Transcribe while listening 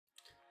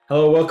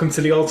Hello, welcome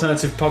to the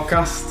Alt-ernative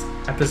podcast,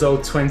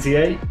 episode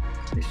 28.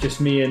 It's just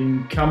me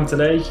and Cam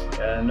today,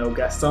 no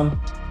guest on.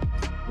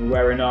 We're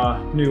wearing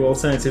our new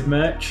alternative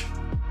merch,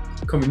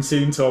 coming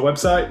soon to our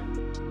website.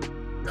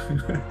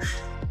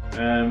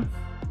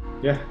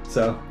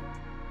 So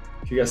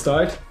should we get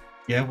started?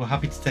 Yeah, we're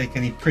happy to take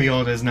any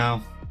pre-orders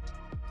now.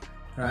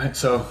 Right,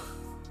 so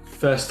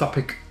first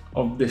topic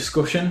of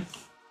discussion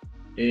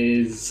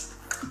is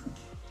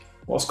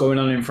what's going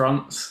on in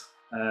France.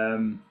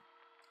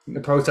 The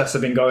protests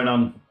have been going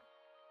on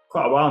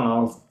quite a while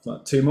now,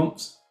 like 2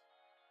 months.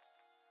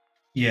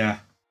 Yeah.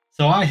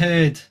 So I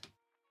heard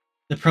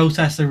the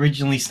protests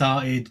originally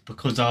started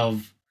because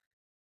of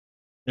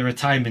the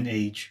retirement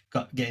age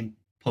getting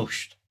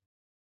pushed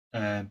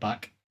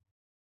back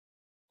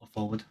or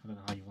forward. I don't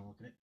know how you want to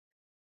look at it.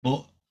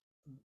 But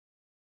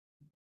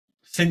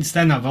since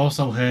then, I've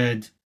also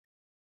heard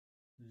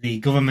the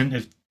government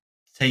have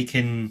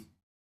taken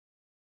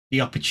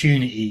the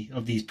opportunity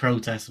of these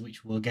protests,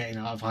 which were getting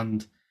out of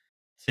hand,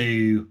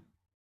 to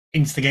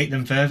instigate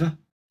them further,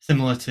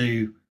 similar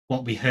to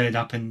what we heard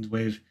happened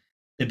with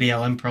the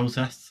BLM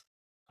protests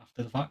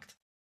after the fact.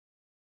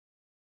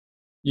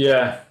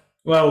 Yeah,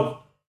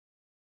 well,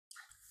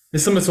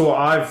 it's similar to what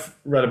I've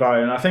read about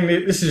it, and I think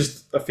this is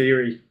just a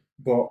theory,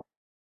 but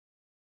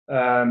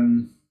I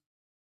can't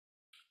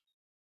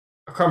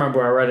remember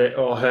where I read it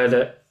or heard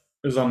it.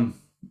 It was on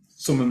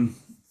someone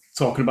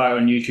talking about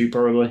it on YouTube,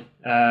 probably,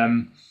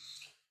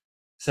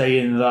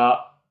 saying that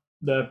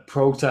the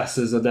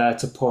protesters are there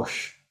to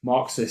push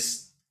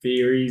Marxist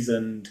theories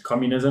and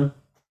communism,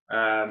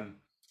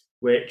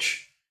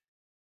 which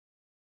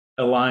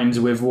aligns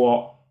with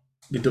what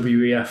the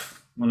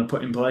WEF want to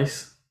put in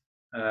place.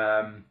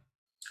 So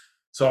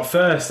at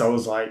first I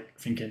was like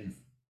thinking,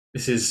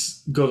 this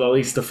is good, at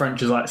least the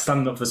French is like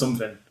standing up for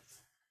something.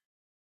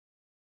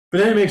 But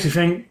then it makes me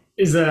think,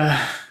 is there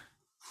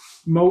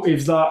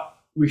motives that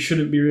we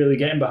shouldn't be really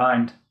getting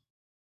behind,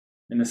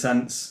 in the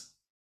sense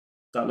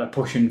that they're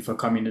pushing for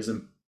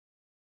communism,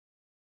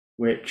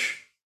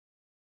 which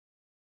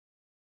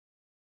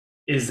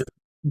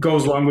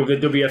goes along with the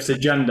WF's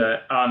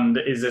agenda, and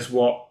is this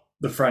what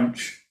the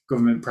French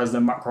government,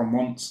 President Macron,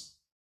 wants?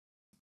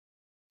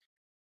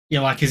 Yeah,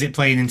 like, is it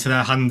playing into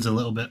their hands a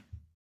little bit?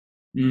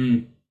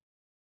 And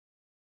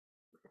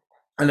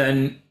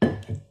then,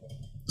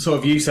 sort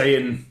of you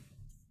saying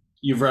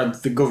you've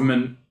read the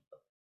government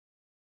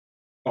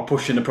are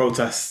pushing the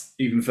protests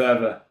even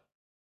further,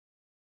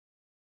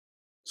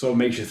 sort of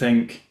makes you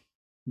think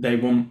they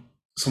want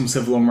some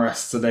civil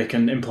unrest so they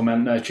can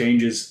implement their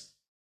changes,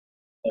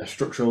 their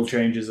structural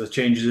changes, the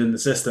changes in the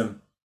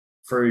system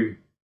through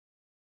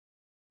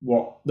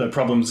what the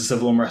problems the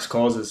civil unrest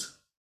causes.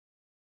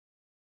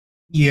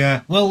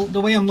 Yeah, well,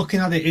 the way I'm looking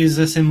at it is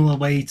a similar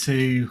way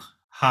to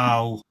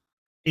how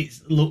it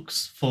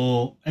looks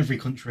for every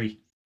country.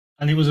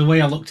 And it was a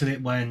way I looked at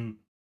it when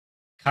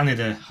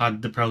Canada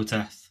had the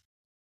protest,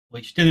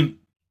 which didn't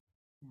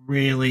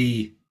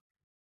really,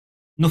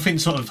 nothing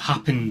sort of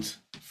happened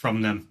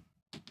from them,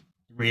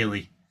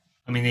 really.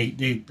 I mean,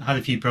 they had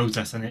a few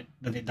protests and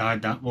then it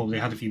died down. Well, they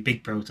had a few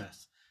big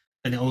protests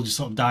and it all just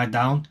sort of died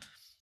down.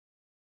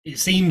 It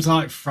seems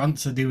like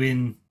France are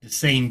doing the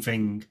same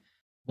thing,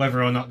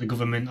 whether or not the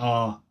government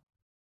are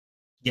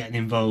getting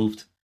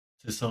involved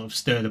to sort of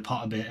stir the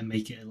pot a bit and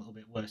make it a little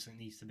bit worse than it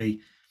needs to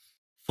be,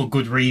 for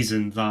good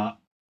reason. That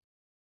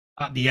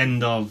at the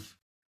end of,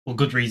 well,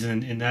 good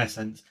reason in their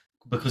sense,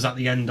 because at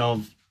the end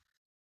of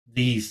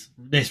this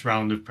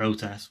round of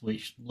protests,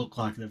 which look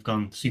like they've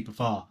gone super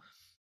far,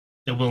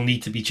 there will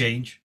need to be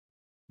change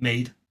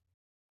made,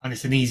 and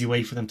it's an easy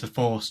way for them to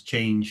force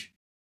change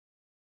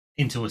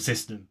into a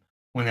system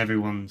when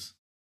everyone's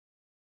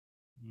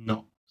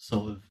not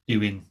sort of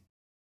doing,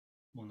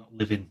 well, not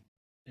living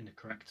in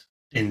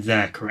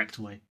their correct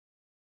way.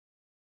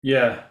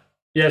 Yeah.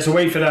 It's a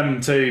way for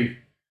them to,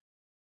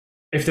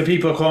 if the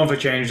people are calling for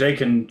change, they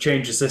can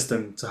change the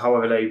system to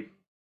however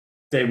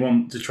they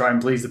want to try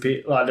and please the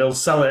people. Like, they'll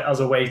sell it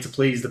as a way to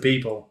please the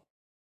people.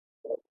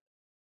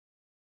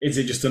 Is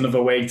it just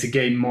another way to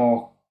gain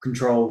more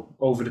control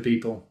over the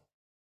people?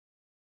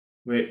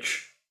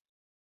 Which,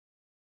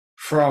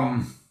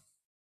 from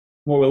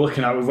what we're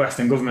looking at with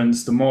Western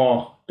governments, the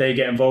more they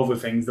get involved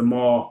with things, the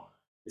more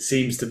it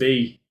seems to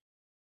be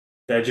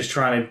they're just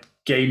trying to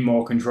gain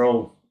more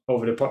control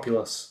over the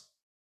populace.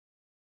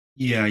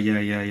 Yeah.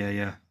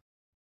 It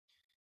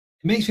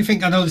makes me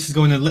think, I know this is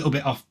going a little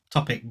bit off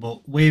topic,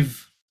 but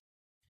with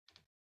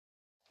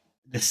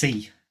the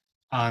sea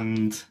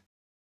and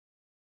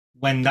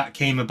when that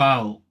came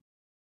about,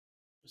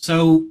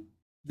 so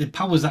the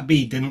powers that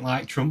be didn't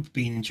like Trump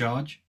being in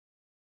charge.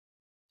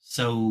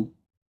 So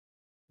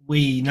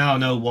we now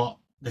know what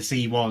the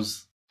sea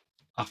was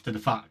after the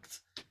fact.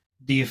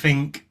 Do you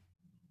think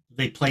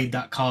they played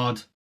that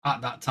card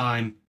at that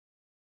time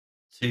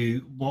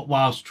to,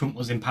 whilst Trump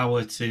was in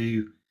power,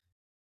 to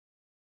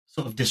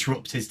sort of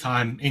disrupt his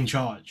time in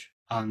charge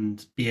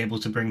and be able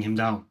to bring him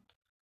down?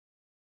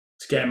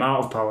 To get him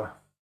out of power.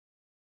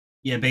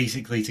 Yeah,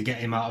 basically to get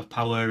him out of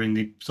power, and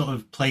they sort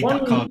of played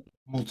that card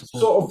multiple.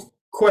 Sort of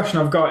question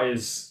I've got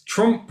is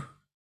Trump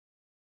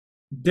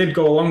did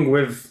go along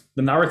with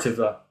the narrative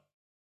though.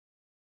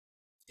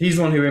 He's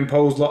the one who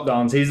imposed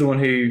lockdowns. He's the one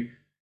who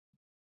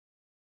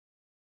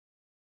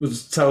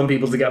was telling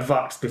people to get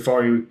vaxxed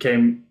before he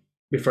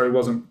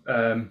wasn't,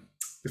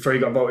 before he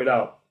got voted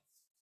out.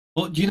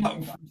 But do you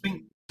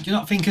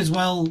not think as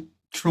well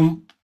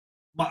Trump?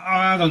 But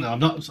I don't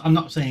know. I'm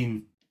not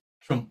saying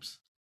Trump's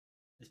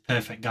this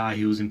perfect guy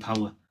who was in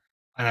power,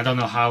 and I don't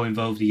know how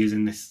involved he is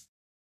in this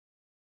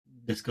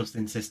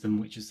disgusting system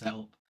which is set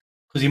up,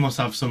 because he must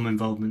have some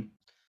involvement.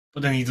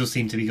 But then he does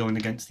seem to be going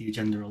against the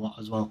agenda a lot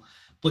as well.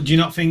 But do you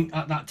not think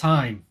at that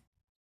time,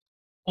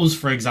 us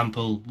for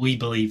example, we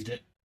believed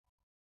it?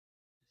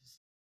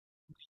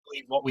 We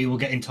believed what we were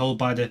getting told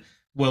by the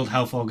World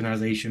Health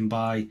Organization,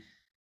 by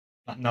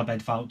that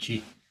knobhead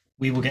Fauci.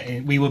 We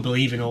were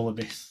believing all of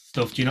this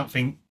stuff. Do you not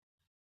think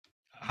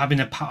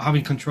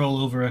having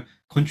control over a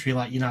country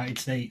like United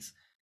States,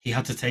 he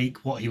had to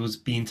take what he was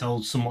being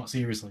told somewhat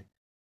seriously?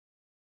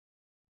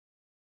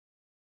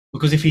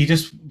 Because if he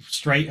just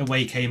straight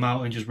away came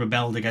out and just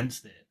rebelled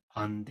against it,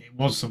 and it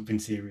was something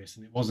serious,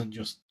 and it wasn't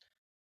just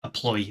a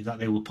ploy that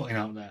they were putting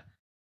out there,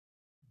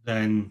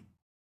 then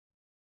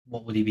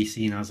what would he be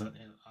seen as at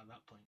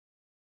that point?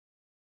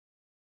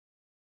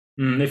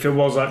 If it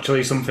was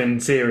actually something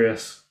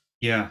serious.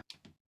 Yeah.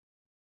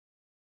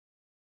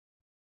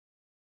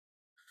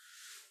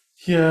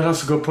 Yeah,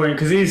 that's a good point,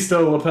 because he's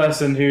still a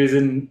person who is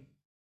in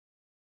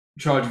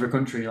charge of a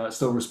country, like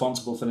still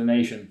responsible for the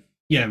nation.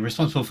 Yeah,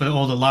 responsible for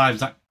all the lives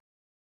that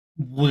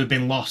would have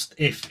been lost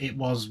if it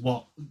was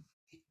what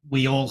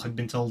we all had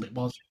been told it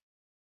was.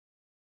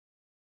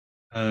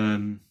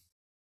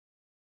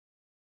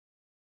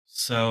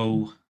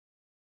 So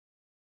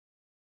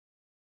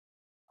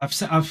I've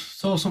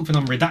saw something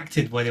on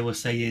Redacted where they were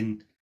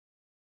saying,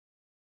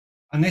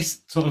 and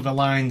this sort of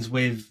aligns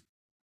with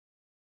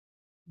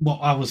what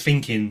I was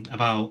thinking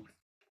about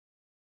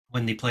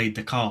when they played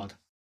the card.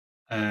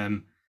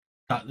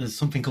 That there's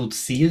something called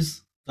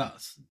Sears,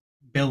 that's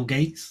Bill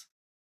Gates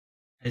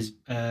has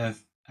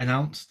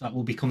announced that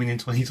will be coming in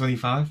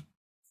 2025.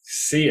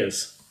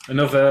 Sears,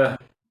 another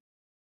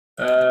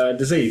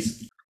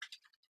disease.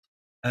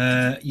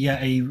 Yeah,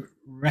 a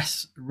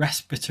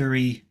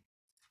respiratory.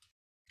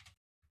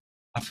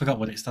 I forgot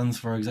what it stands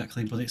for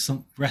exactly, but it's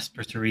some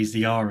respiratory is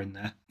the R in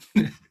there.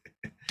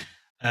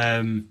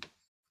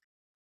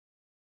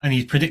 And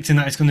he's predicting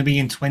that it's going to be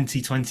in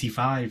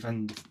 2025,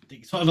 and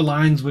it sort of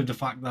aligns with the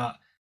fact that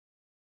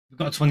we've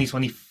got a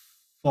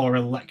 2024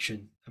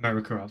 election.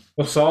 America have.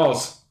 Or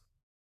SARS.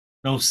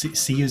 No,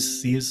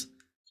 Sears.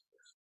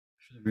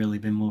 Should have really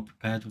been more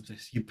prepared with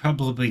this. You're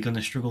probably going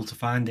to struggle to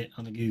find it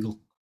on a Google.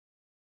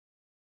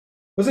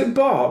 Was it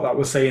Bart that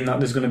was saying that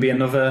there's going to be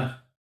another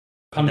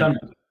pandemic?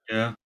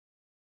 Yeah.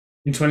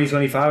 In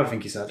 2025, I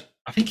think he said.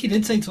 I think he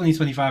did say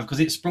 2025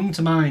 because it sprung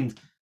to mind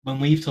when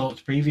we've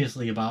talked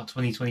previously about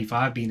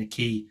 2025 being a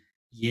key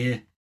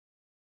year.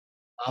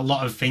 A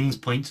lot of things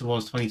point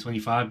towards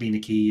 2025 being a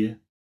key year.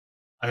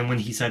 And then when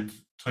he said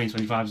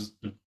 2025 is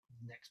the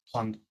next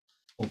planned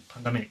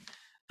pandemic,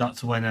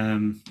 that's when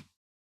it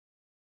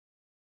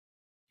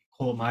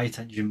caught my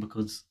attention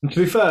because... And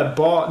to be fair,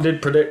 Bart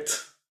did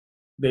predict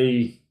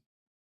the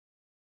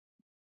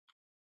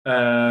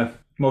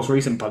most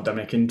recent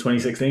pandemic in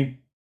 2016.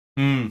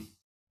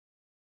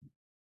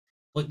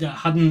 But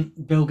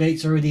hadn't Bill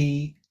Gates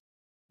already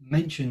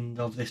mentioned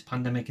of this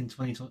pandemic in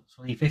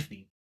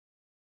 2015?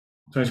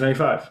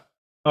 2025?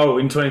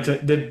 Oh,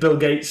 did Bill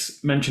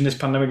Gates mention this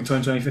pandemic in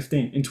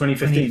 2015? In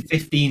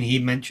 2015, he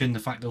mentioned the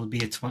fact there would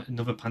be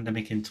another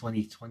pandemic in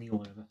 2020 or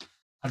whatever.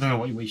 I don't know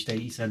which date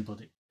he said,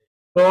 but...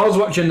 Well, I was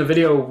watching the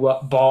video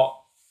Bart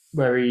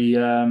where he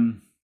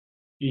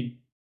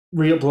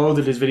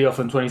re-uploaded his video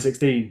from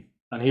 2016,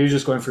 and he was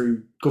just going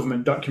through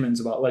government documents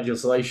about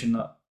legislation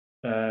that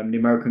the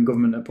American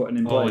government are putting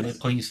in place. And it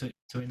points to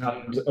it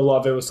now. And a lot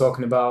of it was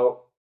talking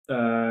about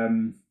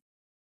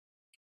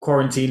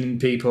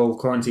quarantining people,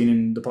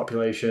 quarantining the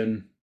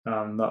population,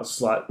 and that's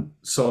like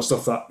sort of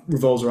stuff that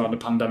revolves around the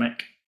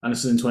pandemic. And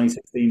this is in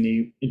 2016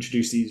 he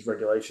introduced these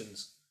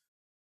regulations.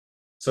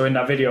 So in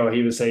that video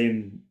he was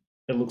saying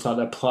it looks like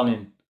they're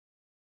planning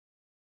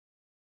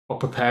or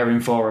preparing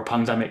for a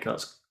pandemic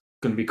that's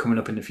going to be coming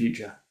up in the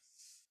future.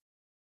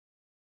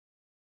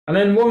 And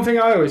then one thing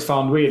I always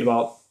found weird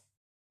about...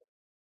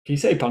 Can you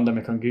say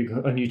pandemic on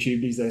Google, on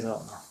YouTube these days? I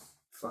don't know.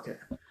 Fuck it.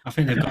 I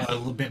think they've got a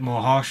little bit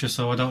more harsher,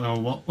 so I don't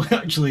know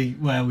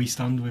where we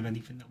stand with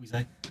anything that we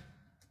say.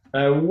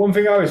 One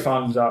thing I always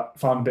found a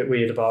bit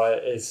weird about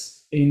it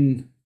is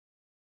I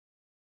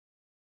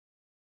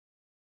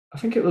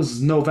think it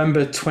was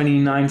November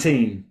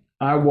 2019,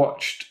 I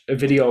watched a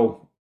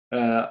video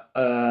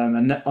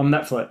on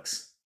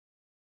Netflix,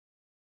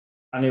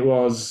 and it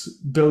was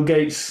Bill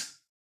Gates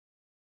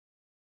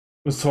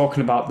was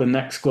talking about the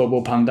next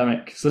global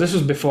pandemic. So this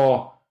was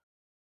before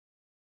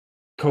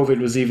COVID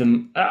was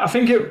even... I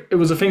think it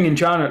was a thing in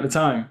China at the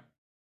time.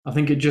 I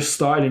think it just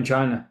started in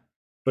China,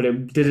 but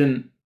it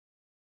didn't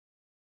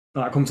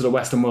come to the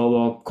Western world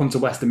or come to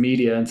Western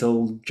media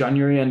until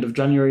end of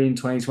January in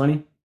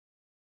 2020.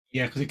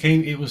 Yeah, because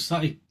it was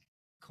started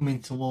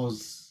coming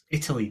towards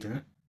Italy, didn't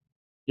it?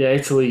 Yeah,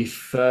 Italy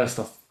first,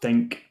 I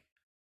think.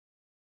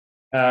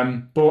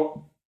 But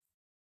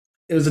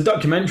it was a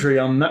documentary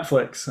on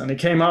Netflix, and it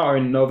came out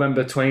in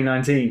November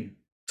 2019,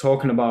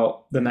 talking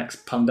about the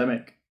next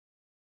pandemic.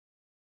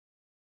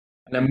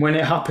 And then when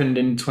it happened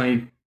in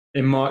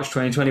March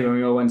 2020, when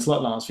we all went to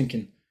lockdown, I was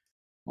thinking,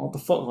 what the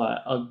fuck? Like,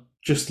 I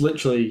just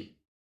literally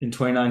in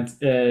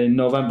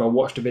November, I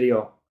watched a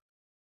video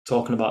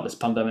talking about this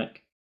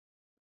pandemic.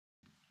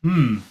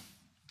 Hmm.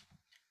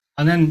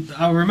 And then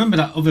I remember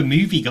that other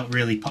movie got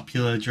really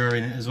popular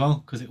during it as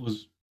well because it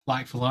was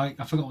like for like.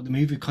 I forgot what the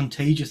movie,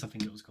 Contagious, I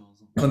think it was called.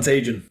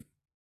 Contagion.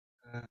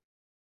 Uh,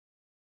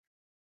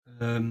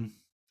 Um,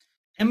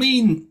 I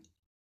mean,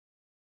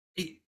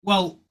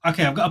 well,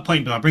 okay, I've got a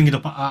point, but I'll bring it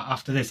up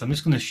after this. I'm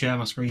just going to share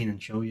my screen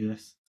and show you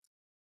this.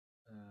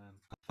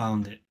 I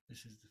found it. This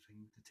is the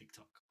thing, the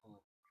TikTok.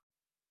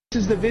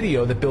 This is the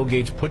video that Bill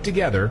Gates put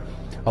together,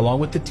 along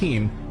with the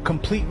team,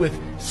 complete with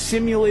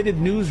simulated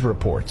news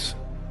reports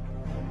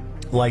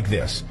like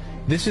this.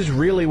 This is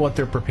really what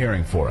they're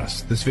preparing for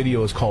us. This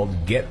video is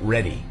called Get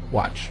Ready.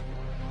 Watch.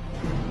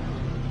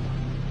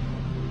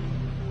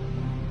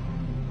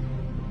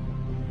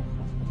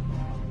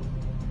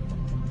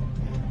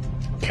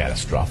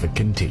 Catastrophic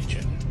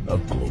contagion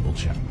of global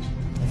challenge.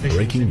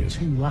 Breaking news.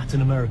 Two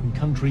Latin American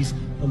countries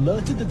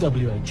alerted the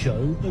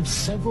WHO of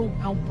several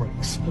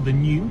outbreaks of a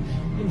new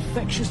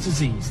infectious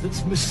disease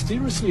that's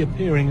mysteriously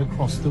appearing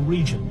across the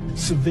region.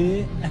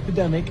 Severe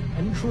epidemic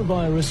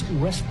enterovirus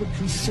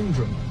respiratory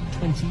syndrome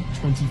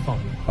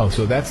 2025. Oh,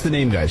 so that's the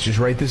name, guys. Just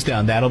write this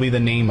down. That'll be the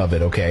name of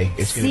it, okay?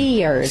 It's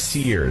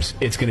SEERS.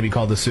 It's going to be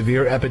called the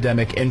Severe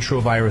Epidemic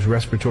Enterovirus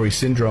Respiratory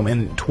Syndrome,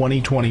 and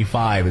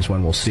 2025 is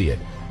when we'll see it.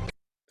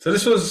 So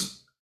this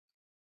was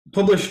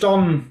published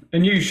on a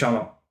news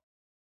channel.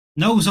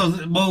 No,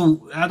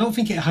 well, I don't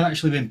think it had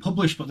actually been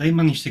published, but they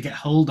managed to get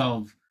hold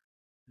of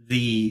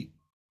the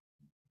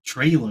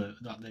trailer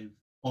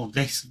or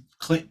this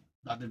clip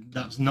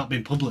that's not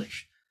been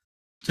published.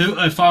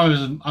 As far as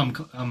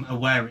I'm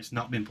aware, it's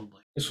not been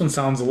published. This one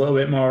sounds a little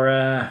bit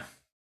more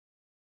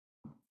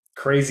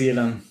crazier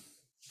than.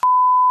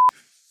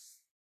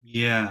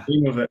 Yeah.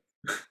 Of it.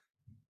 I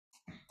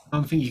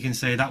don't think you can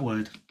say that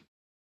word.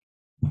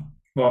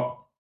 What?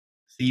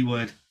 C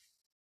word.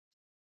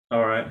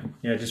 All right.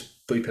 Yeah,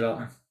 just bleep it out.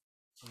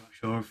 I'm not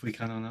sure if we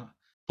can or not.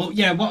 But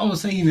yeah, what I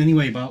was saying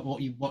anyway about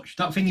what you watched,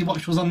 that thing you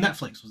watched was on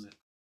Netflix, was it?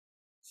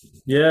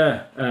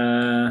 Yeah.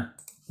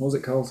 What was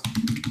it called?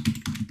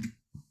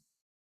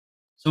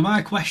 So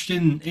my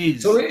question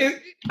is... So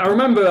I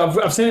remember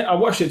I've seen it, I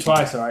watched it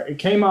twice, right? It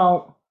came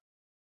out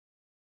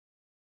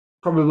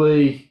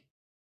probably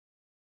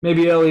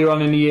maybe earlier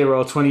on in the year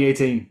or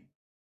 2018.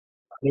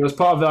 It was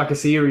part of like a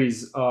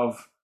series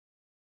of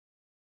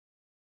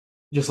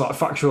just like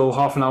factual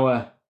half an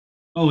hour.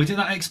 Oh, is it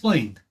that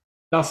explained?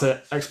 That's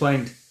it,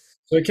 explained.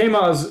 So it came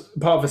out as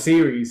part of a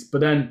series, but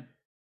then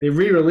they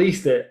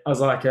re-released it as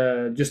like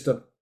just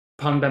a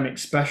pandemic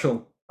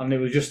special, and it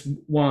was just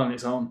one on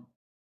its own.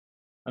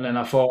 And then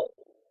I thought,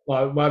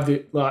 like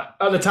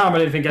at the time I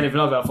didn't think anything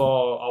of it. I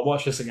thought, I'll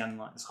watch this again,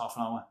 like it's half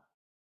an hour.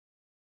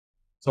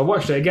 So I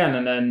watched it again,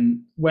 and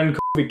then when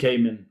COVID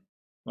came in,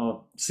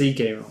 or C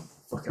came in,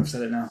 fuck, I've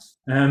said it now.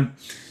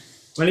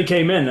 When it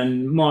came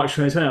in March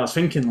 2020, I was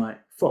thinking like,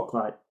 fuck,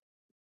 like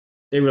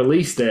they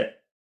released it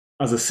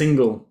as a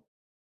single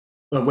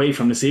away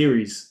from the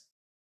series.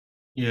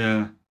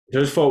 Yeah. I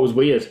just thought it was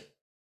weird.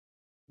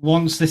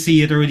 Once the sea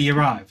had already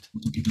arrived?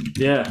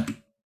 Yeah.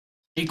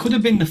 It could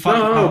have been the fact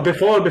No,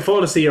 before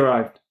the sea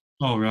arrived.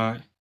 Oh, right.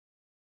 And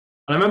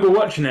I remember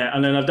watching it,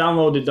 and then I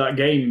downloaded that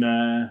game.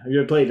 Have you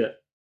ever played it?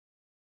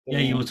 Yeah,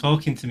 you were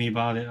talking to me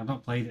about it. I've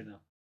not played it, though.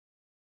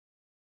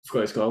 I forgot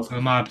what it's called. I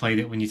might have played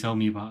it when you told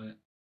me about it.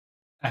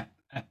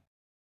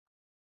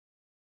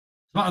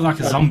 It's not like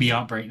a zombie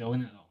outbreak, though,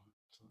 isn't it?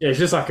 Yeah, it's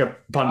just like a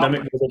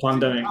pandemic,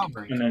 pandemic,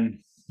 Outbreak. and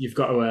then you've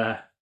got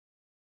to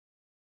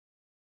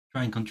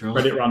Try and control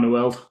spread it around the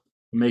world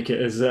and make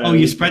it as. Oh,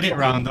 you spread it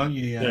around, don't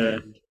you?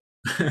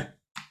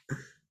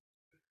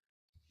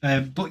 Yeah.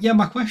 But yeah,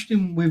 my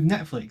question with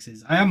Netflix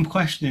is, I am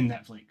questioning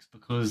Netflix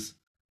because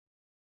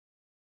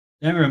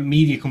they're a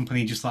media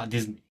company just like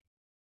Disney,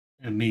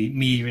 a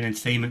media and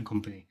entertainment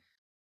company.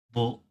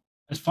 But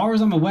as far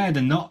as I'm aware,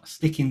 they're not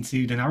sticking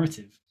to the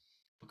narrative.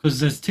 Because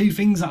there's two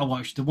things that I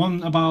watched. The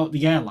one about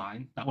the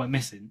airline that went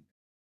missing.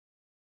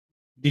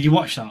 Did you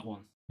watch that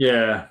one?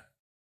 Yeah.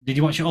 Did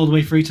you watch it all the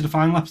way through to the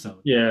final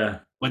episode? Yeah.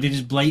 Where they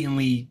just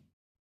blatantly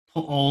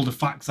put all the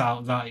facts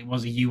out that it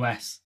was a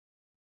US.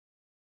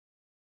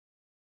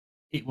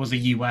 It was a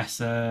US.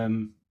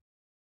 The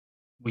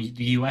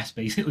US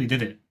basically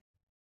did it.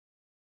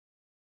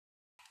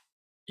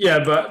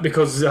 Yeah, but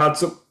because it had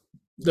some,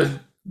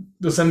 they're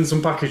sending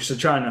some package to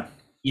China.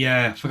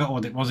 Yeah, I forgot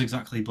what it was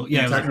exactly, but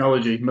yeah,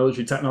 technology,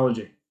 military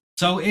technology.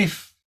 So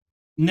if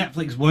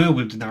Netflix were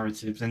with the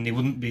narrative, then they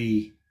wouldn't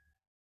be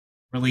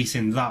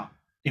releasing that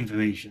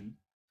information.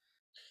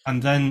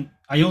 And then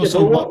I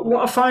also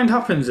what I find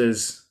happens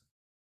is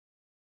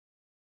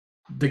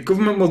the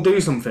government will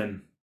do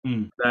something,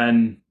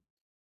 then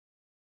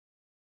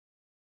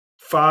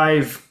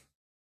 5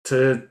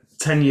 to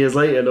 10 years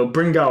later, they'll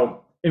bring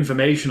out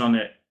information on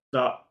it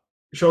that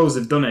shows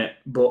they've done it,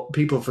 but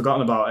people have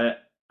forgotten about it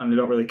and they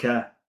don't really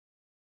care.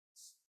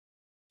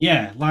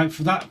 Yeah, like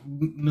for that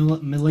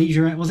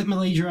Malaysia, was it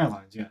Malaysia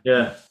Airlines? Yeah.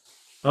 Yeah.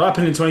 That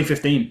happened in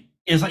 2015.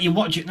 It's like you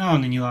watch it now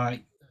and then you're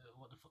like,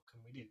 what the fuck can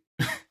we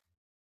do?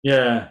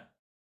 Yeah.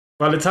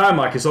 By the time,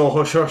 like, it's all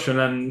hush hush, and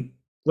then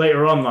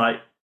later on,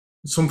 like,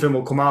 something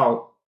will come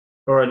out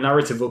or a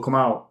narrative will come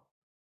out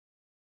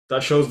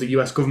that shows the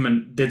US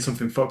government did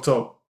something fucked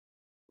up.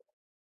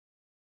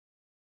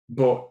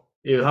 But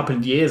it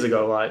happened years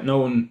ago. Like, no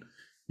one,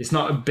 it's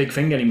not a big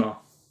thing anymore.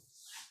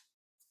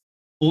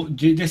 Well,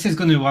 this is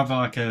going to have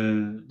like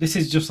this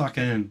is just like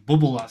a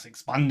bubble that's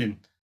expanding,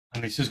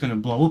 and it's just going to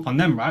blow up on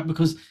them, right?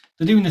 Because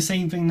they're doing the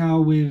same thing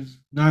now with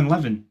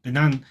 9/11. The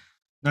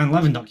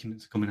 9/11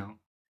 documents are coming out.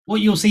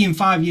 What you'll see in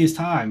 5 years'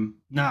 time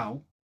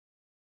now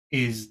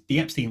is the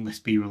Epstein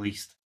list be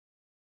released.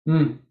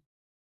 And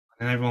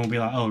everyone will be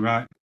like, oh,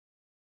 right,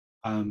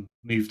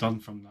 moved on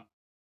from that.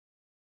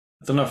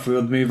 I don't know if we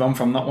would move on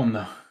from that one,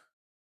 though.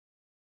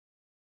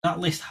 That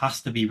list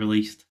has to be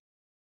released.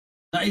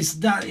 That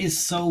is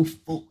so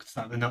fucked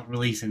that they're not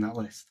releasing that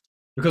list.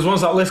 Because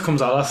once that list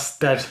comes out, that's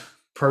dead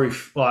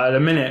proof. Like, at the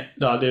minute,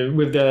 that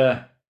with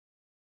the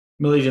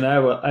Malaysian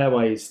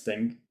Airways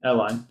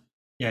airline,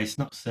 yeah, it's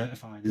not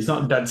certified. It's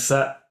not dead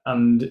set.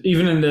 And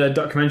even in the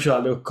documentary,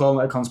 like, they're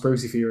calling it a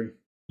conspiracy theory.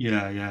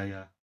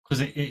 Yeah.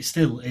 Because it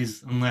still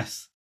is,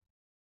 unless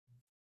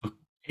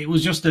it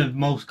was just the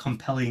most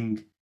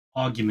compelling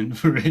argument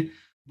for it,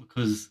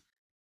 because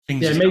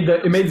things. Yeah,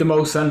 it made the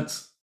most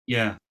sense.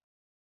 Yeah.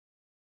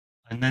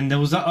 And then there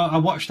was I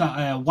watched that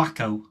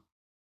Wacko,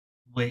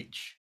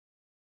 which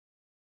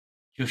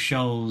just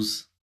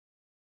shows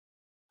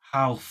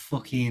how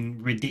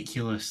fucking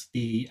ridiculous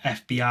the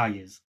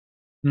FBI is.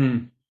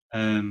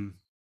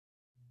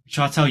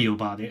 Shall I tell you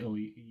about it? Or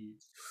I'm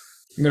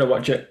gonna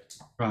watch it.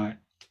 Right.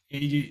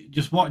 You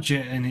just watch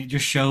it, and it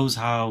just shows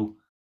how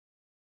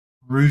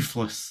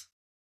ruthless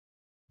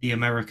the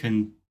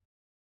American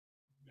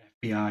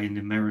FBI and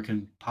the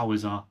American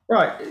powers are.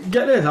 Right,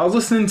 get this. I was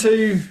listening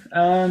to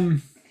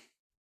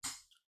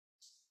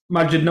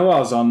Majid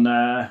Nawaz on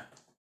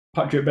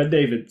Patrick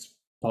Bet-David's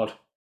pod,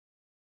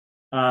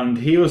 and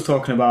he was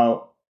talking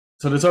about.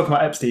 So they're talking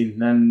about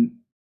Epstein, and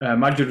then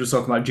Majid was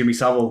talking about Jimmy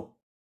Savile.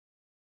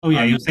 Oh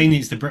yeah, you're saying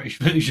it's the British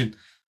version.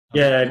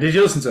 Yeah, did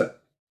you listen to it?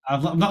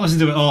 I've not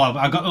listened to it all.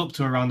 I got up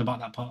to around about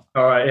that part.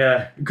 All right,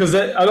 yeah, because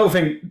I don't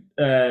think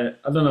I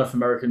don't know if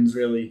Americans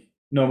really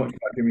know much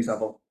about Jimmy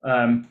Savile.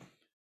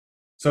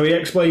 So he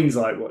explains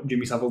like what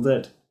Jimmy Savile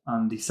did,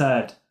 and he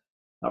said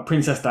that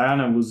Princess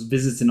Diana was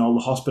visiting all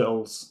the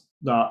hospitals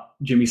that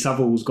Jimmy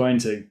Savile was going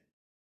to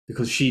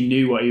because she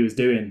knew what he was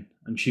doing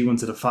and she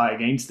wanted to fight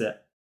against it.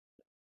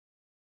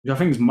 Which I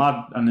think is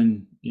mad. And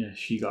then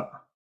she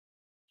got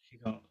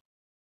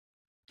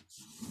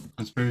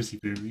conspiracy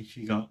theory.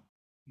 She got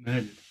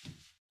murdered.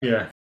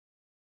 Yeah.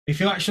 If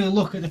you actually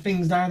look at the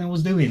things Diana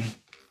was doing,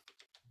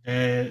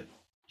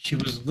 she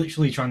was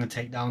literally trying to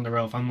take down the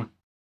royal family.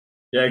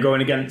 Yeah,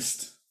 going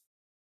against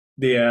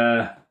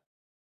the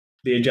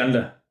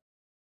agenda.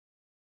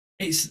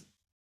 It's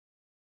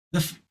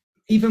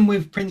even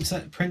with Prince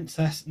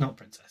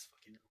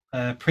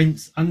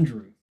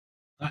Andrew,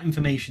 that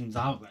information's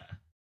out there,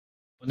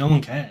 but no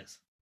one cares.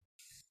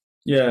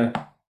 Yeah.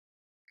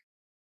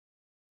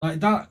 Like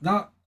that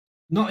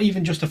not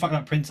even just the fact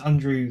that Prince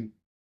Andrew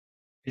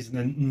is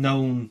a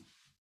known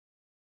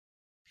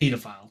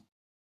paedophile.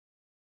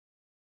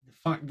 The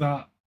fact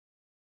that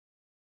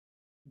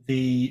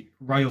the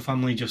royal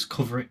family just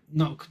cover it,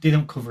 they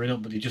don't cover it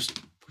up, but they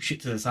just push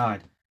it to the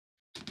side.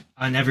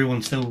 And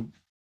everyone still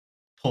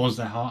pours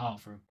their heart out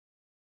for him.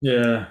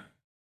 Yeah.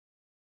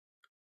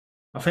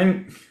 I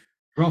think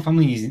the royal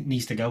family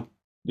needs to go.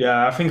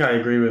 Yeah, I think I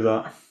agree with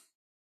that.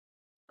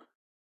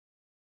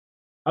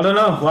 I don't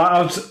know. Like,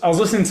 I was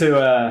listening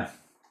to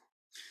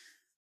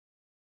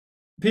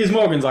Piers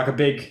Morgan's like a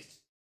big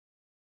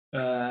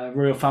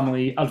royal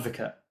family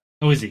advocate.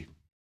 Oh, is he?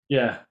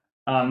 Yeah,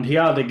 and he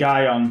had a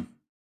guy on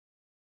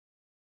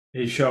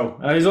his show.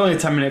 It was only a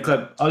 10-minute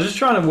clip. I was just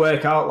trying to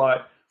work out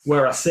like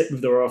where I sit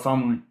with the royal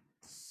family,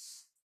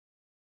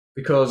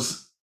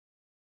 because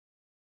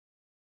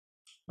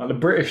like, the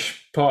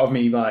British part of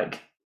me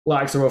like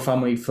likes the royal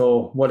family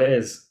for what it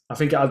is. I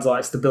think it adds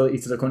like stability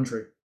to the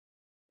country.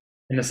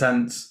 In a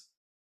sense,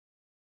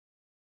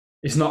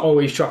 it's not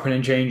always chopping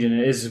and changing.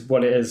 It is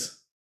what it is,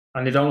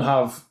 and they've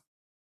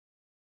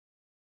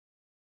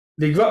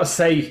got a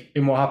say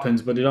in what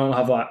happens, but they don't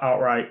have like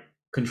outright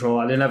control.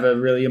 Like, they never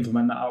really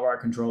implement that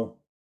outright control.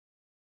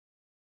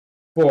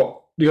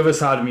 But the other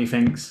side of me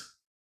thinks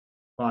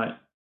like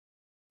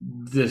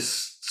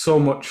there's so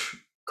much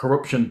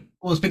corruption.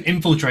 Well, it's been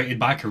infiltrated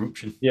by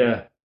corruption.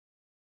 Yeah,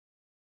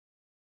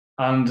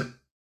 and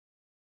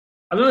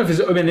I don't know if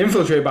it's been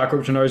infiltrated by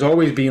corruption or it's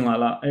always been like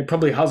that. It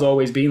probably has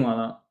always been like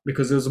that,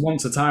 because there was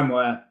once a time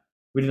where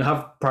we didn't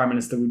have prime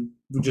minister.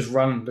 We just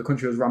ran, the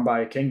country was run by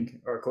a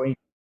king or a queen.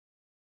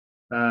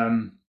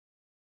 Um,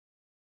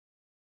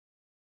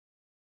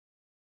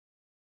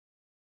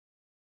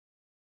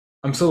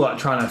 I'm still like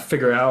trying to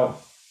figure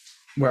out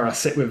where I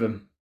sit with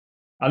him.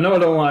 I know I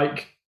don't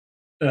like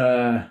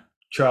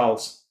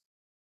Charles.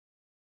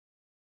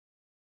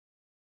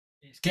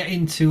 It's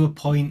getting to a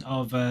point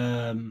of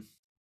well,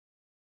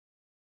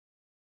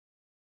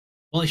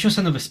 it's just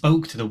another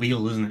spoke to the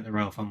wheel, isn't it? The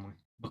royal family,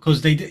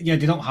 because they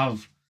don't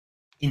have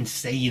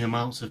insane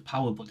amounts of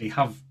power, but they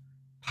have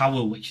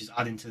power which is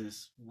adding to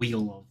this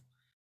wheel of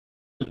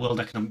the World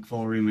Economic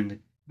Forum and the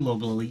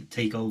global elite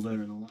takeover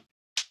and all that.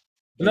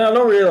 But no, I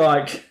don't really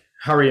like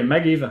Harry and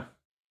Meg either.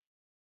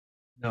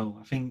 No,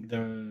 I think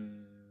they're.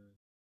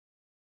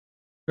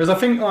 Because I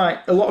think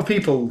like a lot of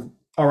people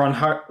are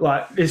on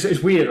like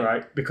it's weird,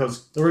 right?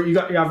 Because you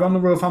have on the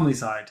royal family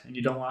side and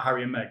you don't like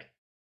Harry and Meg,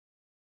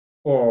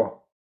 or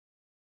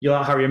you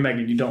like Harry and Meg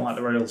and you don't like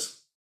the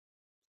royals.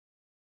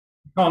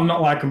 No, I'm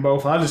not like them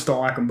both. I just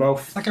don't like them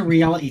both. It's like a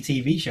reality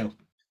TV show.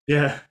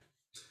 Yeah,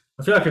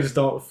 I feel like I just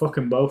don't fuck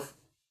them both.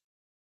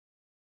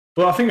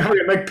 But I think Harry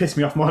and Meg piss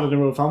me off more than the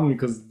royal family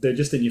because they're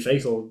just in your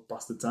face all the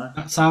bastard time.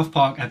 That South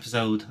Park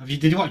episode.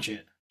 Did you watch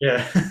it?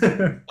 Yeah,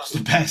 That's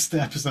the best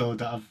episode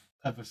that I've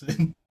ever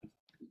seen.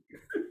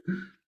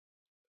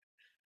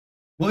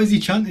 What is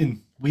he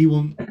chanting? We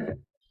want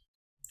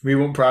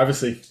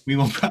privacy. We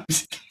want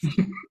privacy.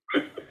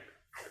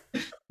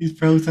 He's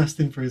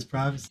protesting for his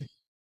privacy.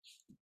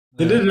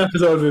 They did an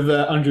episode with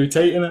Andrew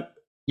Tate in it.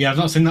 Yeah, I've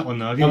not seen that one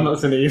though. Have you? I've not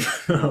seen it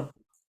either.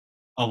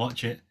 I'll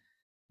watch it.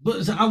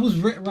 But I was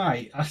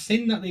right. I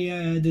seen that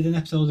they did an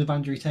episode with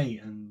Andrew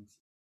Tate, and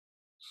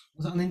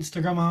was it on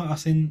Instagram? I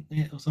seen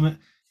it or something,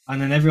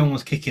 and then everyone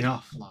was kicking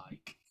off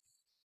like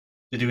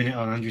they're doing it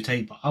on Andrew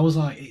Tate. But I was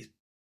like, it's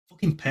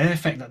fucking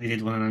perfect that they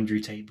did one on Andrew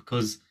Tate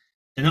because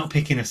they're not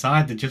picking a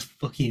side; they're just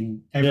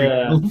fucking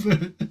everyone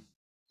over.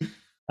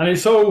 And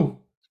it's so.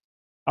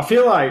 I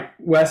feel like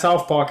where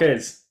South Park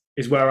is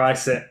where I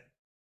sit.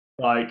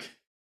 Like,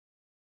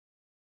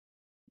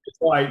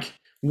 it's like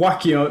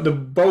wacky. They're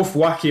both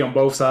wacky on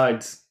both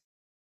sides,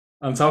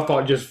 and South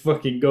Park just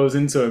fucking goes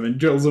into them and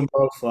drills them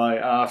both.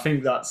 Like, I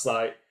think that's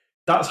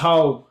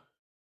how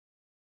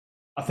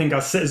I think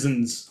as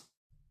citizens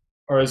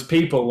or as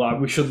people, like,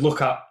 we should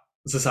look at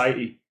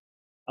society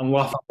and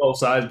laugh at both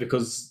sides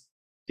because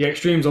the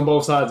extremes on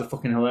both sides are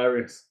fucking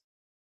hilarious.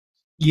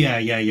 Yeah,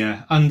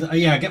 and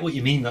I get what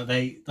you mean that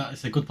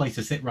it's a good place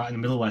to sit right in the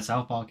middle where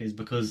South Park is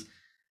because,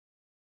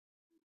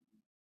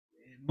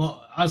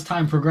 but as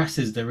time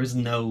progresses, there's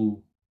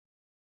not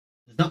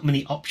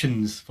many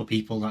options for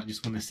people that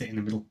just want to sit in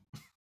the middle.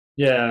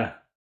 Yeah,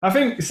 I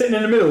think sitting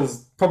in the middle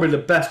is probably the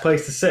best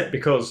place to sit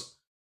because,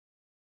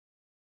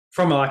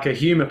 from like a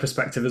humor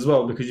perspective as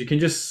well, because you can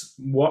just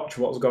watch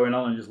what's going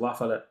on and just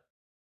laugh at it,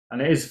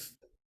 and it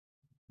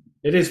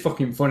is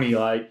fucking funny.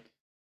 Like,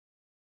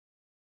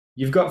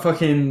 you've got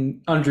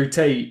fucking Andrew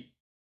Tate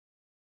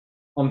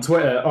on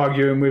Twitter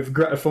arguing with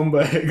Greta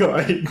Thunberg.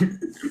 Like,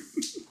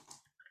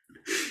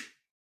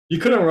 you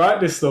couldn't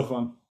write this stuff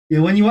on. Yeah,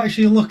 when you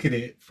actually look at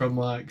it from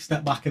like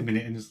step back a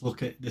minute and just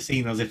look at the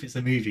scene as if it's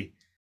a movie,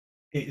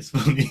 it's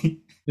funny.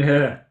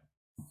 Yeah.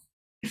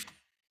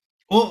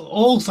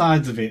 All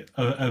sides of it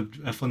are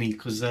funny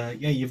because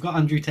you've got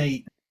Andrew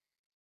Tate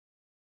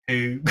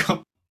who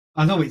got,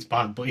 I know it's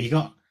bad, but he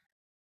got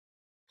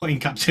put in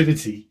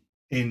captivity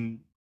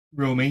in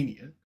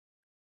Romania,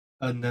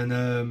 and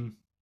then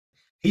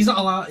he's not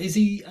allowed.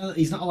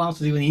 He's not allowed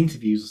to do any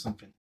interviews or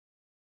something?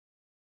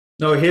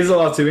 No, he is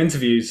allowed to do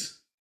interviews,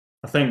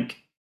 I think,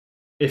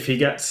 if he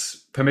gets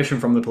permission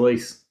from the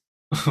police.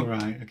 Oh,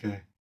 right, okay.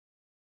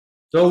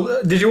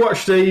 So, did you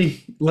watch the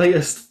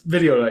latest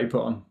video that he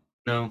put on?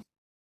 No.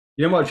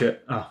 You didn't watch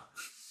it? Oh.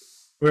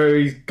 Where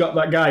he got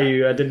that guy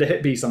who did the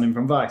hit piece on him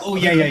from Vice. Oh,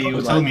 yeah, you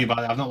were telling me about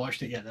it. I've not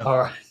watched it yet, though. All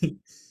right.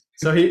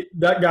 So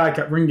that guy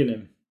kept ringing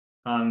him,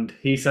 and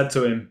he said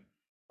to him,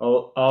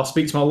 I'll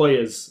speak to my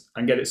lawyers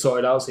and get it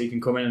sorted out so you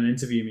can come in and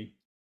interview me.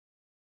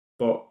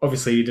 But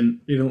obviously he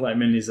didn't let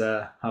him in his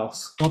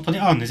house. I'll put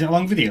it on. Is it a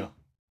long video?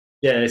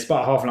 Yeah, it's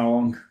about half an hour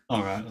long.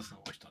 All right, let's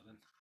not watch that then.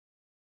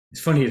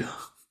 It's funny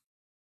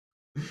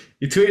though.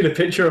 He tweeted a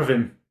picture of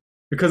him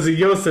because he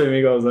goes to him.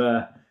 He goes,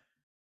 "What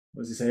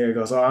does he say?" He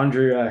goes, "Oh,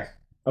 Andrew, I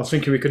was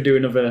thinking we could do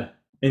another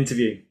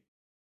interview."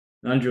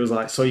 And Andrew was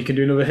like, "So you can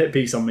do another hit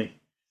piece on me?" And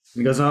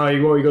he goes, "No, he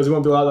won't." He goes, "It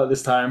won't be like that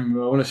this time.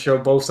 I want to show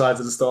both sides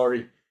of the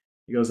story."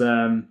 He goes,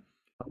 "I'm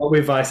not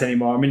with Vice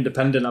anymore. I'm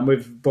independent.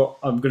 But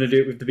I'm going to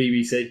do it with the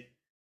BBC."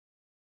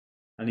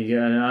 And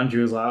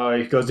Andrew was like, "Oh,"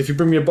 he goes, "If you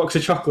bring me a box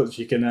of chocolates,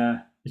 you can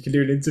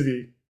do an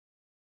interview."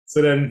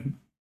 So then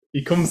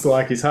he comes to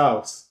like his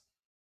house,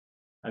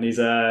 and he's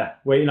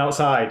waiting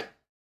outside,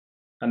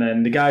 and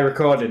then the guy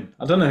recording,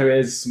 I don't know who it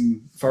is,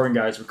 some foreign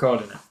guy's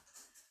recording it,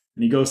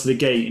 and he goes to the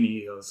gate and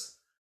he goes,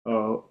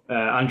 "Oh,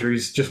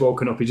 Andrew's just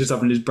woken up. He's just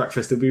having his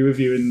breakfast. He'll be with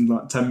you in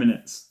like 10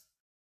 minutes."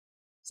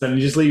 So then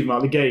he just leaves him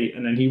out the gate,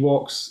 and then he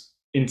walks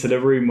into the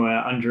room where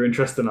Andrew and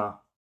Tristan are.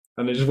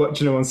 And they're just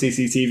watching him on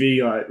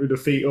CCTV, like, with the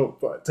feet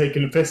up, like,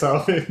 taking the piss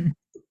out of him.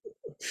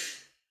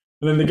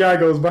 And then the guy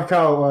goes back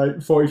out,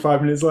 like,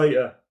 45 minutes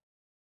later.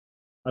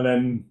 And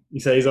then he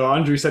says, "Oh,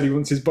 Andrew said he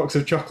wants his box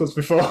of chocolates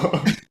before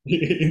he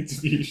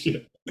interviews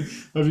you.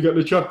 Have you got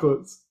the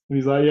chocolates?" And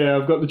he's like, "Yeah,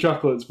 I've got the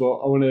chocolates, but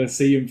I want to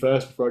see him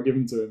first before I give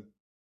them to him."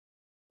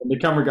 And the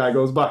camera guy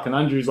goes back, and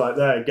Andrew's like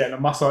there getting a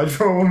massage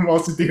from him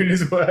whilst he's doing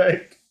his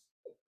work.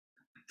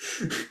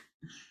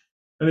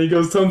 And he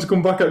goes, "Tell him to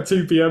come back at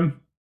 2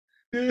 p.m.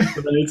 And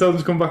then he tells him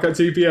to come back at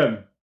 2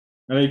 p.m.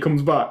 And then he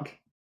comes back.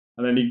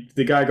 And then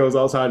the guy goes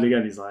outside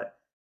again. He's like,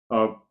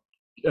 "Oh,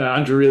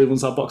 Andrew really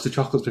wants that box of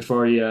chocolates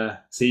before he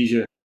sees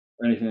you."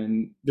 Or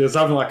anything. They was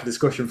having like a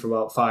discussion for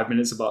about 5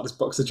 minutes about this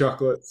box of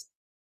chocolates.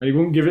 And he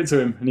wouldn't give it to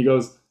him. And he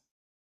goes,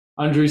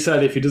 "Andrew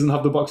said if he doesn't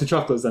have the box of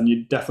chocolates, then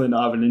you'd definitely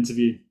not have an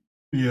interview.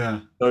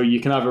 Yeah. So you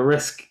can either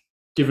risk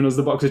giving us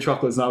the box of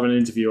chocolates and not having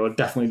an interview, or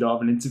definitely don't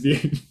have an interview."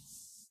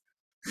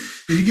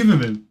 Did you give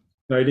him?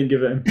 No, he didn't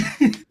give it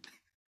him.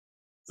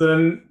 So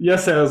then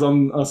yesterday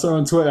I saw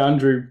on Twitter,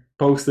 Andrew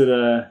posted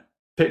a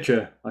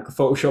picture, like a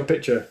Photoshop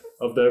picture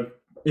of the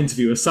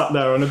interviewer sat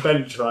there on a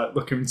bench, like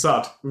looking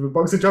sad, with a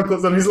box of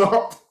chocolates on his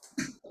lap.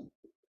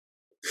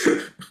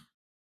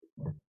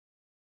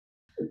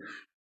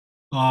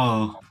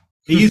 Oh,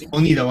 he is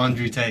funny though,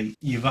 Andrew Tate.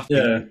 You've have to.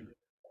 Yeah.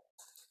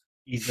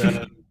 He's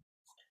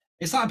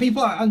it's like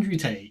people like Andrew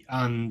Tate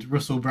and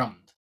Russell Brand,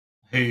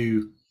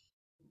 who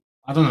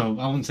I don't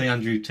know. I wouldn't say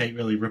Andrew Tate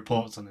really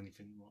reports on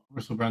anything. What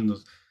Russell Brand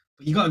does,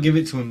 but you got to give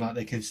it to him that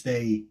they can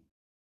stay.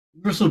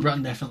 Russell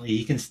Brand definitely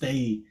he can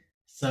stay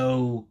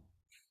so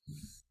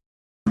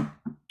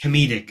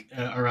comedic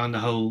around the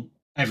whole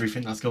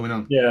everything that's going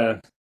on. Yeah.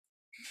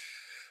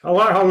 I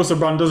like how Russell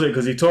Brand does it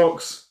because he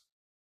talks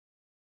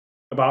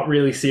about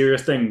really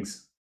serious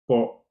things,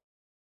 but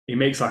he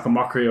makes like a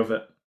mockery of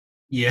it.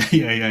 Yeah.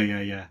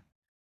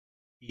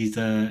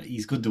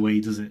 He's good the way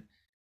he does it.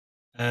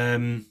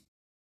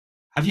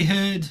 Have you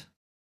heard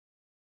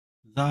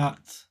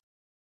that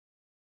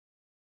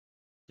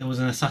there was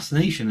an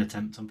assassination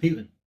attempt on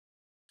Putin?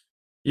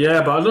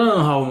 Yeah, but I don't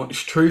know how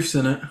much truth's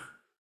in it.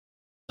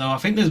 So I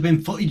think there's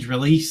been footage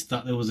released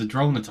that there was a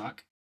drone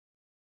attack.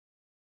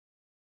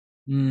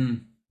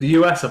 The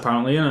US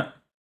apparently, isn't it?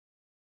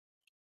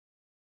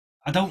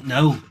 I don't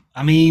know.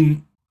 I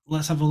mean,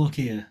 let's have a look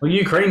here. Well,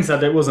 Ukraine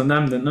said it wasn't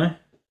them, didn't they?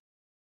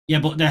 Yeah,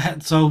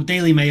 but so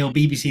Daily Mail,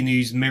 BBC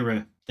News,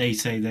 Mirror, they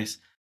say this.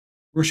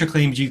 Russia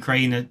claims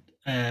Ukraine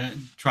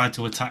tried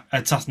to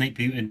assassinate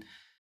Putin.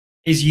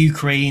 Is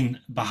Ukraine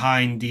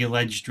behind the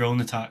alleged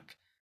drone attack?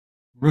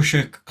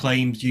 Russia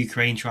claims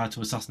Ukraine tried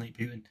to assassinate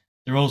Putin.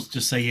 They're all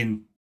just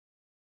saying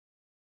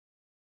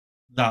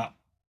that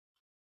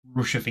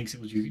Russia thinks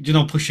it was you. You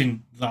know,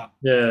 pushing that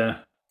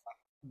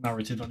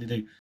narrative that they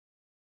do.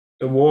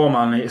 The war,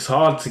 man, it's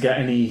hard to get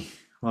any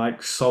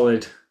like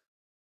solid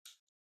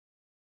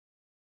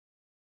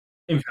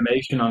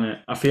information on it.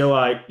 I feel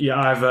like you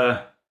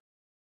either,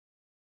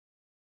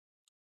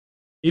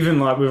 even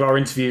like with our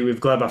interview with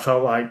Gleb, I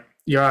felt like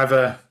you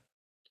either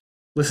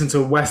listen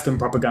to Western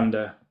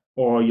propaganda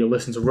or you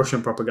listen to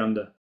Russian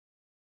propaganda.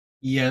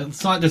 Yeah,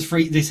 it's like they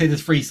say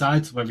there's three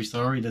sides to every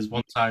story. There's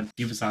one side,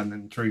 the other side, and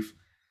then the truth.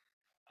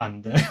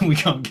 And we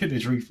can't get the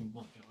truth from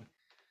one.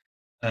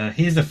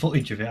 Here's the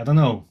footage of it. I don't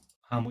know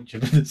how much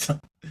of an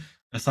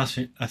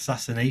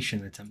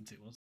assassination attempt it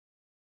was.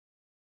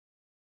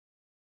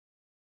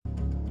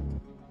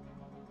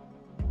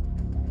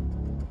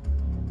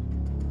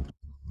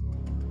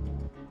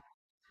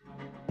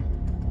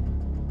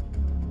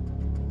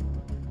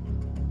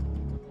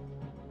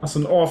 That's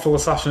an awful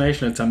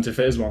assassination attempt if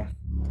it is one.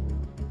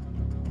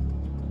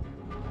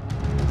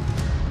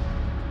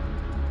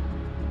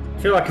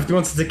 I feel like if they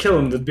wanted to kill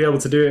him, they'd be able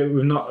to do it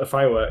with not a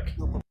firework.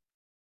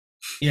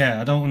 Yeah,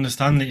 I don't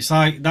understand it. It's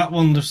like that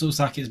one just looks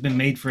like it's been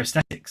made for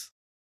aesthetics.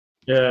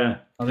 Yeah.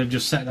 Or they've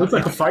just set that. Looks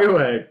like a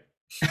firework.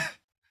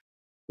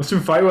 There's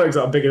some fireworks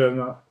that are bigger than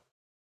that.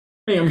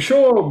 Hey, I'm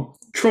sure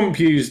Trump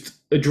used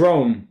a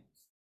drone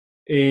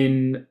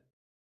in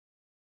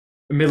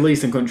a Middle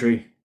Eastern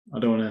country. I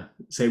don't want to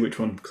say which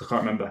one because I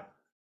can't remember.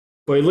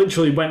 But he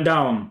literally went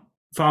down,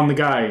 found the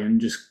guy, and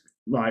just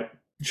like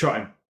shot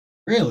him.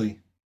 Really?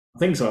 I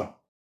think so.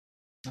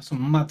 That's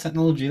some mad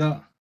technology,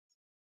 that.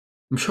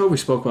 I'm sure we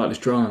spoke about this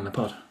drone on the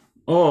pod.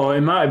 Or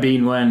it might have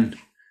been when... Do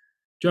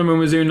you remember when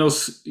we were doing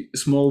those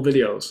small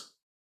videos?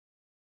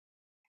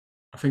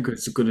 I think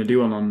it's going to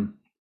do one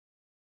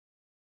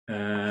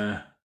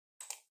on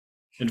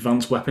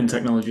advanced weapon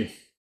technology.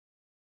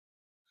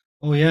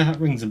 Oh yeah, that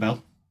rings a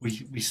bell.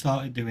 We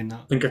started doing that.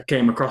 I think I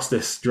came across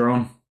this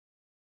drone.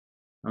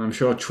 And I'm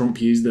sure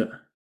Trump used it.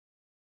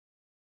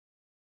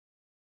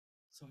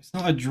 So it's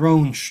not a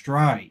drone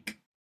strike.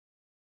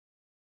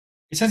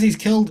 It says he's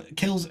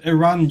kills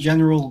Iran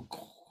General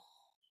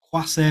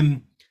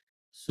Qasem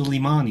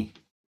Soleimani.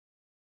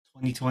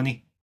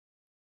 2020.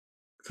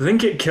 I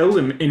think it killed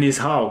him in his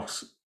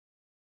house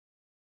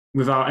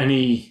without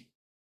any.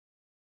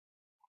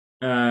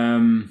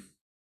 Well,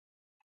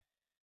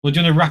 do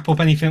you want to wrap up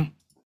anything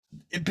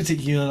in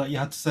particular that you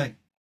had to say?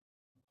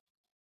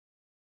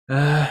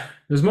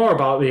 There's more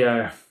about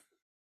the.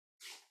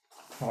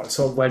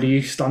 So where do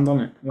you stand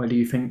on it? Where do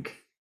you think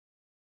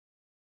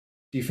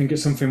Do you think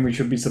it's something we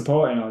should be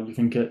supporting, or do you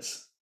think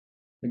it's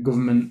the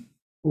government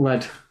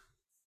led?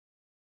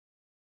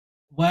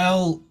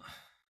 Well,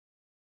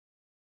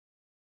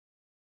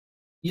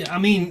 yeah, I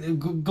mean,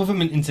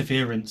 government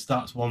interference,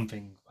 that's one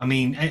thing. I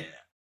mean,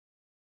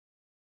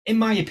 in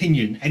my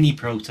opinion, any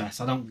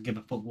protest, I don't give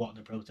a fuck what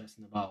they're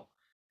protesting about.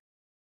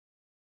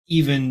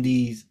 Even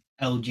these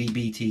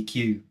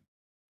LGBTQ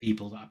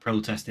people that are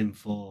protesting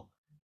for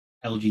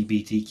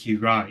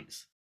LGBTQ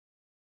rights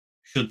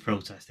should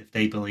protest if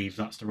they believe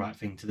that's the right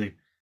thing to do.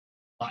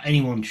 Like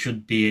anyone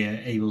should be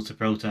able to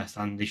protest,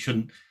 and they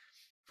shouldn't.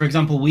 For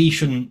example, we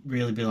shouldn't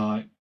really be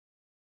like,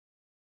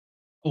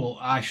 or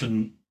I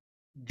shouldn't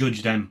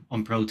judge them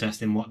on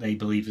protesting what they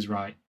believe is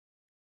right.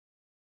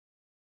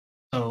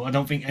 So I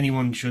don't think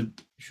anyone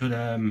should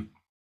judge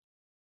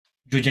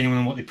anyone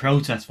on what they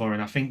protest for,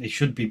 and I think they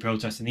should be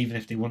protesting even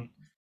if they want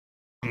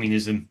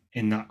communism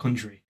in that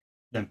country.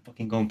 Then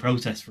fucking go and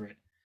protest for it.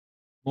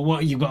 But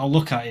what you've got to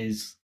look at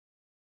is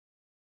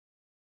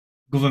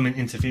government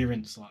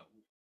interference. Like,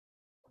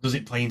 does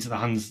it play into the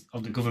hands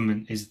of the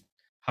government?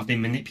 Have they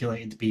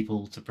manipulated the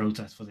people to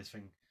protest for this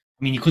thing?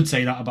 I mean, you could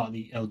say that about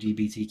the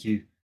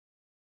LGBTQ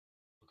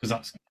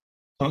because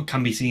that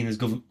can be seen as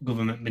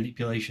government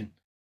manipulation.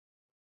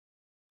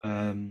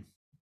 So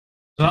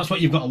that's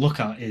what you've got to look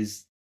at: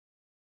 is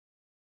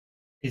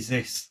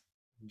this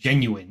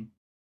genuine?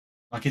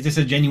 Like, is this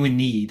a genuine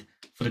need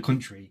for the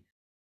country,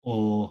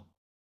 or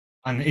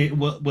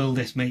will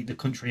this make the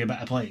country a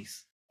better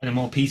place and a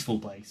more peaceful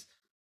place,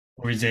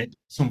 or is it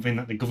something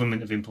that the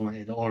government have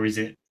implemented, or is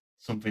it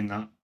something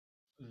that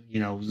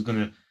is going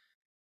to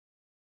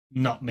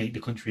not make the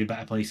country a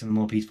better place and a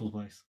more peaceful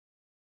place?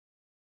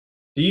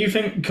 Do you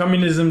think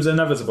communism's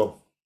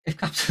inevitable? If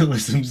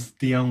capitalism's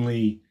the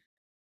only,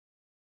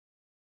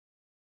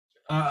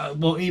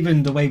 well,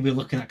 even the way we're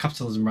looking at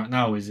capitalism right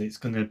now is it's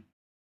going to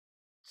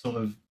sort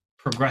of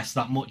progress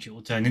that much, it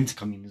will turn into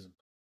communism.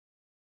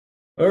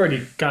 It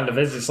already kind of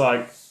is. It's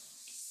like,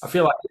 I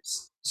feel like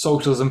it's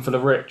socialism for the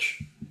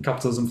rich,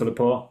 capitalism for the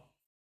poor.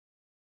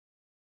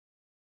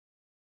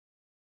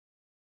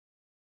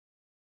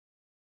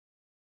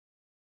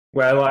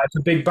 Where like if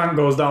a big bank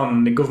goes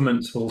down, the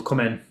governments will come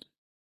in,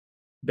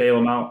 bail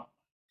them out.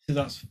 So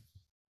that's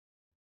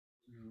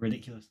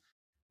ridiculous.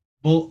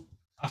 But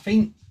I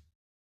think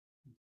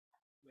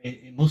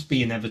it must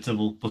be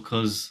inevitable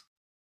because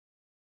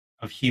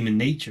of human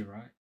nature,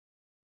 right?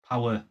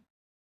 Power.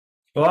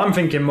 Well, I'm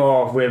thinking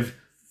more with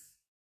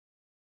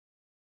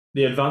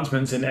the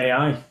advancements in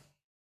AI.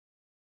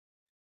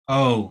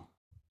 Oh,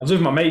 I was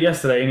with my mate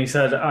yesterday, and he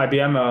said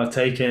IBM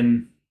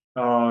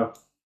are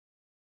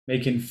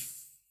making.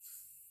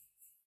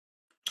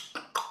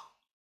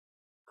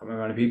 Can't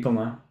remember how many people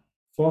now.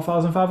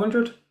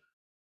 4,500?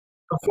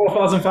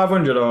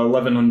 4,500 or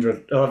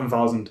 1,100,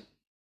 11,000.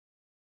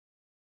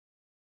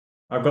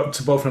 I've got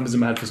both numbers in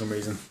my head for some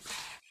reason.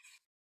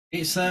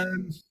 it's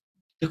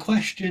the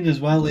question as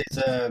well is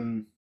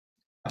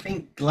I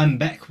think Glenn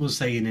Beck was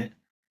saying it.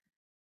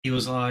 He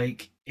was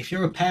like, if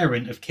you're a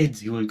parent of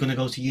kids who are going to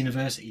go to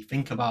university,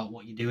 think about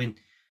what you're doing.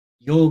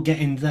 You're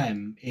getting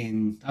them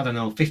in, I don't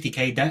know,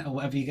 50k debt or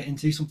whatever you get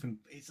into, something.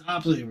 It's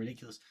absolutely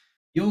ridiculous.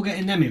 You're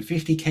getting them in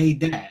 50k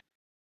debt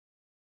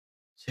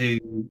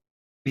to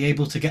be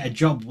able to get a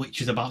job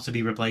which is about to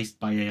be replaced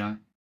by AI.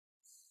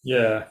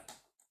 Yeah.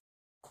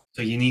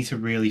 So you need to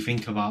really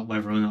think about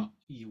whether or not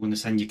you want to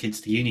send your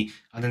kids to uni.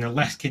 And then the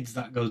less kids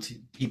that go to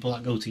people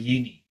that go to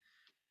uni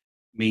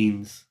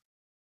means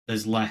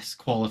there's less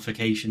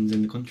qualifications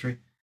in the country,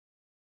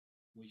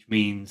 which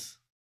means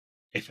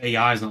if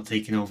AI is not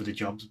taking over the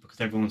jobs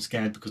because everyone's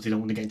scared because they don't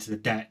want to get into the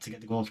debt to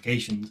get the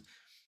qualifications,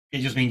 it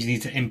just means you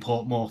need to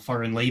import more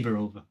foreign labor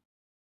over.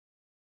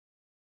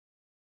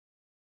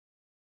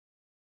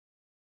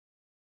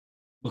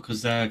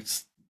 Because they're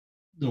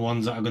the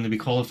ones that are going to be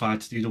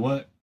qualified to do the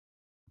work.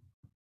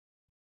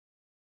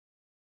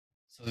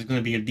 So there's going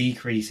to be a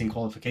decrease in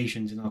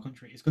qualifications in our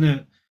country.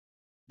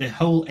 The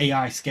whole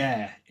AI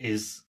scare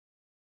is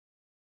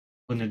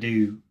going to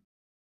do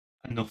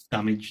enough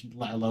damage,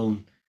 let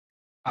alone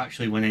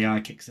actually when AI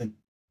kicks in.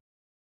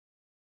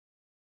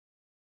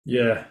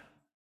 Yeah.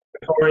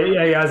 Or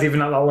AI is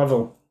even at that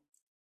level.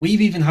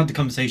 We've even had the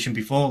conversation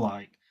before,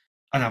 like,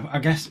 and I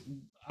guess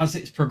as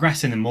it's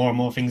progressing and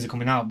more things are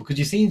coming out, because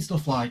you're seeing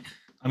stuff like,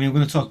 I mean, we're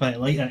going to talk about it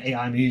later,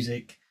 AI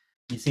music.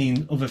 You're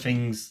seeing other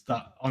things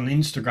that on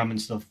Instagram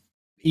and stuff,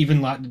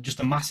 even like just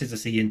the masses are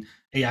seeing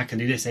AI can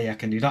do this, AI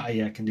can do that,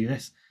 AI can do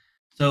this.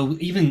 So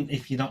even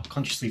if you're not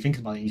consciously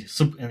thinking about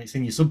it, and it's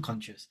in your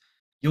subconscious,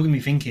 you're going to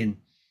be thinking,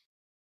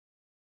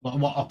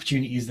 what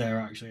opportunity is there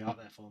actually out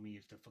there for me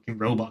if the fucking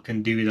robot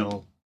can do it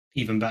all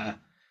even better?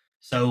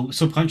 So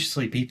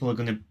subconsciously, people are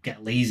going to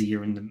get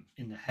lazier in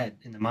the head,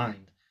 in the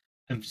mind,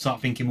 and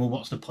start thinking, well,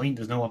 what's the point?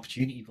 There's no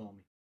opportunity for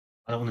me.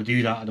 I don't want to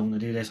do that. I don't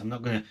want to do this. I'm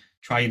not going to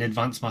try and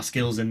advance my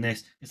skills in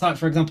this. It's like,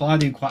 for example, I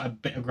do quite a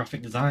bit of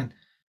graphic design.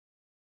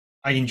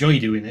 I enjoy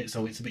doing it,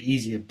 so it's a bit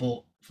easier.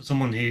 But for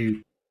someone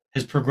who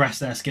has progressed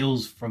their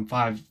skills from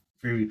 5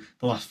 through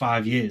the last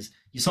 5 years,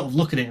 you sort of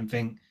look at it and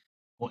think,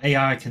 Well,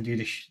 AI can do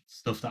this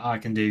stuff that I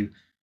can do,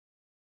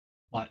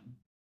 like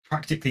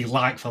practically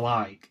like for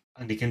like,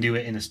 and they can do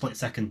it in a split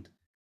second.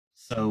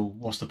 So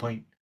what's the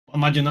point?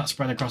 Imagine that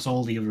spread across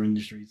all the other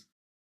industries.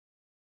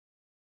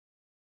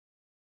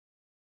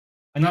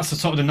 And that's the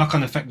sort of the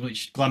knock-on effect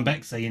which Glenn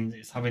Beck's saying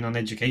it's having on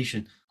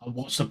education.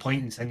 What's the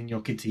point in sending your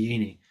kid to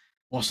uni?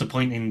 What's the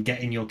point in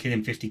getting your kid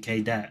in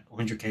 50k debt,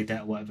 100k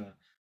debt, or whatever,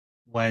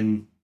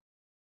 when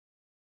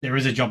there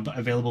is a job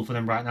available for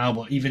them right now?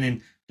 But even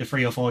in the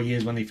 3 or 4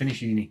 years when they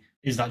finish uni,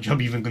 is that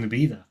job even going to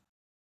be there?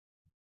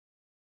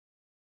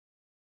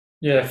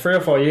 Yeah, 3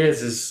 or 4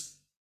 years is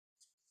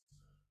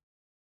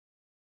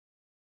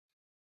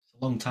a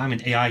long time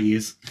in AI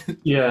years.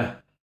 Yeah,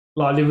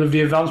 like with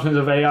the advancement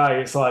of AI,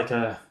 it's like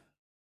I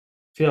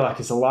feel like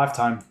it's a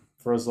lifetime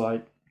for us.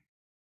 Like,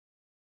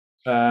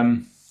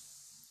 yes,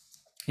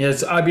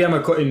 IBM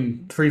are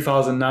cutting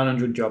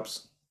 3,900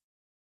 jobs,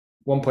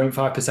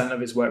 1.5%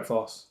 of its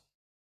workforce,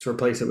 to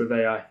replace it with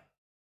AI,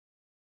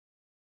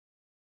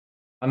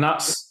 and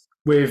that's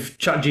with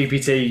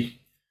ChatGPT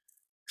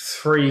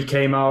 3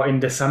 came out in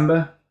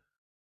December.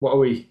 What are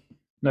we?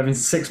 Not even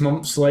 6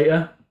 months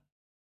later.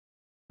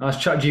 That's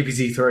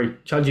ChatGPT 3.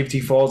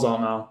 ChatGPT 4's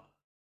out now,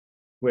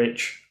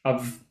 which I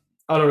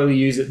don't really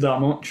use it that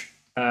much.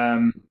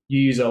 You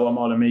use it a lot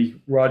more than me.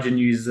 Rajan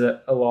uses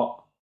it a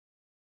lot,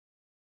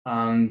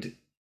 and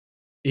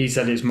he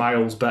said it's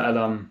miles better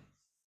than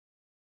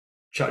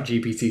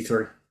ChatGPT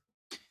 3.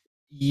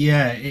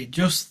 Yeah, it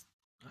just,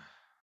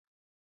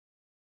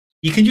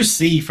 you can just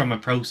see from a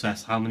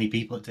process how many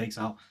people it takes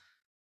out.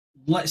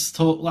 Let's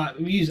talk, like,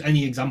 we use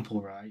any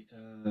example, right?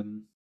 I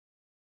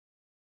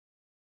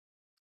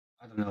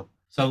don't know.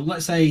 So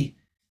let's say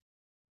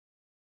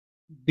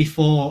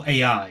before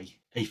AI,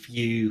 if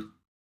you,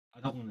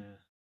 I don't want to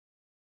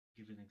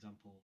give an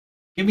example.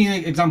 Give me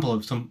an example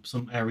of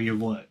some area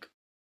of work.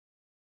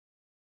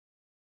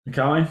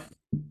 Accounting.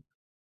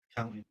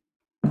 Accounting.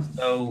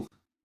 So,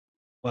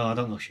 well, I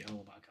don't know shit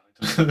all about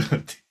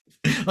accounting.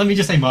 Let me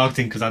just say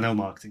marketing because I know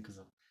marketing.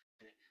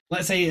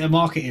 Let's say a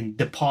marketing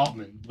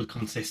department would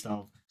consist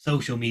of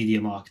social media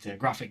marketer,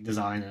 graphic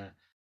designer,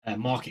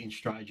 marketing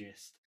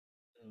strategist.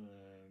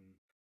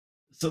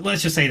 So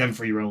let's just say them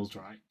 3 roles,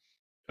 right?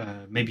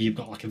 Maybe you've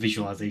got like a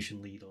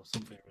visualization lead or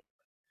something.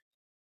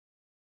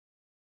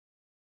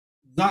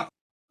 That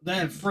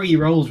They're 3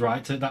 roles,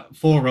 right? So that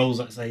 4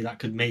 roles, let's say, that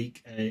could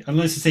make and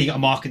let's just say you got a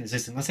marketing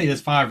assistant. Let's say there's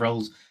 5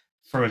 roles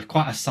for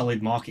quite a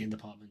solid marketing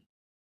department.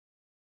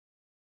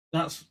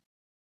 That's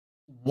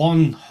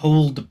one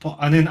whole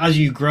department, and then as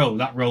you grow,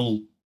 that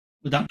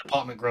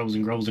department grows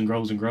and grows and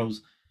grows and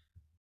grows.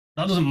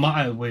 That doesn't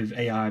matter with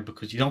AI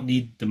because you don't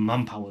need the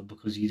manpower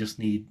because you just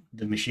need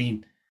the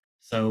machine.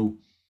 So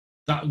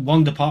that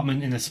one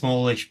department in a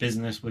smallish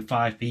business with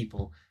 5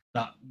 people,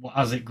 that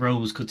as it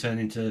grows could turn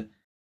into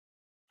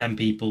 10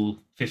 people,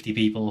 50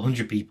 people,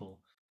 100 people.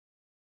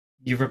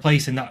 You're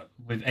replacing that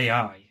with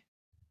AI.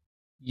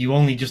 You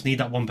only just need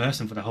that one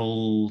person for the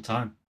whole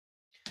time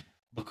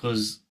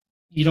because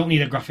you don't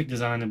need a graphic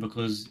designer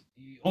because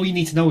all you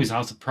need to know is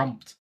how to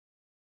prompt.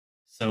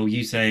 So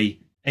you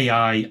say,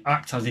 AI,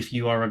 act as if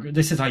you are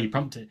this is how you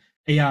prompt it.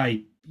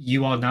 AI,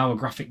 you are now a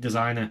graphic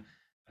designer.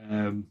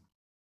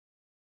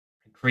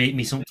 Create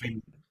me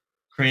something.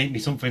 Create me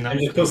something that.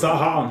 And just puts that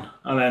hat on,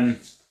 and then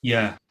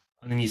Yeah,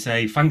 and then you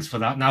say, thanks for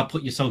that. Now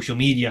put your social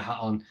media hat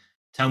on.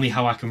 Tell me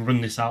how I can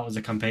run this out as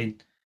a campaign.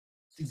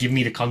 Give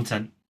me the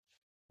content.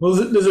 well,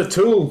 there's a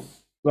tool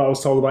that I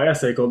was told about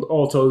yesterday called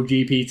Auto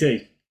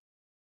GPT.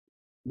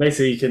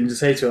 Basically, you can just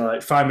say to it,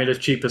 like, find me the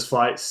cheapest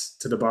flights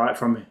to Dubai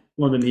from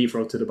London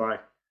Heathrow to Dubai.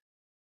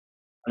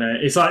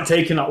 And it's like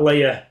taking that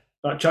layer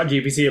that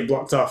ChatGPT have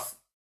blocked off,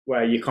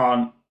 where it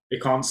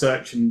can't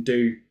search and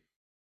do.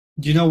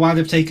 Do you know why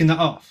they've taken that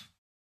off?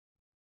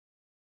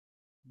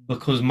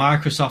 Because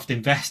Microsoft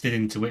invested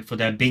into it for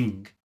their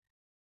Bing,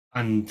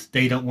 and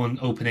they don't want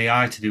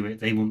OpenAI to do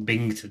it. They want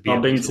Bing to be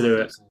able Bing to do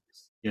it.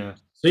 Yeah.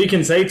 So you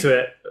can say to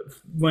it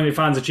when it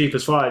finds the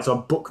cheapest flights,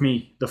 or book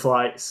me the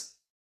flights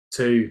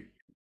to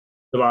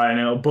Dubai, and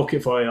it'll book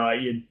it for you.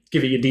 Like, you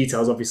give it your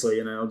details, obviously,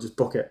 and it'll just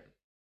book it.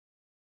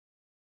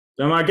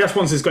 So I guess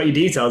once it's got your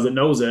details, it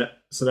knows it.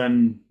 So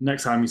then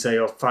next time you say,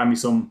 "Oh, find me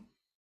some,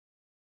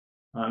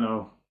 I don't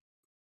know,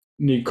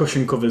 new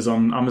cushion covers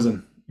on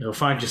Amazon," it'll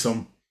find you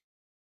some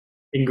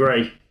in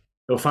grey.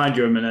 It'll find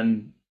you them, and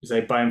then you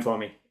say, "Buy them for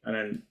me,"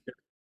 and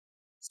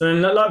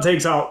then that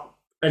takes out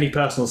any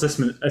personal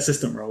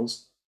assistant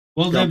roles.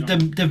 Well,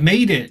 they've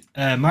made it.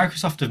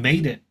 Microsoft have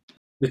made it.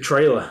 The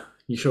trailer.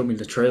 You showed me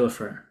the trailer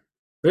for it.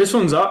 But this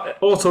one's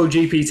Auto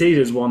GPT.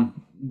 There's one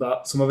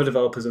that some other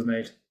developers have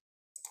made.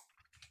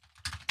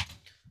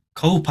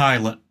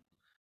 Copilot.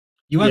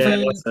 You ever?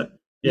 Yeah, that's it.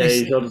 Yeah,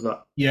 he does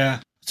that. Yeah.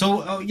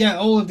 So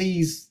all of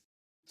these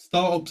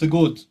startups are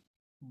good,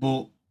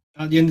 but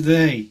at the end of the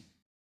day,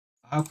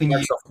 how can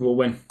Microsoft will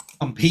win.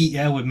 compete?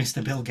 Yeah, with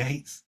Mr. Bill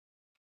Gates,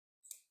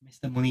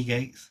 Mr. Money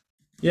Gates.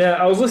 Yeah,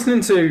 I was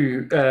listening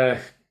to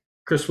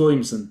Chris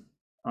Williamson,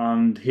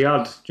 and he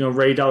had,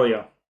 Ray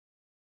Dalio.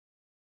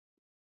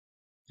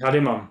 He had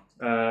him on.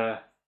 I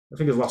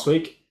think it was last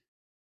week,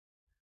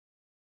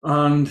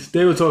 and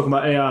they were talking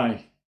about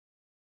AI,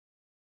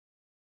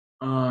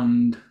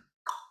 and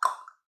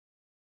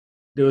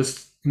there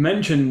was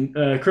mention.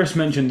 Chris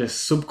mentioned this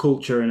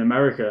subculture in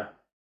America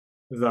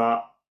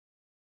that,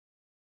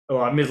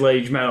 like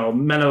middle-aged men or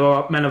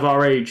men of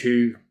our age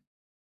who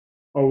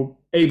are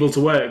able to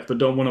work but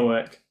don't want to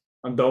work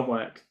and don't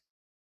work,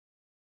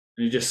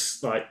 and you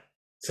just like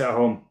sit at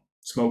home,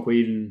 smoke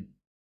weed, and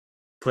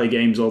play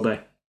games all day.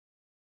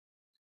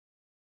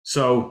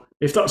 So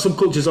if that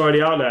subculture is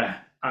already out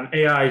there and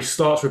AI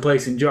starts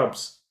replacing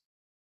jobs,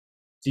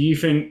 do you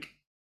think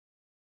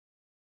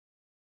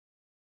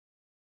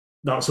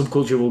that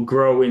subculture will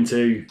grow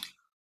into?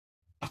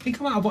 I think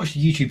I might have watched a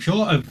YouTube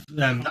short of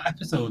that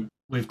episode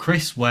with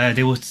Chris where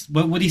they was.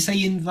 What were he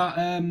saying that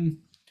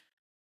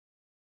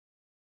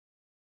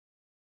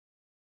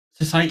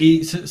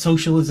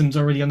socialism's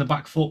already on the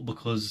back foot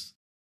because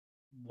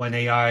when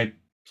AI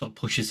sort of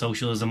pushes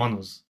socialism on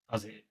us,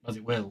 as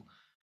it will,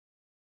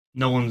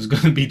 no one's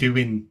going to be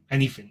doing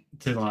anything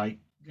to like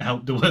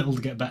help the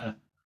world get better.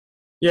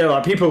 Yeah,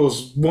 like people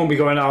won't be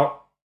going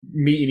out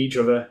meeting each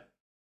other.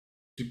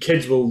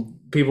 People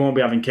won't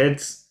be having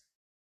kids.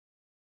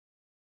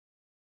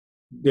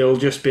 It'll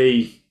just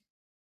be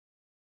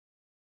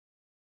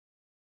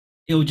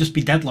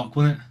deadlock,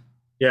 won't it?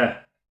 Yeah,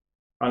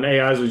 and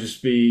AIs will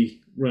just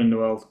be running the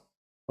world,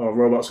 or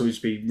robots will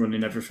just be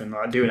running everything,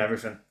 like doing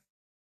everything.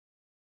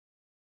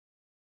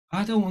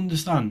 I don't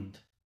understand.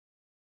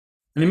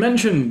 And he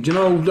mentioned, do you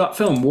know that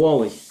film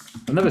Wall-E?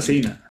 I've never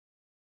seen it.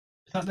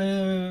 Is that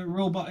the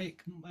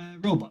robotic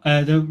robot?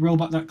 The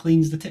robot that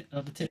cleans the tip?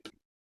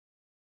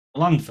 The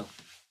landfill.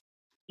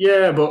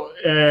 Yeah, but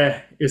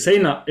you're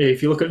saying that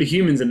if you look at the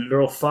humans in it,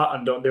 they're all fat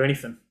and don't do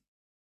anything.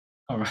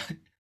 All right.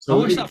 So I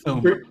watched that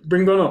film.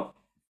 Bring one up.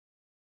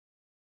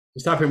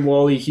 Just type in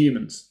Wall-E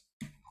humans.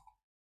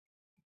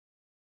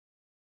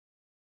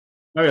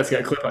 Maybe let's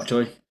get a clip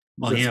actually.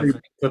 There's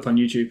a clip on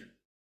YouTube.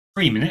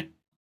 3 minute.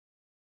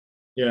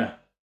 Yeah.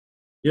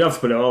 You have to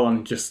put it all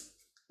on. Just.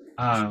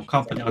 I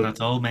can't put it on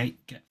at all,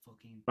 mate. Get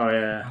fucking. Oh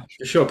yeah.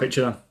 Just show a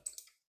picture then.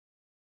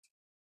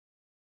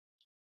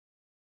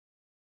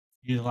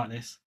 You like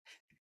this?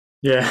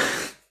 Yeah.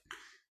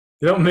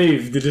 They don't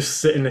move. They just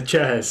sit in the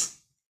chairs.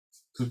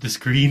 With the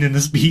screen and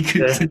the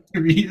speakers and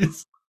the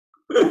ears.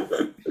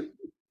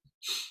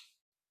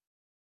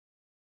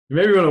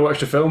 Maybe you want to watch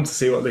the film to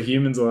see what the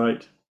humans are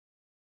like.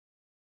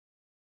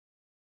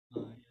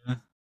 Yeah.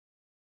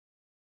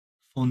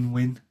 Fun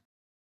win.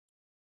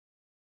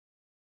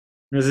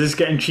 Is this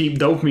getting cheap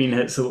dopamine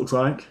hits, it looks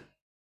like?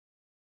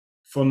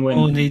 Fun win.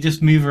 Oh, and they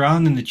just move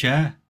around in the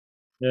chair.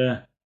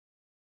 Yeah.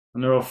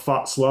 And they're all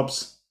fat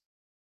slobs.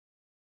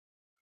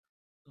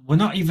 We're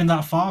not even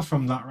that far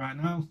from that right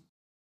now.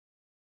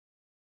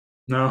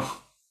 No.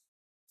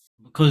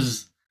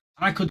 Because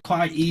I could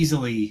quite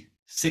easily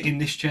sit in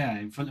this chair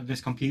in front of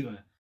this computer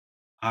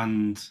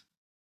and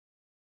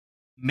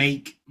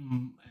make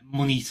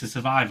money to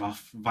survive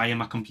off via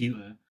my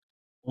computer,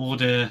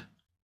 order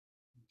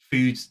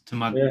food to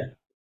my... Yeah.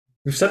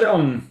 We've said it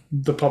on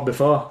the pod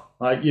before.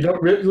 Like, you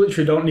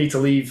literally don't need to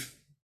leave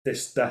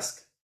this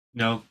desk.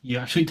 No, you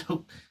actually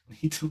don't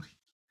need to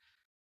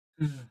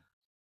leave.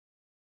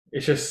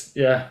 It's just,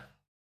 yeah.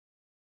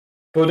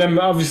 But then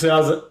obviously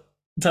as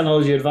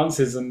technology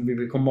advances and we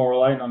become more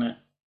reliant on it,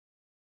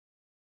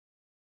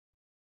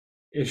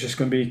 it's just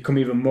going to become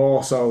even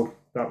more so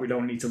that we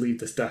don't need to leave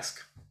this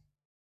desk.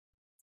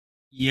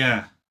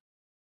 Yeah.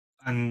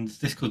 And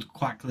this could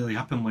quite clearly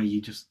happen where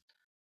you just...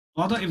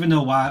 Well, I don't even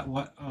know why...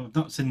 I've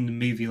not seen the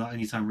movie like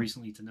any time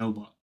recently to know,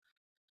 but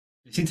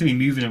they seem to be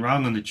moving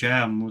around on the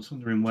chair. I'm just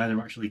wondering where they're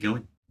actually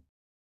going.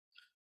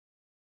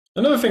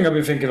 Another thing I've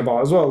been thinking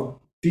about as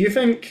well, do you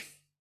think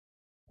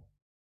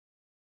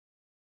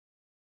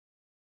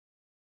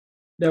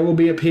there will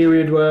be a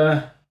period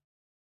where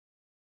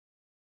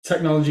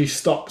technology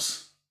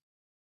stops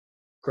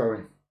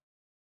growing?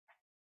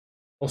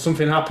 Or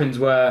something happens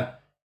where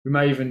we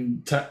may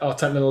even, our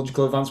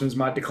technological advancements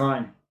might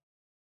decline?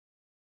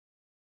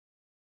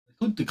 They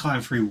could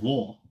decline through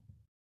war.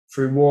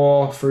 Through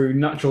war, through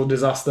natural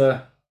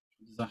disaster.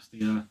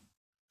 Yeah.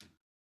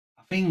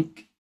 I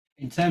think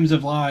in terms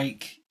of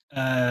like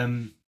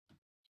the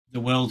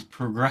world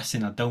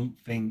progressing, I don't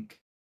think,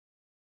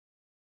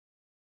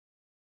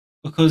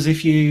 because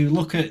if you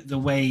look at the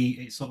way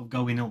it's sort of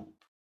going up,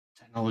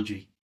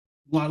 technology,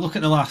 like look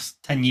at the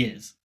last 10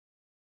 years,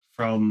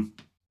 from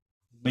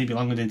maybe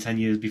longer than 10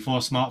 years before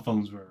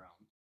smartphones were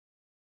around.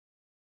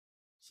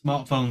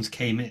 Smartphones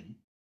came in,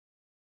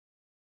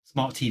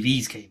 smart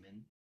TVs came in.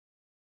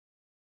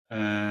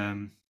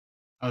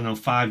 I don't know,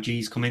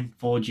 5G's coming,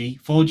 4G.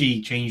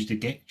 4G changed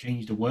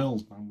the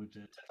world, man, with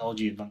the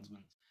technology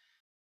advancements.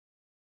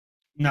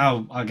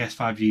 Now, I guess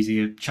 5G's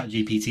here,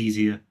 ChatGPT's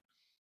here.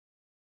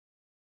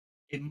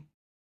 It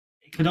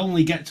could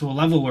only get to a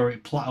level where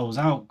it plateaus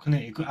out, couldn't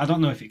it? I don't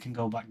know if it can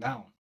go back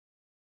down.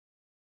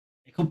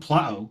 It could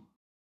plateau.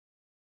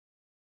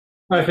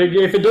 If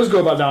it does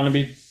go back down, it'll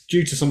be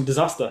due to some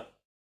disaster.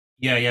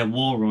 Yeah,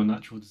 war or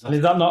natural disaster. And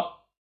is that not...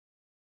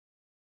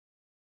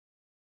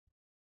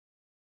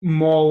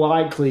 more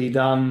likely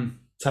than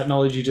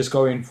technology just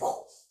going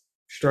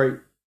straight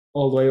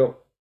all the way up?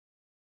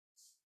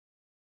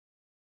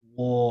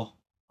 Or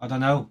I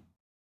don't know,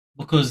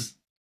 because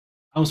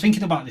I was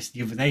thinking about this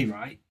the other day.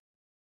 Right,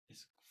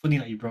 it's funny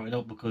that you brought it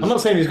up because I'm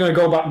not saying it's going to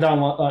go back down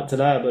like to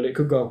there, but it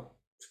could go.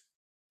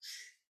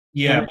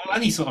 yeah, Right. well,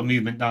 any sort of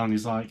movement down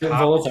is like Bit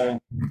hard.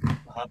 volatile.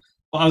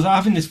 But I was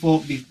having this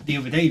thought the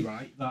other day,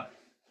 right? That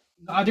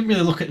I didn't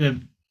really look at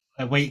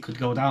the way it could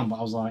go down, but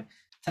I was like,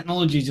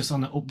 technology is just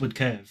on an upward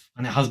curve,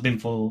 and it has been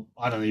for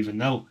I don't even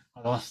know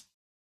the last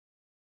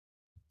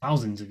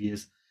thousands of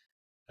years.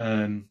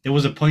 There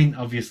was a point,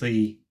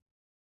 obviously,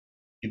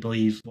 you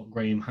believe what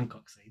Graham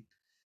Hancock said,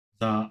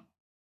 that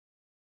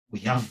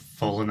we have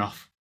fallen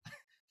off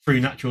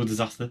through natural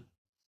disaster.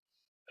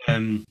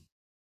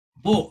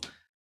 But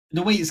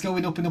the way it's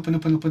going up and up and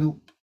up and up and up,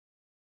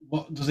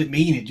 what does it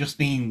mean? It just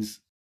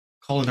means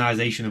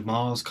colonization of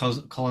Mars,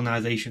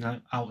 colonization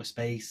out of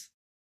space.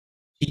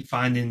 Keep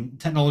finding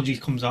technology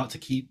comes out to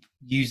keep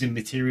using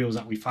materials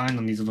that we find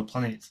on these other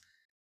planets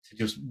to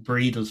just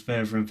breed us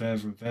further and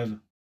further and further.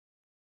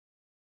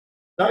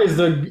 That is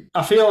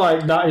I feel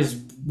like that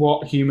is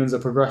what humans are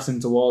progressing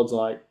towards.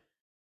 Like,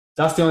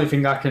 that's the only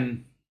thing I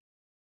can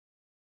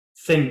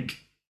think.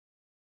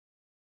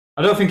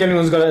 I don't think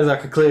anyone's got it as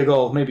like a clear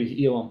goal.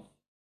 Maybe Elon,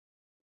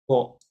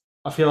 but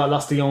I feel like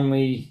that's the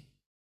only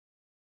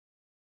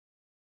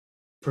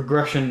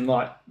progression.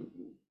 Like,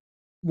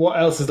 what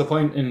else is the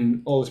point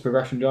in all this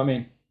progression? Do you know what I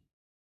mean?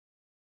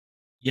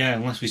 Yeah,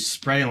 unless we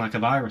spray like a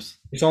virus.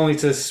 It's only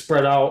to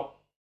spread out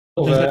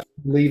or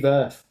leave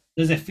Earth.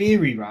 There's a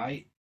theory,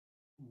 right,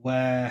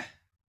 where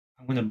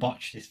I'm going to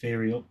botch this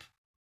theory up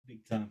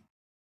big time,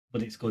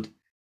 but it's good.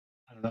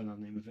 I don't know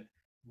the name of it.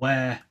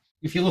 Where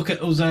if you look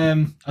at us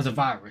as a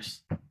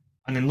virus,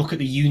 and then look at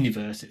the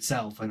universe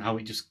itself and how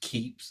it just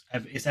keeps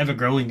it's ever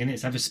growing and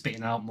it's ever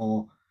spitting out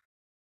more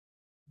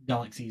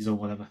galaxies or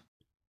whatever.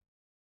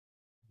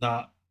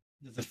 That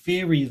there's a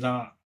theory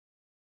that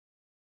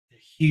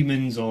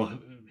humans or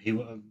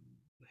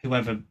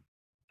whoever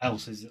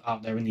else is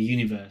out there in the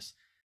universe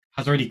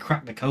has already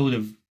cracked the code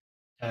of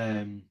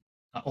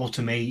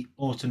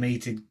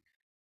automated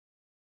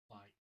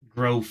like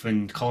growth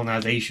and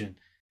colonization,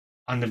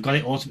 and they've got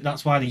it.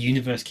 That's why the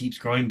universe keeps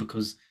growing,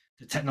 because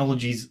the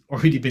technology's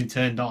already been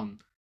turned on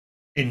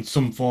in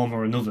some form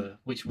or another,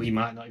 which we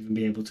might not even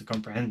be able to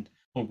comprehend,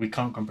 or we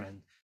can't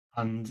comprehend,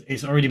 and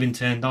it's already been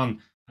turned on,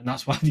 and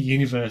that's why the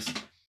universe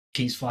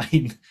keeps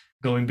flying,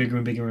 going bigger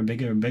and bigger and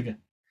bigger and bigger.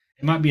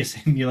 It might be a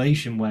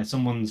simulation where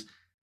someone's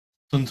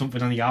done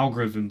something on the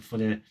algorithm for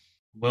the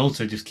world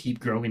to just keep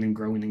growing and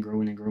growing and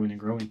growing and growing and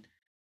growing,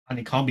 and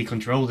it can't be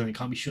controlled and it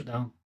can't be shut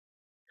down.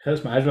 It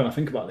hurts my head when I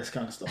think about this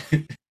kind of stuff.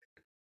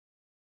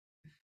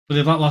 But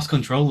they've not lost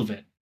control of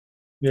it.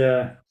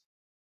 Yeah.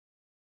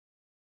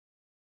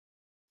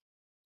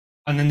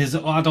 And then there's,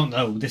 I don't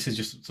know, this is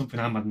just something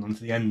I'm adding on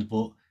to the end,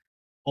 but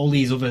all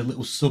these other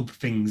little sub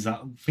things that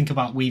think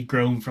about we've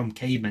grown from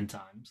caveman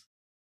times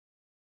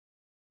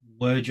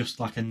were just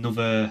like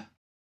another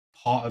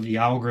part of the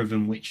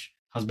algorithm which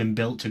has been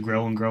built to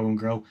grow and grow and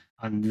grow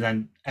and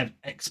then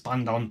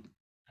expand on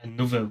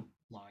another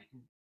like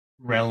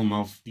realm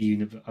of the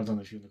universe. I don't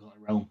know if you want to call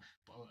it realm,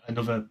 but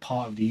another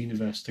part of the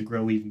universe to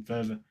grow even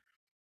further.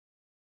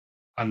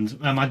 And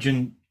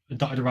imagine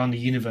dotted around the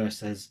universe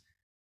there's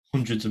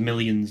hundreds of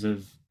millions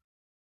of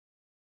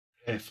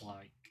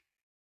Earth-like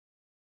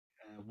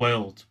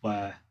worlds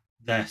where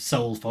their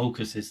sole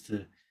focus is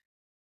to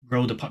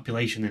grow the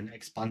population and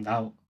expand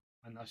out,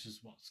 and that's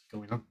just what's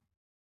going on.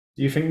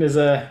 Do you think there's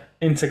a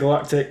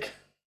intergalactic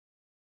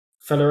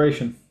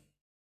federation?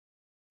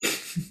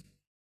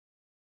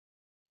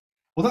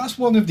 Well, that's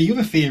one of the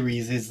other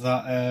theories, is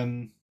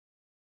that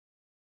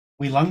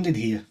we landed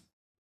here.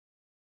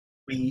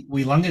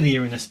 We landed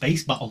here in a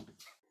space battle.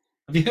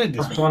 Have you heard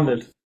this? Crash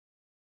landed.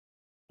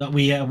 That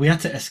we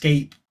had to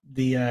escape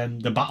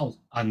the battle,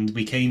 and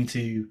we came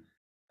to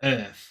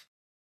Earth,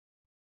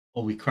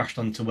 or we crashed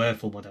onto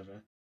Earth or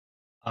whatever,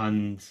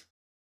 and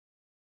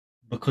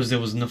because there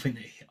was nothing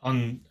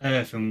on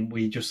Earth, and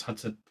we just had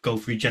to go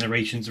through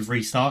generations of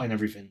restarting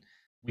everything,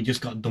 we just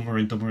got dumber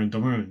and dumber and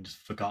dumber, and just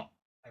forgot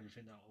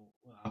everything that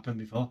happened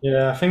before.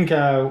 Yeah, I think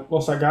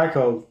what's that guy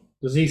called?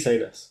 Does he say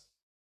this?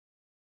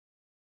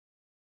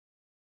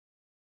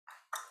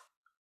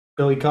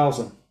 Billy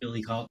Carlson.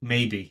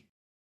 Maybe.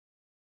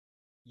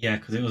 Yeah,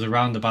 because it was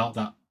around about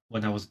that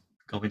when I was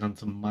going on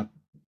to my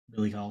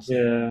Billy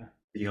Carlson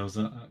videos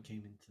that came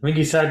into. I think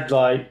he said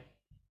like,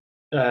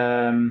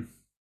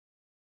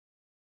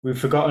 we've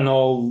forgotten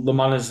all the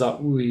manners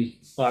that we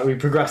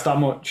progressed that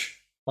much.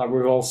 Like, we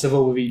were all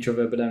civil with each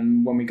other, but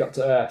then when we got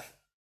to Earth,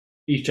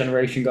 each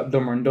generation got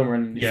dumber and dumber,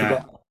 and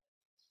forgot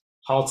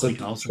how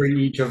to treat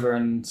each other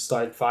and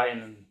started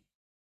fighting. And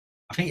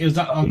I think it was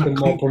that on that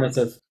more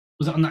primitive.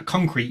 Was it on that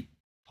concrete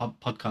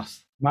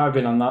podcast? Might have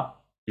been on that.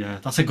 Yeah,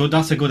 that's a good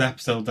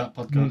episode, that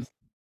podcast.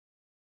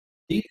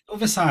 The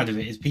other side of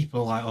it is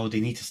people are like, oh, they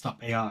need to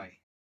stop AI,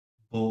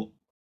 but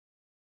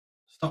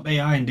stop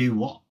AI and do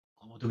what?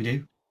 What do we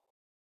do?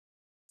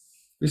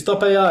 we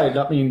stop AI,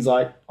 that means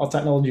like our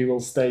technology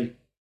will stay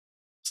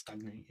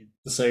Stagnated.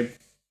 the same.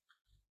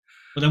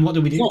 But then what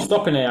do we It's do? not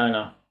stopping AI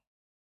now.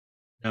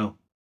 No.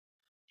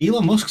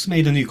 Elon Musk's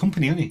made a new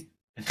company, hasn't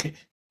he?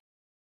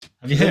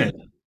 Have you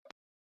heard?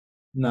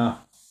 No.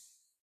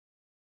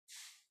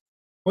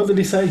 What did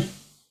he say?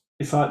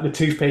 It's like the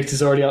toothpaste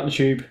is already out the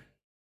tube.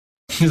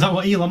 Is that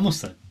what Elon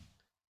Musk said?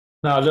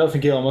 No, I don't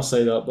think Elon must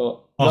say that,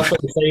 but Oh. that's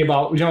what they say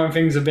about, you know, when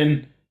things have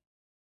been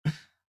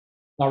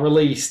like,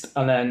 released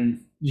and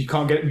then you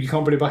can't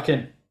put it back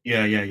in.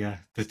 Yeah.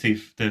 The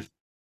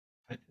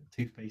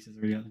toothpaste is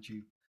already out the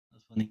tube.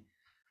 That's funny.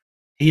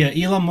 Here,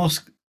 Elon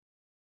Musk.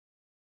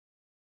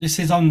 This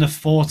is on the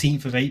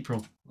 14th of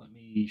April. Let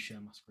me share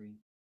my screen.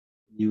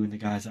 You and the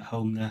guys at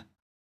home there.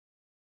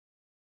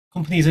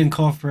 Companies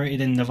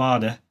incorporated in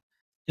Nevada.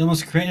 Elon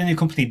Musk created a new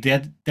company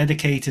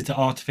dedicated to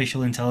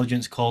artificial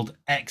intelligence called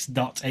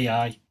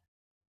X.AI.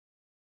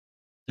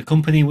 The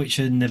company, which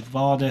a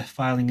Nevada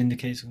filing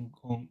indicates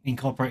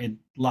incorporated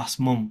last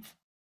month,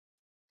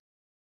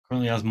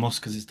 currently has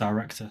Musk as its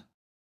director.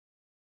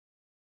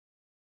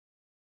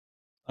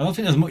 I don't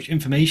think there's much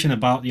information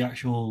about the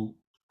actual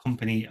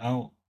company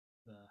out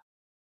there,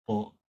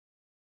 but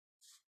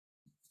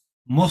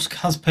Musk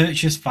has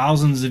purchased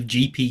thousands of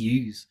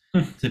GPUs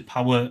to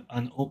power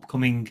an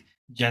upcoming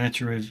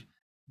generative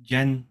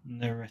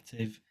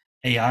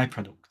AI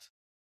product.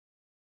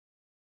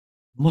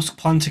 Musk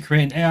planned to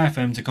create an AI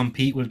firm to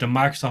compete with the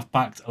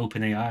Microsoft-backed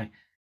OpenAI,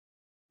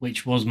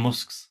 which was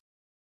Musk's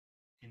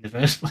in the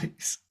first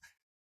place.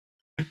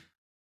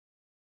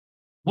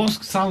 What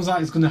sounds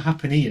like is going to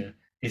happen here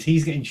is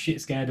he's getting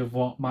shit scared of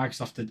what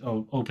Microsoft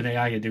or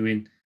OpenAI are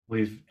doing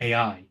with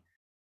AI.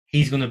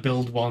 He's going to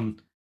build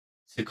one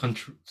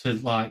to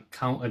like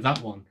counter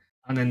that one,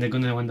 and then they're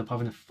going to end up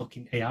having a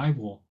fucking AI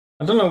war.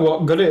 I don't know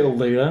what good it'll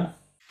do there.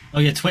 Oh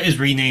yeah, Twitter's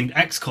renamed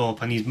X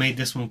Corp, and he's made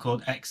this one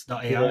called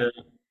X.AI. Yeah.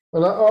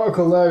 Well, that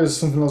article there is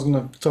something I was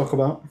going to talk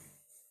about.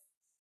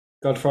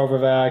 Godfather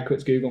of AI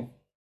quits Google.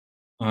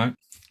 All right,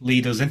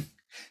 lead us in.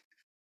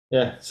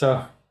 Yeah,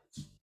 so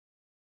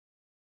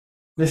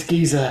this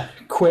geezer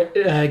quit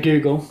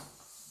Google.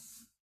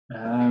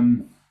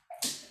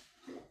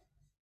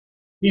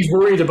 He's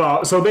worried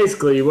about. So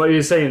basically, what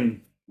you're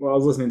saying, what I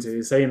was listening to,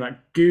 is saying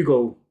that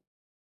Google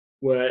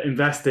were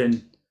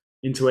investing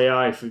into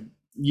AI for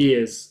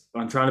years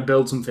and trying to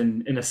build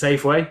something in a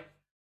safe way.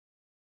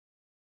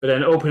 But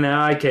then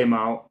OpenAI came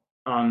out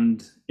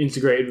and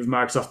integrated with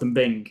Microsoft and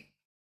Bing.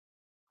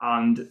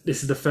 And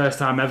this is the first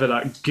time ever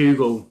that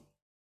Google,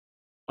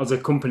 as a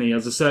company,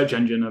 as a search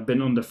engine, have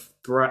been under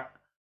threat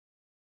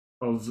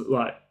of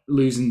like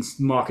losing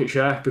market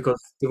share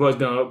because they've always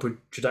been on an upward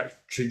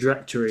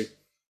trajectory.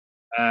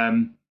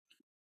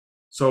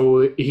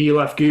 So he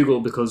left Google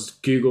because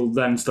Google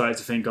then started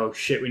to think, oh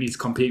shit, we need to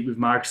compete with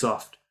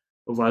Microsoft.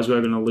 Otherwise,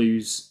 we're going to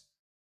lose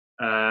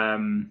a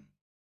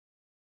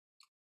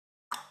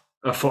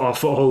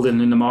foothold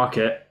in the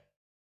market.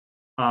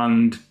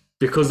 And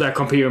because they're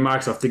competing with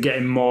Microsoft, they're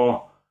getting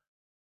more.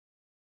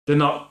 They're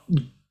not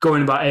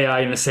going about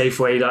AI in a safe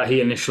way that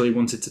he initially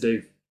wanted to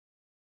do.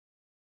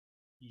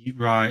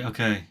 Right.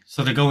 Okay.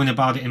 So they're going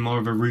about it in more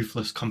of a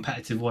ruthless,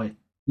 competitive way,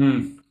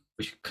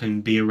 which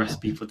can be a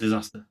recipe for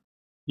disaster.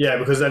 Yeah,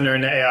 because then they're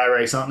in the AI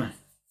race, aren't they?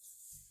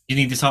 You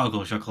need this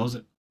article. Shall I close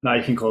it? No,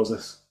 you can close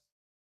this.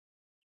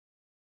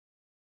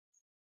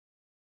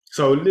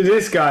 So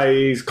this guy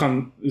is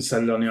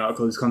said it on the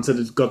article. He's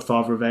considered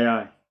godfather of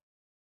AI,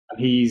 and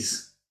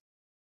he's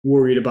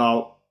worried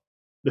about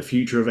the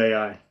future of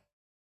AI.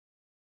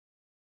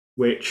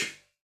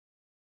 Which,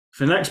 if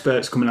an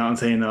expert's coming out and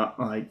saying that,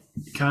 like,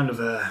 kind of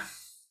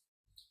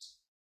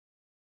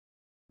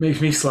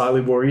makes me slightly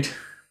worried.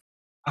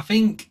 I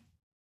think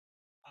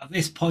at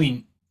this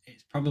point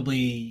it's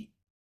probably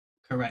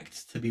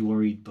correct to be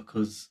worried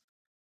because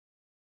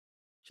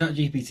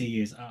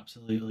ChatGPT is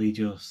absolutely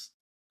just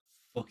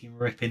fucking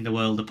ripping the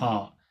world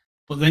apart.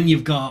 But then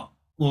you've got,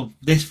 well,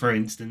 this for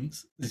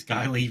instance, this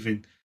guy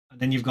leaving,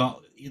 and then you've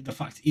got the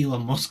fact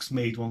Elon Musk's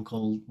made one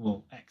called,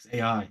 well,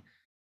 XAI.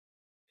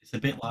 It's a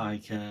bit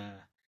like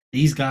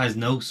these guys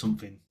know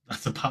something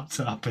that's about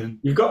to happen.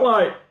 You've got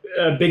like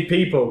big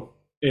people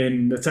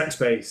in the tech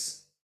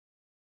space,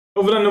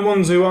 other than the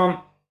ones who aren't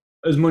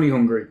as money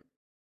hungry.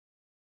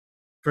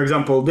 For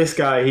example, this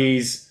guy,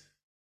 he's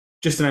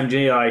just an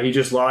engineer. He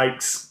just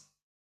likes.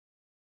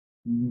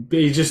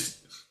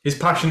 His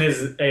passion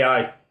is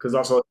AI because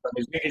that's what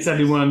he said.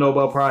 He won a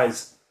Nobel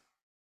Prize.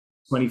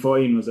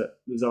 2014 was it?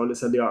 Is that what it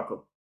said in the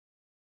article?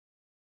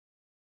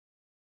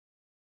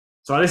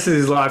 So this is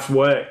his life's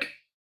work,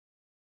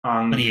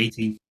 and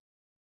 2018.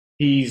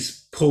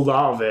 he's pulled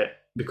out of it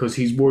because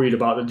he's worried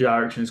about the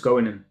direction it's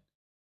going in.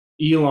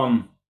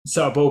 Elon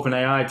set up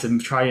OpenAI to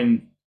try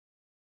and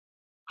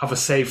have a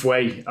safe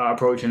way at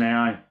approaching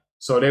AI.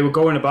 So they were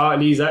going about it,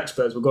 these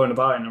experts were going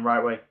about it in the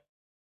right way.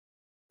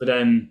 But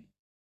then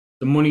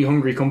the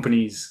money-hungry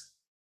companies,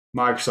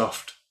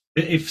 Microsoft...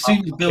 If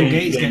soon as Bill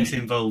Gates gets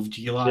involved,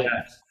 you're like,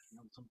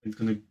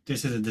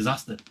 this is a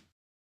disaster.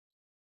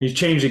 He's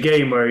changed the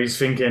game where he's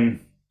thinking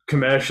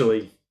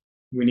commercially.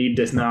 we need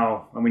this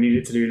now and we need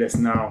it to do this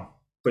now,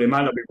 but it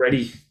might not be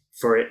ready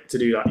for it to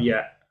do that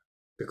yet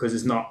because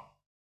it's not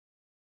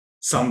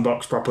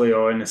sandboxed properly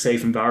or in a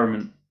safe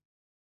environment.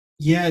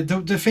 Yeah,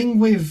 the thing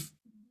with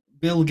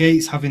Bill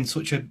Gates having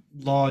such a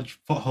large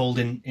foothold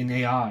in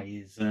AI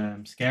is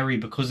scary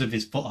because of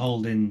his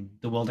foothold in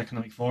the World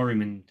Economic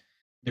Forum and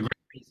the Great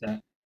Reset.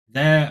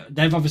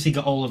 They've obviously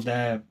got all of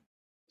their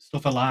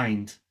stuff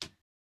aligned.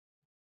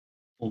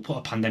 We'll put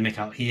a pandemic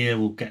out here.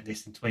 We'll get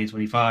this in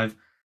 2025.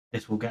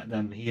 This will get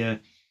them here.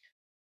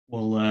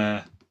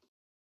 We'll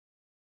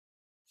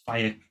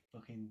fire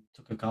fucking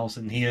Tucker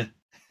Carlson here.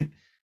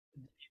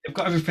 They've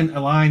got everything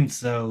aligned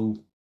so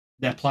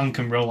their plan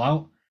can roll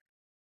out.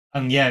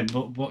 And yeah,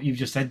 but what you've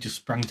just said just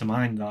sprang to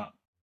mind that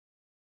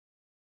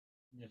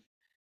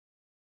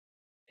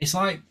it's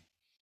like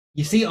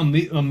you see it on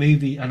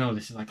movie. I know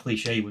this is like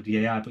cliche with the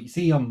AI, but you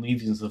see on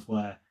movies and stuff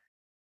where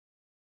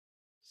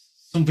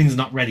something's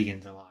not ready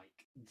and they're like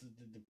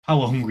the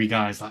power hungry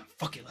guys like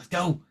fuck it, let's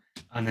go,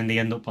 and then they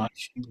end up like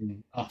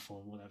shooting off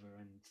or whatever,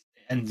 and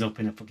it ends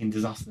up in a fucking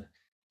disaster.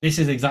 This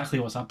is exactly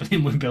what's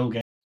happening with Bill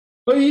Gates.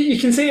 Well, you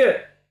can see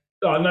it,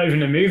 not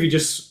even a movie,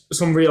 just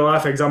some real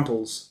life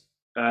examples.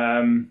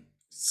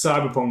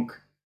 Cyberpunk.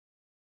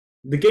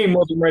 The game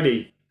wasn't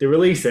ready. They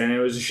released it and it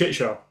was a shit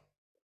show.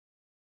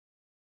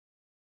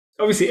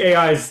 Obviously,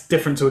 AI is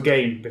different to a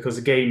game because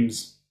the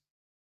game's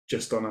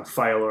just on a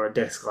file or a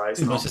disk. Like, It's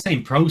the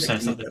same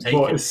process that they're but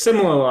taking. it's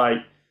similar.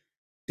 Like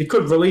they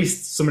could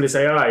release some of this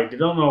AI. They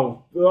don't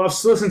know. Well,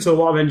 I've listened to a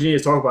lot of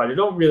engineers talk about it. They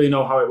don't really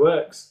know how it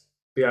works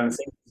behind the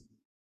scenes.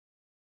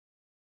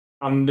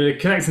 And they're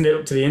connecting it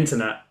up to the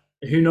internet.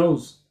 Who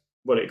knows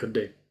what it could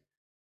do?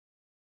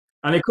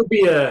 And it could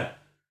be a.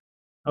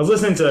 I was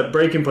listening to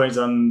Breaking Points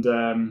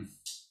and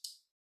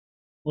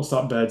what's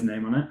that bird's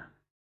name on it?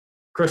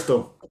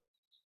 Crystal.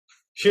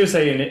 She was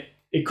saying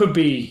it could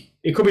be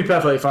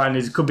perfectly fine.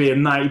 It could be a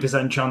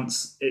 90%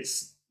 chance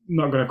it's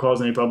not going to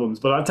cause any problems,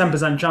 but that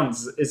 10%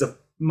 chance is a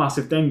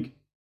massive thing.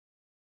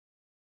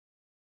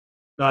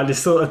 Like, there's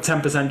still a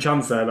 10%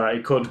 chance there that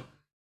it could.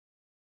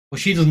 Well,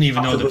 she doesn't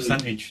even know the Absolutely.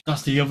 percentage.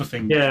 That's the other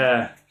thing.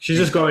 Yeah, she's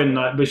just going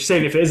like, but she's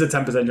saying if it is a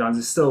 10% chance,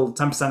 it's still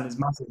 10% is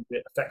massive.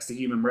 It affects the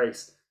human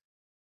race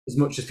as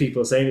much as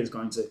people are saying it's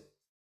going to.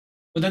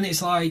 But then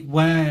it's like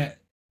where.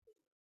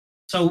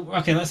 So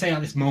okay, let's say at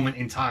this moment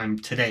in time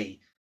today,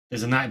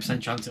 there's a 90%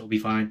 chance it'll be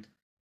fine.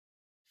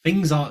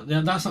 Things are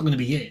that's not going to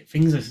be it.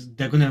 Things are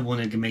they're going to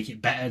want to make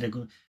it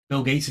better.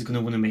 Bill Gates is going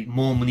to want to make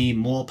more money,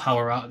 more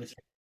power out of this.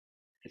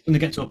 It's going to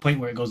get to a point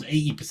where it goes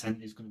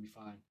 80% is going to be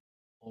fine,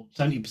 or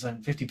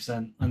 70%, 50%,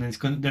 and then it's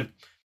going to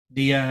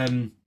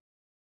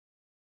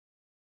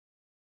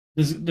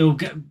there'll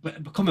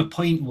become a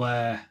point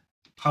where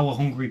power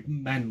hungry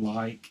men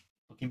like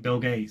fucking Bill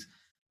Gates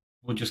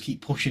will just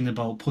keep pushing the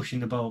boat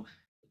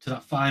to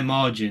that fine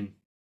margin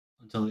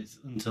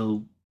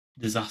until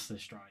disaster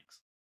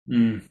strikes.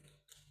 Mm.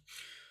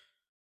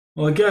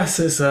 Well, I guess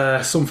it's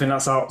something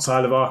that's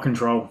outside of our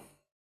control,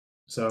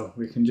 so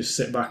we can just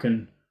sit back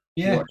and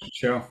watch the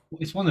show.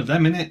 It's one of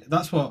them, isn't it?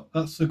 That's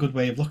a good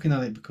way of looking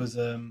at it because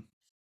I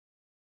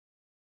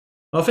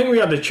think we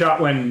had the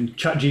chat when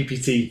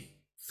ChatGPT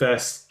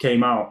first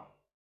came out,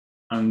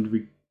 and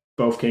we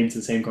both came to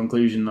the same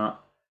conclusion that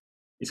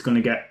it's going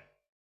to get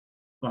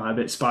a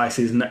bit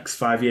spicy the next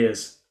 5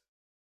 years.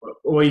 But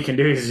all you can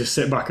do is just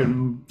sit back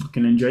and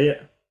fucking enjoy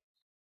it.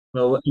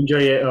 Well,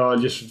 enjoy it or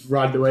just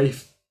ride the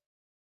wave.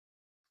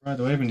 Ride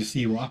the wave and just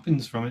see what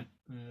happens from it.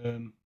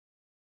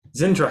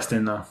 It's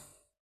interesting though.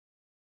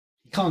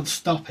 You can't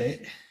stop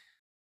it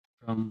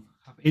from.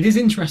 It is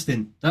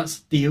interesting.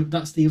 That's the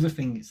other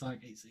thing. It's like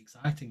it's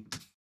exciting.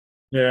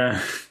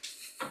 Yeah.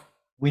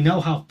 We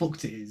know how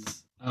fucked it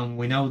is, and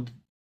we know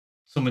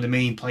some of the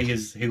main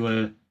players who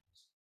are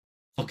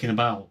fucking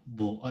about.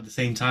 But at the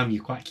same time,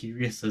 you're quite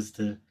curious as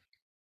to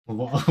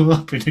what will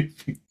happen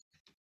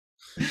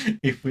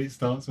if it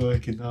starts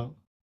working out.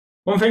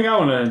 One thing I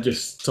want to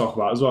just talk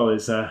about as well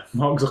is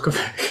Mark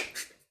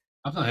Zuckerberg.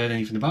 I've not heard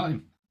anything about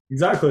him.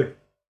 Exactly.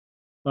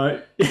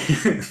 Like,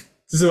 this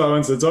is what I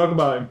wanted to talk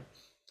about him.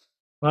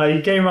 Like,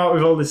 he came out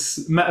with all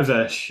this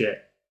metaverse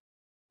shit,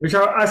 which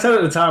I said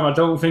at the time, I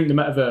don't think the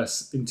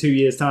metaverse in 2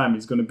 years' time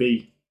is going to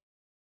be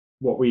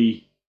what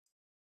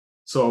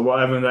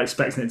everyone's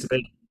expecting it to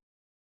be.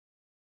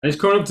 And it's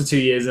coming up to 2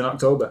 years in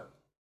October.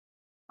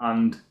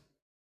 And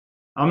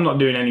I'm not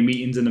doing any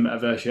meetings in the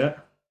metaverse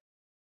yet.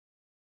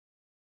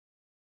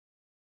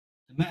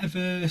 The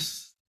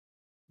metaverse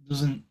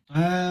doesn't.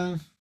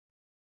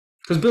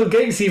 Because Bill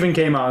Gates even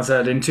came out and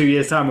said in 2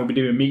 years' time we'll be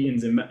doing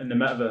meetings in the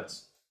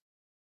metaverse.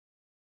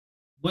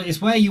 Well,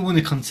 it's where you want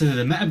to consider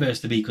the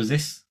metaverse to be, because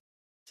this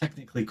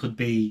technically could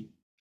be.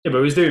 Yeah, but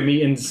he was doing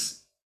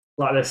meetings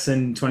like this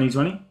in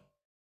 2020.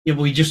 Yeah,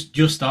 but we just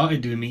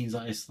started doing meetings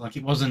like this. Like,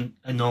 it wasn't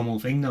a normal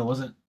thing, though,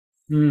 was it?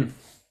 Mm.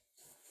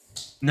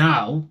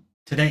 Now,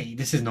 today,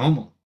 this is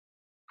normal.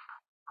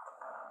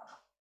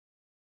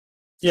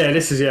 Yeah,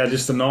 this is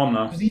just the norm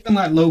now. Because even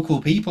like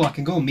local people, I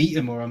can go and meet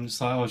them, or I'm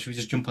just like, oh, should we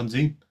just jump on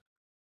Zoom?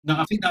 No,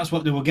 I think that's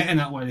what they were getting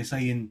at, where they're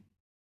saying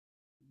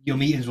your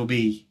meetings will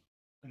be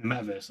in the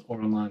metaverse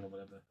or online or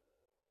whatever.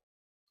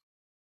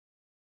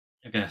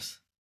 I guess.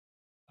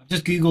 I've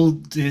just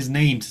googled his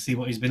name to see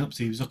what he's been up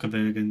to,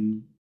 Zuckerberg,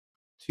 and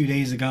 2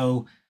 days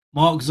ago,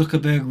 Mark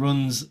Zuckerberg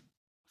runs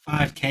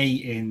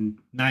 5K in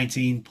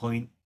 19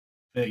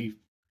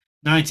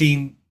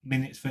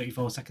 minutes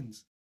 34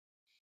 seconds.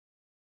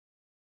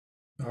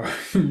 All right.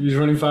 He's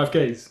running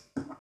 5Ks.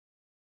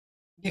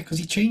 Yeah, because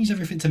he changed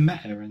everything to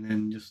Meta and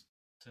then just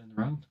turned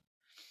around.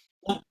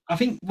 Well, I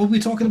think we were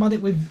talking about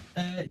it with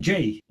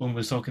Jay when we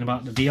were talking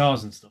about the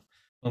VRs and stuff.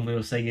 When we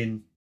were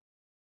saying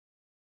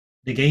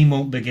the game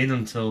won't begin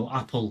until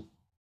Apple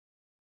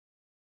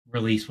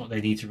release what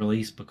they need to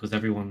release because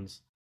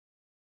everyone's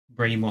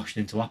brainwashed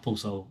into Apple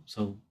so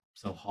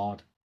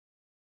hard.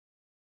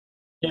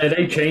 Yeah,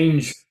 they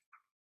change.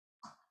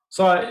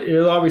 So,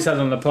 like we said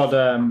on the pod,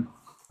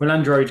 when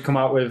Android come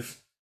out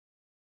with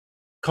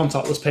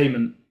contactless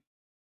payment,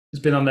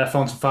 it's been on their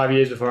phones for 5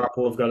 years before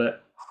Apple have got it.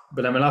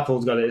 But then when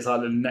Apple's got it, it's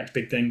like the next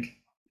big thing.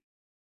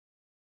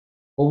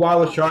 Well,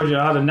 wireless charging,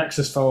 I had a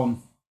Nexus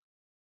phone,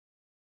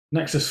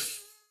 Nexus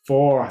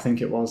 4, I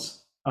think it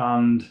was.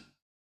 And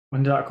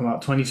when did that come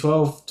out?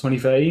 2012,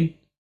 2013?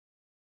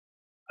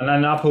 And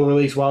then Apple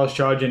released wireless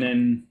charging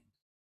in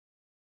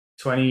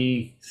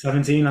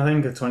 2017, I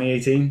think, or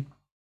 2018,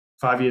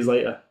 5 years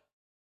later.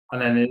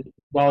 And then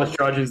wireless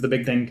charging is the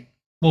big thing.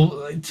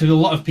 Well, to a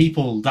lot of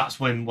people, that's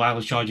when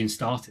wireless charging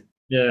started.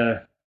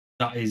 Yeah.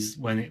 That is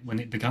when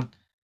it began.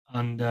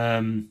 And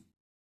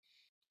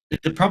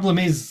the problem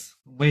is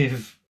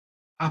with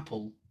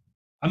Apple,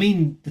 I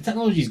mean, the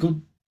technology is good,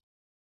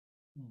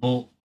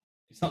 but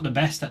it's not the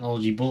best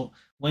technology. But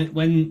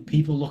when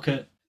people look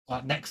at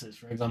like Nexus,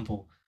 for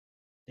example,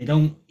 they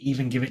don't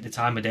even give it the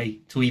time of day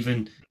to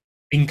even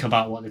think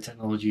about what the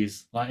technology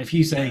is. Like if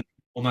you say,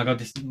 "Oh my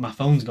god, my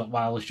phone's got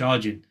wireless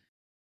charging,"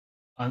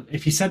 and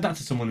if you said that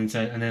to someone and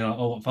they're like,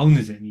 "Oh, what phone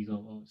is it?" and you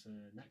go, "Oh, it's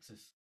a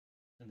Nexus,"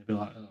 and they'd be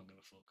like, "I don't give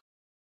a fuck."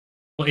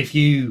 But if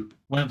you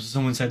went up to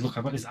someone and said, "Look,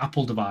 I've got this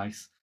Apple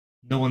device.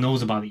 No one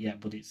knows about it yet,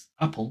 but it's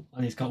Apple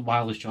and it's got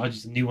wireless charging.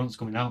 It's a new one's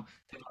coming out."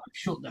 They're like,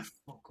 "Shut the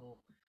fuck up!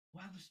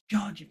 Wireless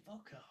charging,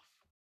 fuck off."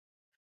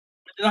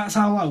 That's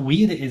how like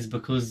weird it is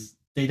because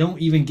they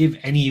don't even give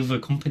any other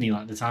company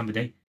like the time of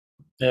day.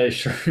 Yeah, it's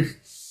true.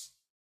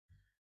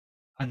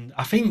 And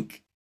I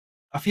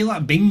feel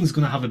like Bing's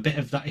going to have a bit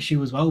of that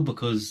issue as well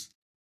because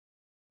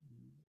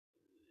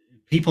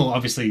people,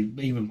 obviously,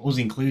 even us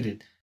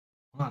included,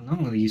 well, I'm not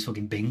going to use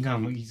fucking Bing.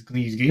 I'm going to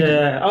use Google.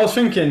 Yeah, I was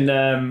thinking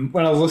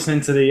when I was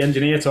listening to the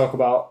engineer talk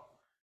about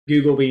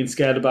Google being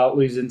scared about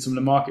losing some of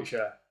the market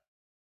share.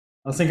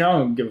 I was thinking, I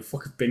don't give a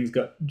fuck if Bing's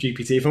got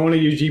GPT. If I want to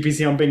use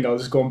GPT on Bing, I'll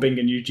just go on Bing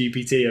and use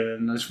GPT,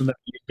 and I just want to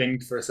use Bing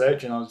for a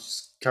search, and I'll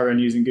just carry on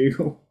using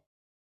Google.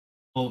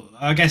 Well,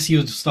 I guess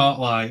you'll start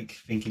like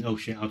thinking, "Oh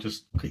shit, I'll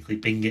just quickly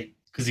Bing it,"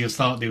 because you'll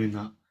start doing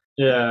that.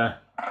 Yeah.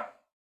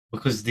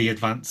 Because the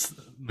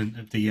advancement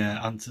of the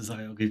answers that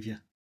it'll give you.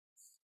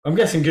 I'm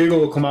guessing Google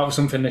will come out with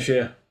something this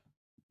year.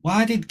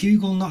 Why did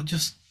Google not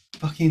just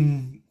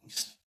fucking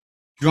just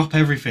drop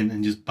everything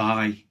and just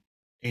buy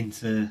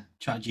into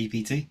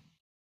ChatGPT?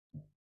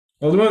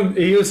 Well,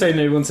 he was saying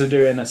he wants to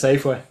do it in a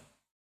safe way.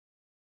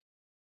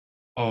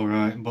 Oh,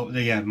 right. But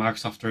yeah,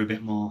 Microsoft are a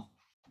bit more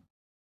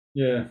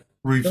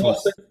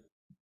ruthless.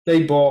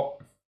 They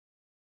bought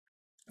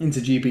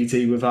into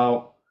GPT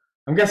without...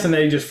 I'm guessing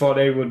they just thought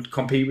they would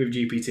compete with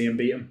GPT and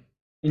beat them.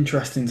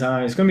 Interesting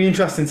time. It's going to be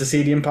interesting to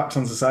see the impacts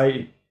on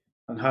society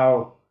and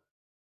how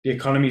the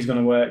economy is going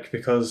to work,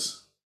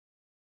 because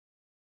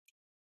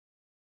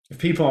if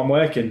people aren't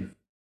working,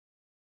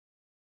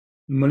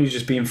 money's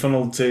just being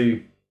funneled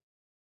to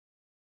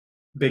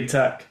big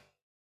tech.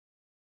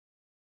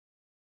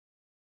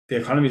 The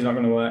economy's not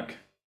going to work.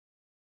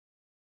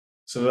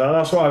 So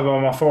that's why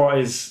my thought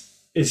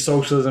is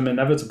socialism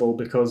inevitable,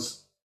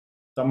 because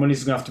that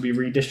money's going to have to be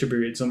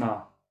redistributed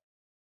somehow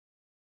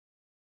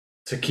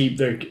to keep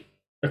the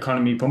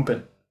economy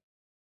pumping.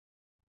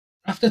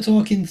 After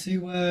talking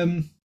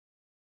to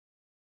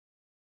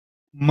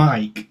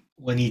Mike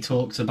when he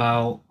talks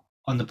about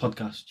on the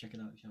podcast, check it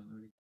out if you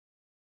haven't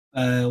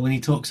already. When he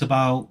talks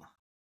about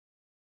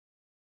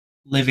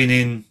living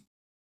in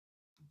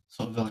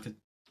sort of like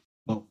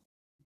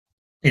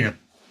in a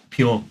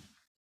pure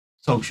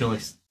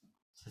socialist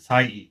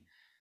society,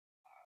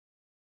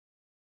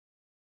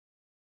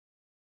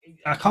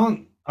 I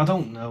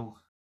don't know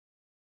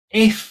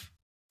if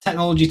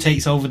technology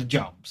takes over the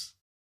jobs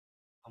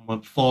and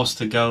we're forced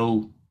to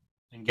go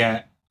and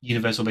get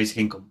universal basic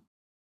income.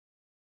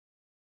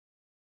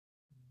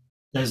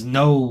 There's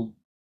no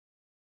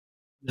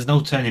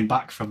turning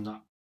back from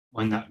that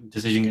when that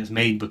decision gets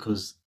made,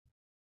 because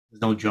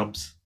there's no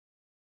jobs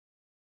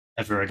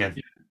ever again.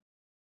 Yeah.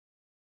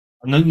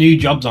 And the new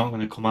jobs aren't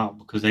going to come out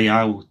because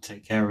AI will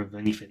take care of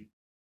anything.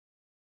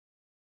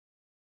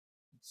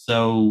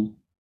 So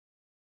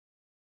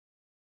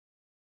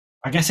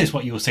I guess it's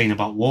what you were saying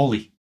about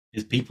Wall-E,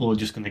 is people are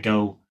just going to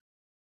go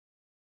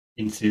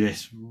into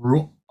this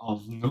rut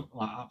of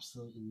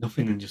absolutely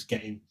nothing and just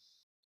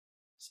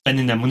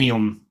spending their money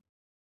on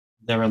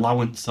their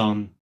allowance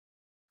on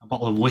a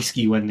bottle of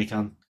whiskey when they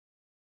can.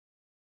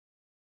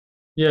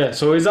 Yeah,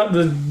 so is that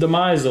the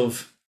demise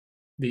of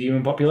the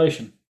human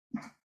population?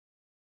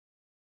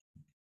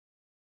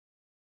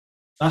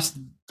 That's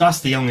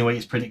the only way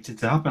it's predicted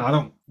to happen. I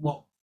don't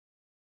what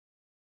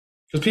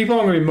Because people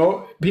aren't going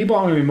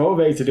to be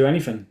motivated to do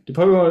anything. They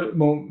probably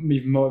won't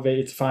be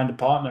motivated to find a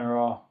partner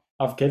or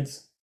have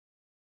kids.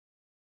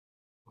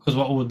 because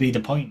what would be the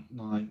point?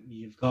 Like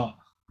you've got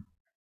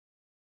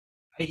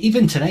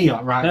even today,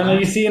 like And are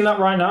you seeing that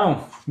right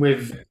now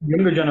with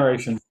younger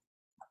generation?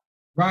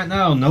 right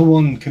now, no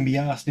one can be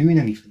asked doing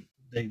anything.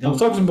 They I was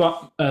don't.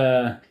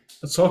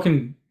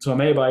 talking to a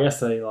mate about it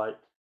yesterday. Like,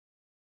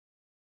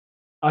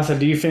 I said,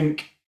 do you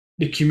think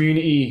the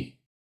community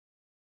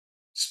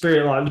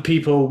spirit, like the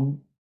people,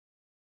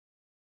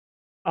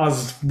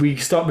 as we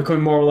start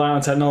becoming more reliant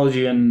on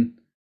technology and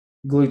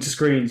glued to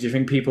screens, do you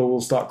think people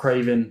will start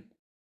craving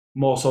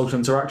more social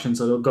interaction?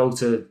 So they'll go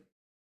to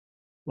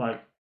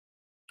like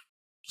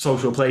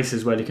social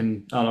places where they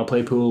can, I don't know,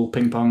 play pool,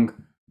 ping pong,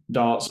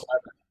 darts,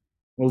 whatever.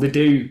 Will they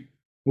do?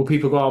 Will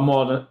people go out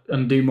more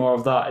and do more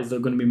of that? Is there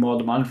going to be more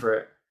demand for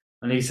it?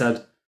 And he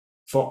said,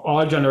 for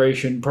our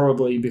generation,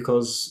 probably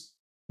because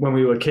when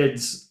we were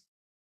kids,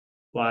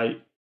 like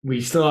we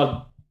still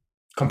had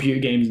computer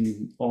games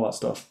and all that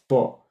stuff,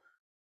 but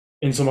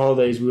in some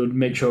holidays we would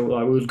make sure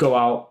like we would go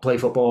out, play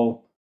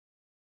football,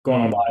 go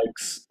on our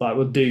bikes, like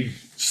we'd do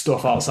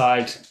stuff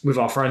outside with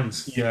our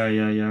friends.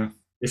 Yeah.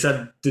 They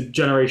said the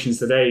generations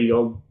today,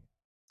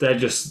 they're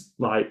just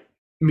like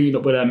meeting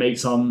up with their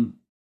mates on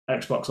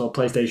Xbox or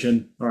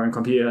PlayStation or on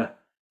computer,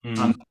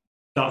 and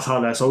that's how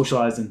they're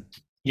socializing.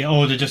 Yeah,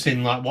 or they're just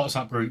in like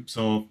WhatsApp groups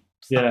or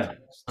Yeah.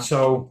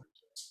 So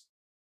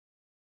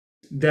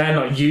they're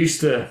not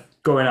used to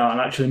going out and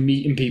actually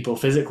meeting people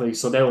physically,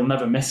 so they will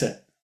never miss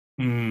it.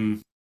 Yeah,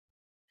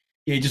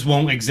 it just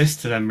won't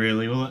exist to them,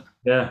 really, will it?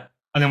 Yeah.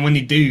 And then when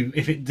they do,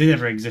 if it did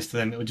ever exist to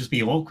them, it would just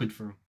be awkward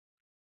for them.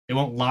 They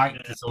won't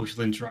like the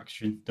social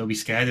interaction. They'll be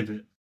scared of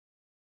it,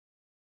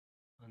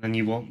 and then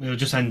you won't. It'll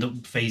just end up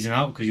phasing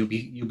out because you'll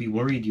be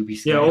worried. You'll be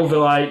scared. Yeah, over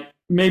like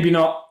maybe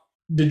not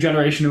the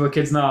generation who are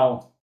kids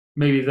now.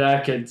 Maybe their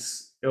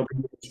kids it'll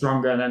be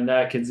stronger, and then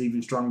their kids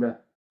even stronger.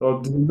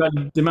 Or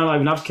they might not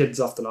even have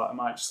kids after that. It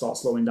might just start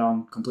slowing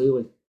down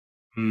completely.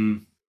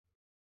 And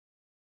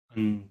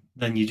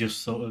then you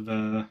just sort of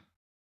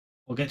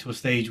will get to a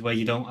stage where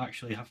you don't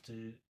actually have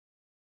to.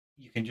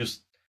 You can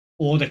just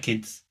order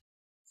kids.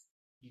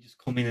 You just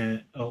come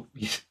in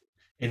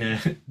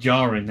a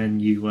jar and then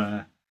you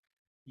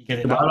get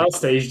it. But at that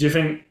stage, do you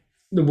think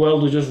the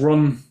world will just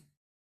run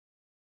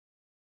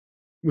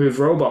with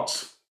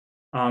robots,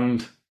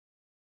 and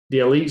the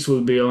elites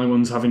will be the only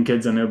ones having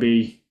kids, and it'll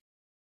be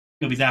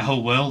their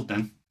whole world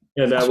then?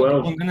 Yeah, their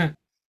world, and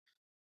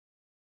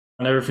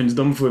everything's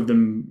done with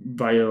them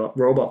via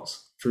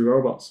robots, through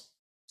robots.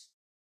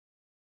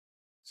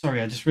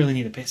 Sorry, I just really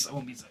need a piss. I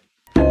won't be sorry.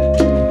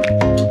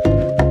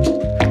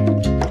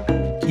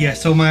 Yeah,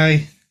 so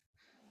my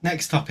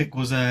next topic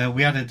was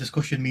we had a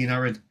discussion, me and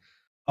Aaron,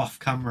 off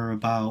camera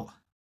about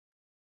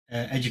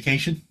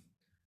education,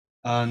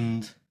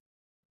 and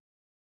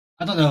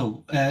I don't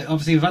know.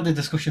 Obviously, we've had the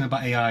discussion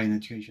about AI in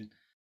education.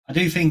 I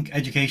do think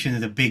education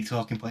is a big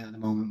talking point at the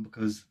moment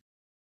because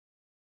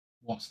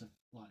what's the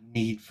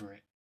need for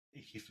it,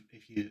 if you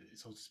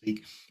so to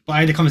speak. But I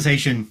had a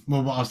conversation.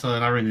 Well, what I was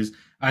telling Aaron is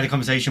I had a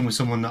conversation with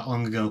someone not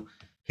long ago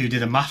who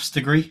did a maths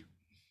degree,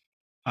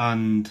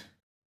 and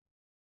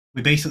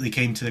we basically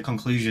came to the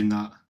conclusion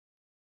that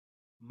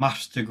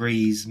maths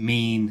degrees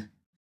mean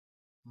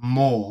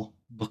more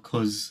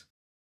because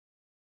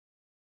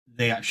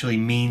they actually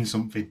mean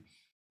something.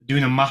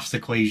 Doing a maths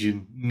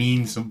equation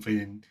means something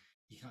and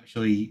you can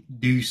actually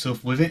do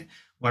stuff with it.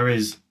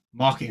 Whereas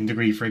marketing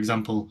degree, for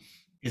example,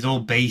 is all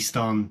based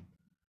on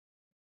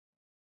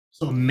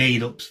sort of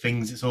made up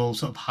things. It's all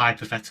sort of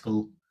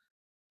hypothetical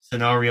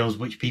scenarios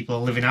which people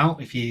are living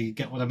out, if you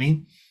get what I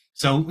mean.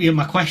 So yeah,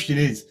 my question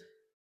is,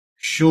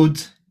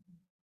 should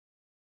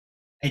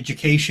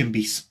education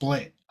be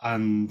split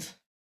and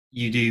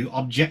you do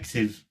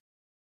objective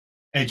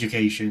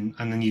education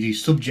and then you do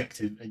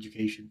subjective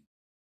education?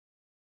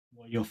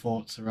 What are your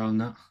thoughts around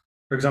that?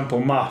 For example,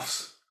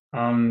 maths,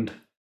 and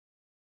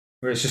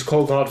where it's just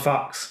cold hard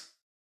facts,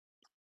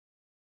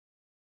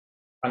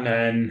 and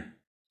then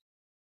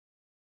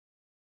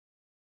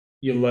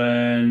you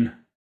learn.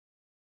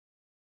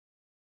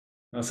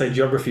 I'll say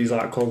geography is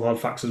like cold hard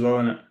facts as well,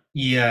 isn't it?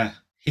 Yeah,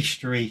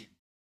 history.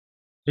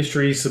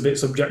 History is a bit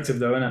subjective,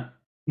 though, isn't it?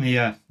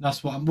 Yeah,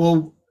 that's what.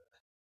 Well,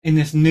 in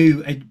this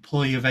new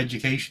employee of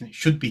education, it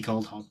should be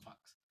called hard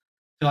facts.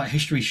 I feel like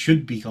history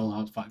should be called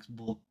hard facts,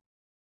 but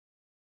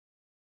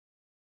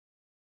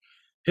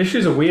history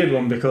is a weird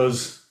one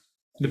because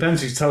it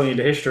depends who's telling you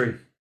the history.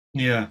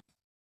 Yeah.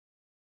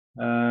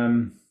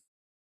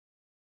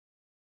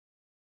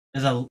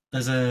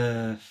 There's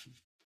a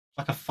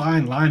like a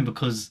fine line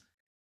because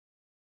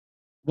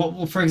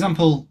well, for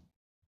example,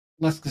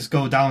 let's just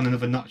go down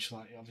another notch.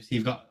 Like obviously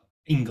you've got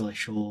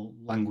English or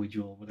language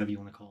or whatever you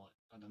want to call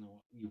it. I don't know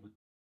what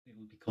it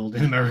would be called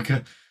in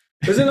America.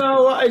 Isn't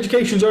our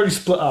education's already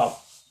split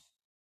up?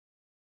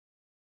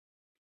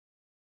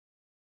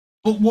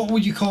 But what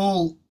would you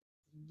call?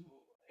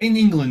 In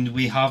England,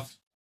 we have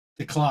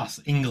the class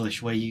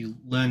English, where you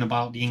learn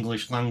about the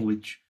English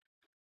language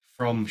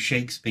from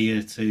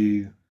Shakespeare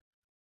to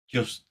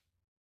just.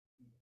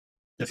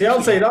 See,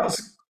 I'd say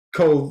that's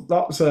cool.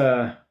 That's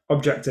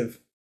objective.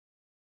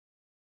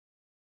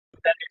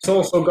 It's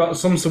also got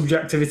some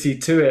subjectivity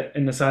to it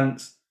in the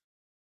sense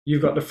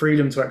you've got the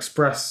freedom to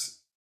express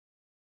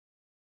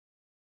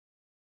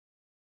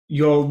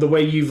the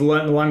way you've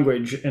learnt the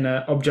language in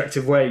an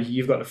objective way.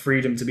 You've got the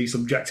freedom to be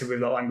subjective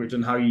with that language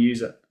and how you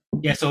use it.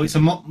 Yeah, so it's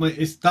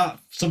that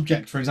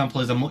subject, for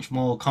example, is a much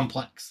more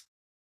complex.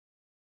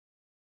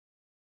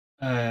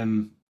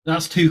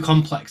 That's too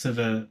complex of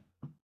a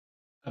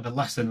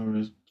lesson or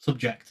a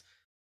subject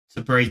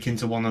to break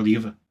into one or the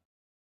other.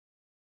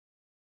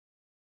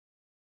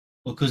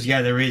 Because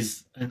there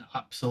is an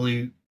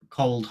absolute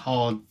cold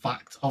hard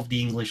fact of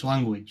the English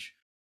language.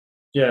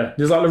 Yeah,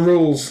 there's like the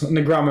rules and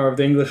the grammar of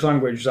the English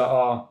language that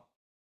are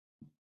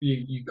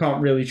you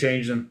can't really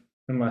change them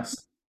unless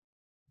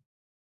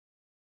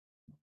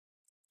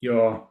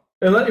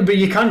but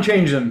you can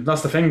change them.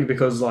 That's the thing,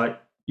 because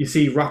like you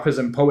see rappers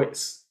and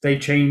poets, they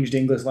changed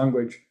English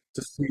language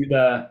to suit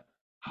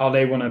how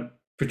they want to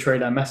portray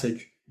their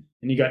message,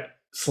 and you get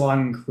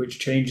slang which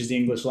changes the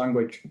English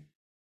language.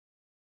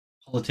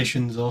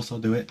 Politicians also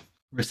do it.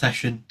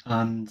 Recession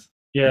and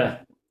yeah.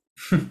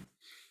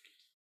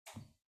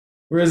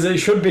 Whereas it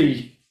should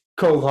be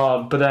cold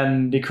hard, but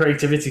then the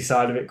creativity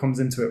side of it comes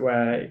into it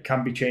where it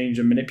can be changed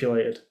and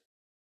manipulated.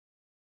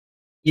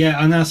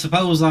 Yeah, and I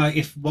suppose like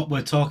if what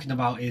we're talking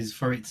about is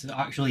for it to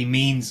actually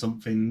mean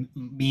something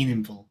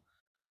meaningful,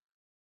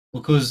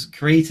 because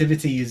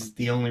creativity is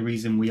the only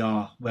reason we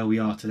are where we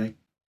are today.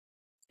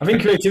 I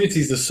think creativity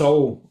is the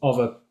soul of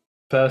a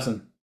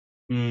person.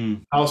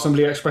 How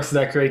somebody expresses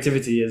their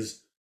creativity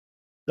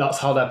that's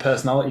how their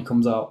personality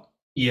comes out.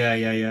 Yeah.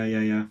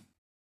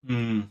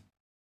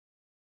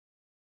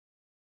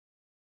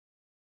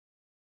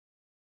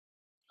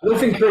 I don't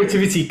think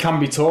creativity can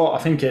be taught.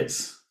 I think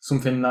it's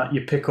something that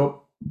you pick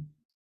up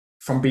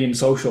from being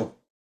social.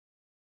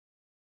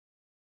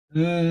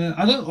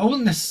 I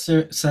wouldn't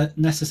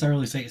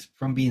necessarily say it's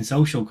from being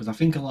social, because I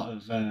think a lot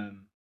of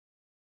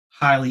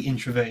highly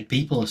introverted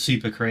people are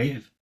super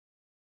creative.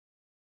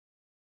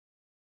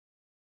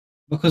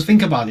 Because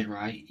think about it,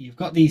 right? You've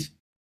got these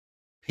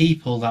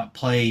people that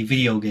play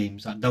video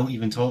games that don't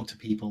even talk to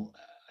people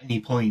at any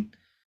point.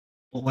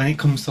 But when it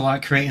comes to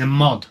like creating a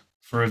mod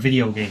for a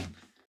video game,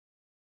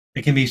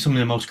 it can be some of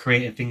the most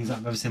creative things that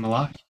I've ever seen in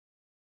my life.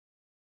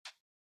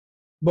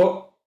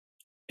 But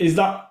is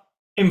that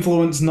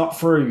influence not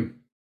through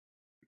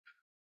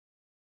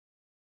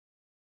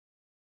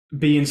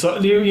being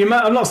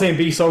I'm not saying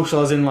be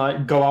social as in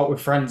like go out with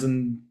friends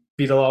and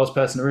be the loudest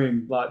person in the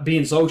room. Like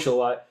being social,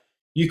 like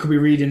you could be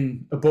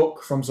reading a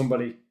book from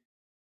somebody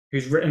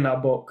who's written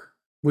that book.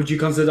 Would you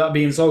consider that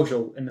being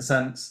social in the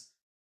sense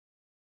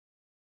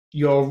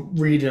you're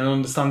reading and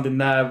understanding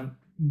their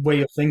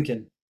way of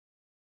thinking?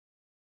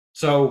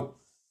 So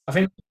I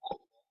think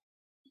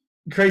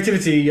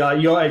creativity,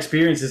 your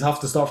experiences have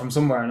to start from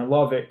somewhere, and a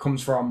lot of it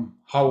comes from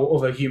how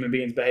other human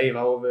beings behave,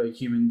 how other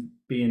human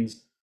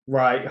beings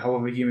write, how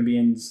other human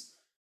beings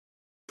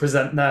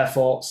present their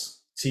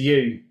thoughts to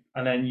you,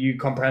 and then you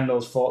comprehend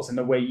those thoughts in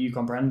the way you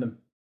comprehend them.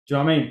 Do you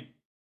know what I mean?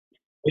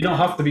 You don't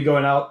have to be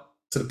going out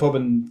to the pub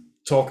and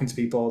talking to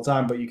people all the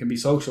time, but you can be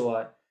social,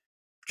 like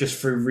just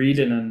through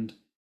reading and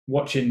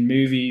watching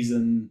movies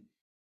and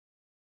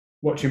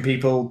watching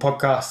people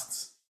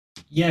podcasts.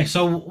 Yeah,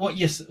 so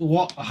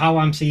how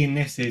I'm seeing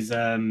this is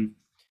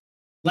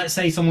let's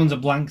say someone's a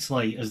blank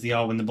slate as they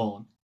are when they're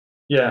born.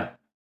 Yeah.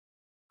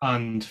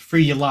 And through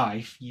your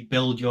life, you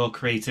build your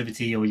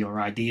creativity or your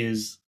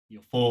ideas,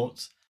 your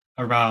thoughts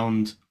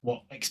around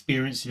what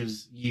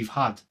experiences you've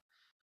had.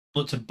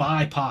 But to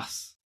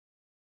bypass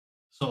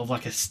sort of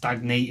like a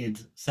stagnated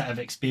set of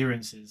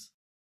experiences,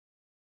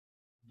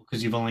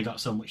 because you've only got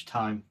so much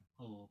time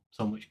or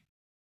so much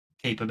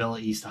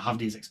capabilities to have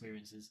these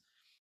experiences,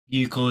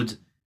 you could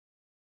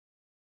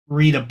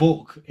read a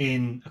book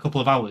in a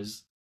couple of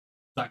hours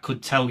that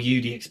could tell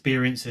you the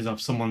experiences of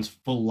someone's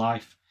full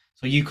life.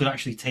 So you could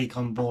actually take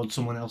on board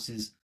someone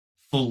else's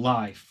full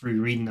life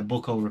through reading a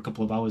book over a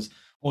couple of hours,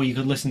 or you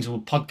could listen to a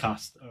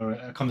podcast or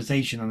a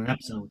conversation on an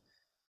episode,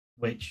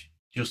 which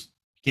just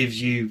gives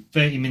you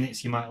 30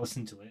 minutes. You might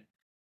listen to it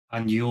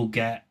and you'll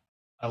get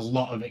a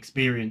lot of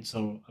experience,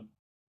 or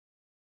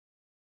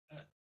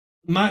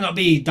might not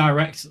be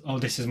direct, oh,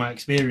 this is my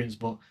experience,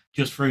 but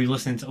just through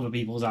listening to other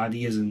people's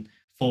ideas and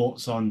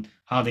thoughts on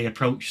how they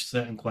approach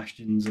certain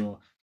questions or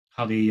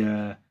how they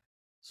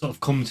sort of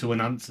come to an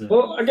answer.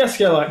 Well, I guess,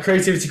 like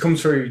creativity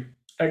comes through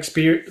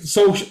experience.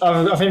 Social,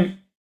 I think,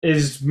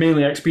 is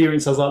mainly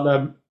experience as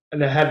like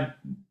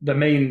the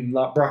main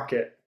like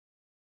bracket,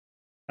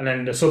 and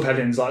then the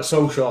subheadings like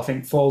social, I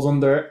think, falls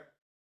under it.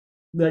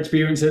 The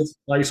experiences,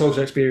 like your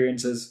social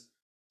experiences,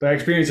 but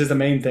experience is the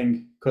main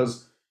thing.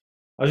 Because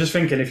I was just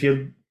thinking, if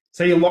you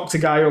say you locked a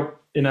guy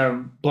up in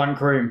a blank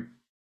room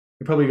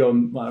you're probably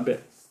going like a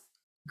bit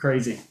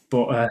crazy.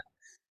 But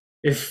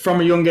if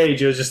from a young age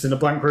you was just in a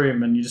blank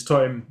room and you just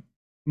taught him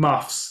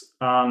maths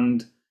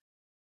and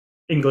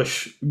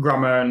English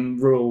grammar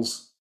and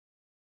rules,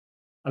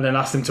 and then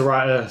asked him to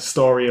write a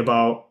story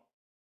about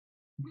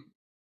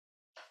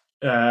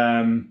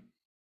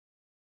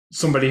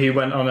somebody who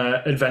went on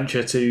an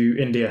adventure to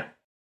India,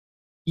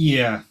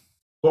 Yeah.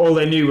 but all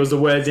they knew was the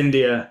words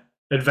India,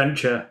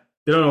 adventure.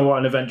 They don't know what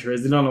an adventure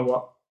is. They don't know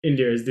what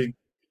India is. They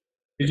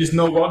just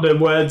know what the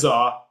words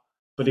are,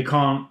 but they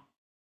can't.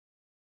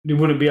 They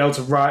wouldn't be able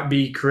to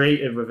be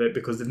creative with it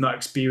because they've not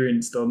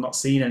experienced or not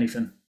seen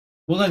anything.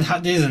 Well,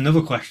 then there's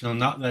another question on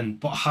that then.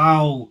 But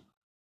how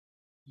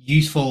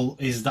useful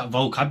is that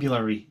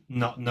vocabulary?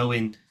 Not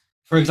knowing,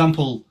 for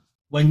example,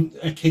 when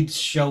a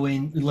kid's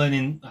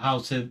learning how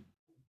to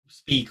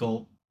speak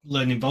or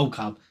learning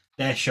vocab,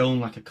 they're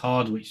shown like a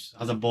card which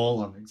has a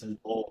ball on it. It says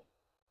ball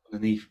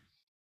underneath.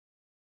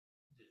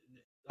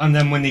 And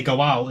then when they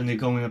go out and they're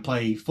going to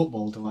play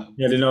football, they're like,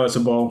 Yeah, they know it's a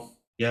ball.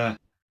 yeah,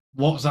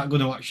 what's that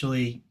going to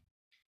actually?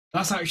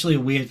 That's actually a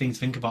weird thing to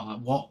think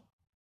about. Like,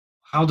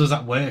 how does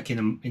that work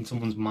in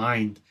someone's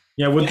mind?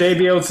 Yeah, would they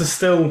be able to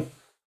still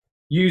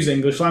use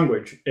English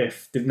language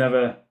if they've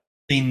never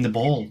Seen the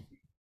ball.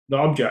 the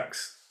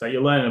objects that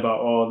you're learning about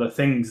or the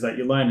things that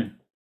you're learning,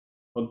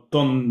 or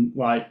done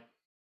like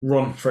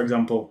run, for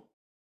example?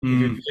 If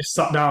you just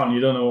sat down, you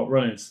don't know what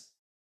run is.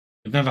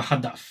 They've never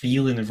had that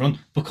feeling of run,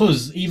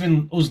 because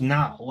even us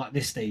now at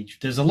this stage,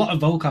 there's a lot of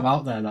vocab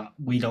out there that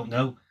we don't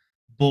know.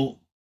 But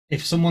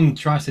if someone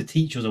tries to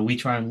teach us, or we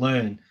try and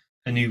learn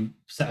a new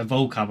set of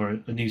vocab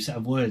or a new set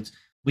of words,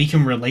 we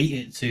can relate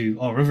it to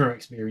our other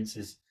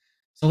experiences.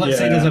 So let's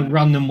say there's a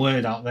random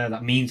word out there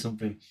that means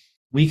something.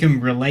 We can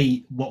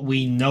relate what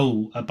we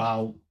know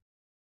about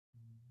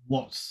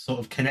what's sort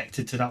of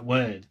connected to that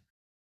word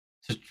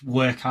to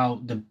work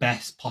out the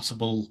best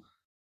possible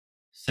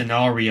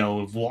scenario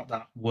of what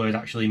that word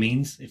actually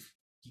means, if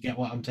you get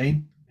what I'm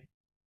saying.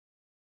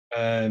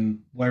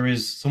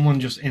 Whereas someone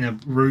just in a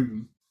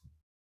room,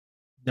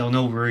 they'll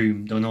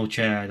know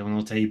chair, they'll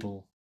know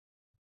table,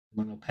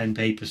 they'll know pen,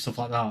 paper, stuff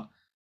like that.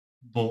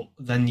 But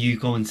then you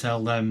go and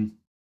tell them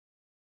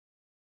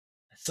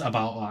it's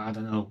about, like, I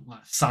don't know,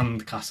 like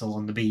sand castle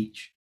on the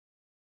beach.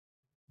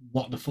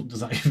 What the fuck does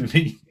that even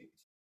mean?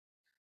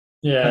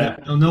 Yeah,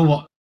 They'll know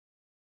what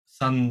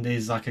sand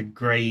is, like a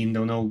grain.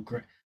 They'll know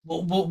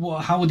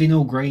what? How would they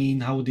know grain?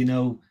 How would they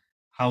know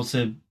how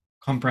to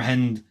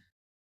comprehend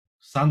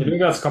sand? they don't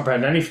be able to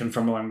comprehend anything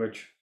from a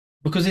language.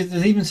 Because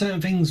there's even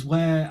certain things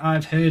where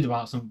I've heard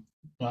about some,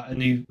 like a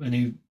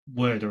new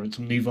word or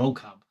some new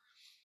vocab,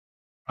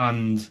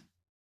 and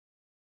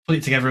put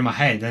it together in my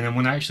head, and then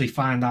when I actually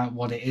find out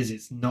what it is,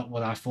 it's not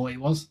what I thought it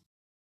was.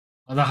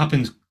 And that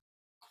happens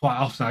quite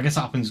often. I guess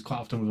that happens quite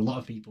often with a lot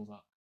of people, that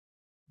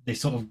they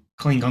sort of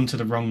cling onto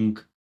the wrong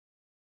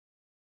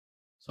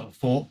sort of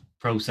thought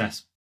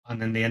process, and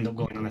then they end up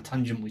going on a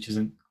tangent which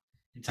isn't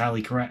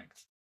entirely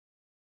correct.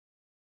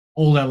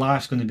 All their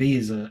life's going to be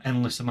is an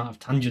endless amount of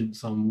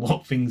tangents on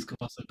what things could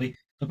possibly be.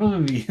 They'll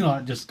probably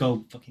like just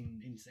go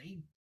fucking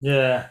insane.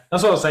 Yeah,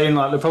 that's what I was saying.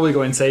 Like, they'll probably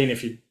go insane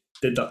if you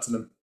did that to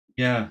them.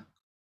 Yeah,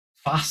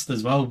 fast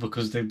as well,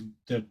 because their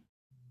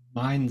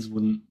minds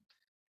wouldn't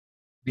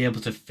be able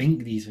to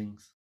think these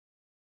things.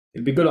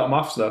 It'd be good at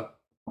maths though,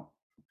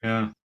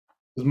 Yeah,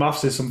 because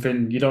maths is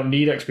something you don't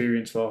need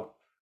experience for.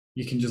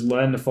 You can just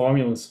learn the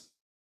formulas.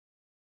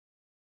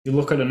 You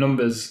look at the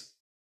numbers,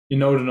 you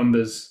know the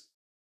numbers.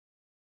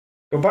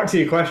 Go back to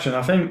your question.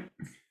 I think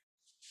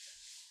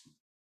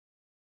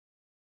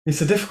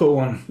it's a difficult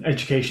one,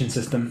 education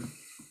system.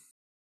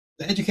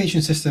 the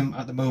education system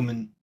at the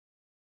moment,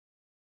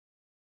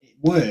 it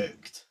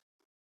worked,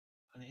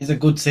 and it is a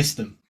good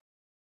system,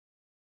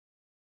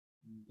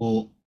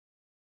 but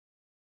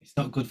it's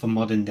not good for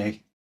modern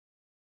day,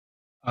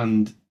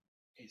 and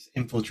it's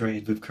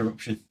infiltrated with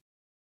corruption.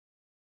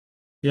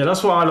 Yeah,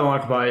 that's what I don't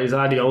like about it, is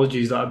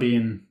ideologies that are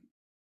being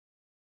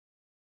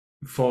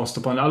forced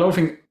upon. I don't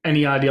think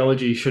any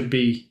ideology should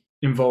be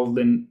involved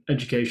in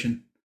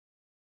education.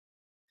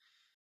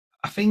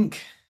 I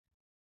think,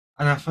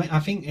 and I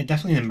think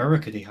definitely in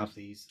America they have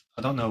these.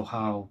 I don't know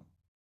how.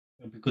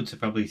 It'd be good to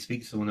probably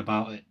speak to someone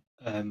about it.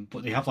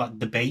 But they have like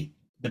debate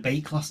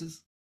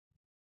classes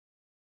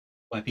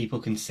where people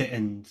can sit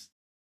and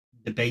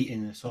debate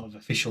in a sort of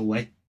official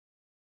way.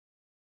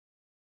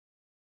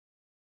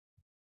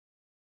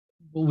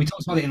 Well, we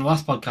talked about it in the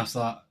last podcast,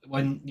 that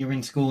when you're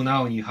in school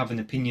now and you have an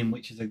opinion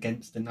which is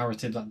against the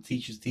narrative that the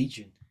teacher's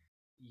teaching,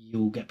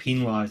 you'll get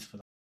penalised for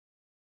that.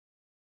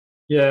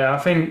 Yeah, I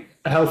think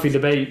a healthy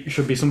debate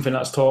should be something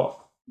that's taught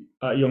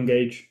at a young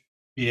age.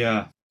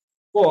 Yeah,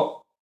 But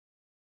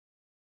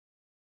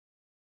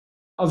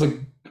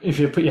if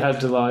you put your head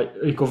to like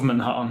a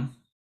government hat on,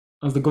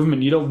 as the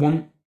government, you don't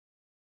want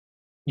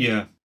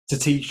yeah, to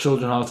teach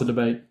children how to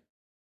debate.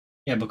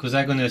 yeah, because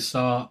they're going to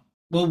start.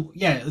 Well,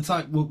 yeah, it's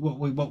like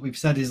what we've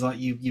said is like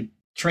you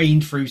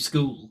trained through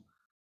school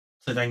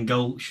to then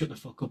go shut the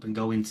fuck up and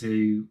go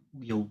into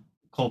your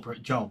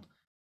corporate job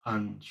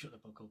and shut the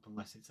fuck up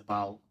unless it's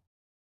about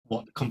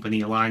what the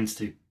company aligns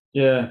to.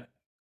 Yeah.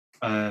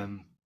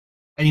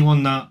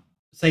 Anyone that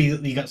say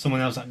that you get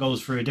someone else that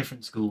goes through a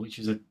different school, which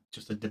is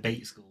just a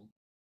debate school,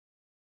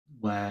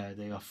 where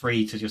they are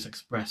free to just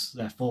express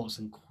their thoughts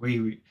and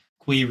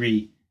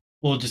query,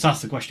 or just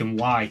ask the question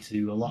why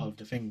to a lot of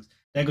the things.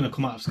 They're going to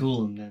come out of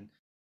school and then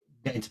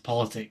get into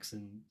politics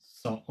and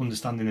start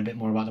understanding a bit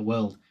more about the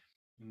world,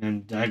 and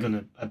then they're going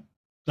to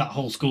that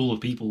whole school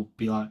of people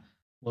be like,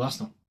 well, that's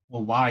not.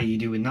 Well, why are you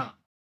doing that?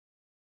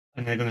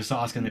 And they're going to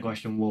start asking the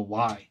question, well,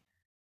 why?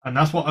 And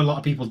that's what a lot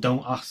of people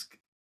don't ask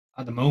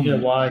at the moment.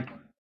 Yeah, why?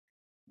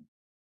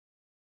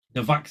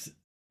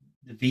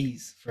 The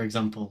V's, for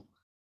example.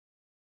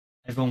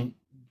 Everyone,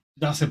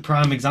 that's a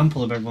prime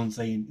example of everyone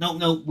saying,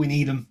 no, we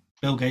need them.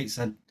 Bill Gates,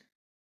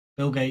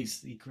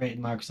 he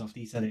created Microsoft,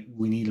 he said it,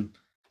 we need them.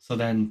 So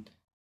then,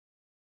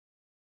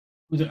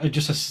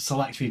 just a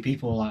select few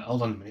people are like,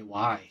 hold on a minute,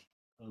 why?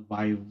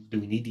 Why do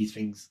we need these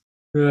things?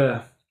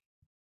 Yeah.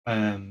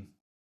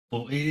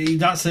 But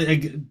that's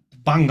a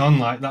bang on,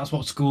 like, that's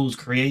what schools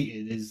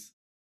created, is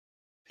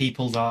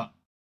people that,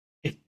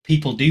 if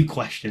people do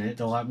question it,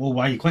 they're like, well,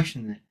 why are you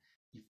questioning it?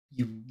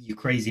 You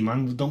crazy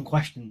man, don't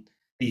question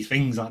these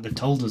things, like, they've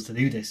told us to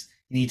do this.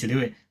 You need to do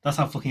it. That's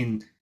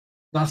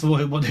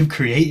what they've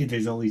created,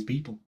 is all these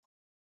people.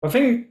 I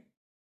think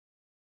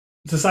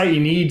society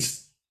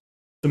needs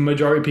the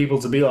majority of people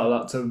to be like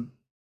that to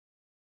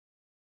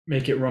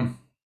make it run.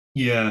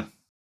 Yeah.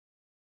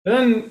 And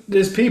then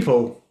there's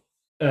people,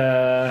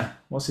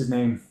 what's his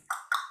name?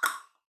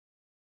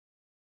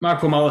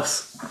 Michael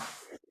Malice.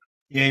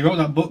 Yeah, he wrote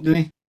that book,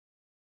 didn't he?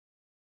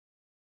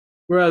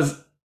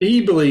 Whereas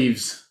he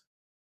believes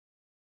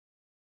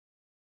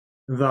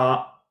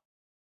that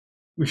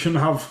we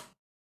shouldn't have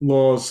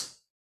laws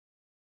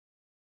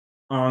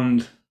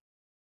and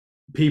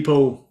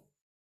people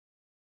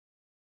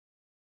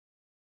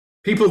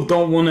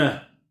don't want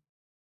to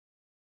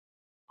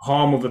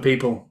harm other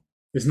people.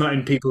 It's not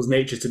in people's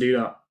nature to do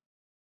that.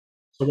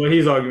 So what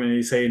his argument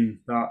is saying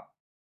that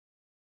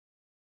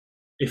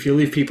if you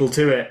leave people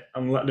to it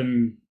and let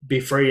them be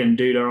free and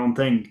do their own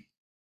thing,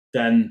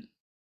 then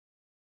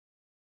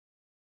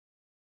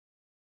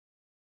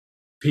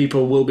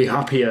people will be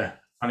happier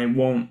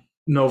and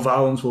no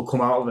violence will come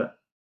out of it.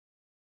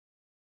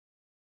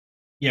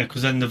 Yeah,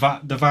 because then the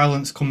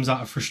violence comes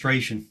out of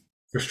frustration.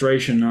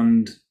 Frustration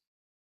and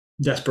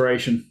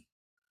desperation.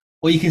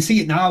 Well, you can see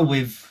it now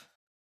with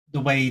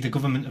the way the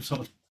government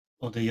have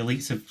or the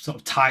elites have sort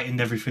of tightened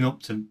everything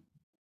up to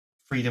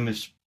freedom of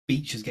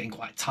speech is getting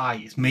quite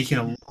tight. It's making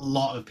a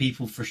lot of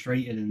people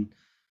frustrated, and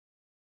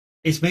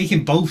it's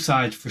making both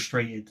sides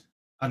frustrated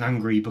and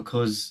angry,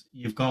 because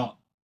you've got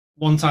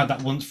one side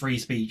that wants free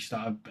speech that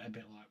are a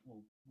bit like,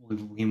 well,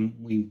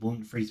 we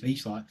want free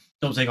speech, like,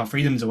 don't take our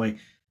freedoms away.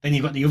 Then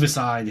you've got the other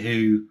side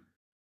who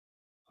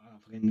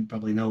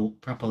probably know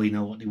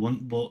what they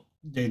want, but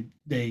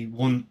they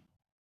want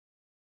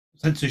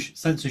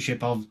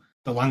censorship of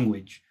the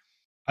language,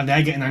 and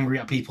they're getting angry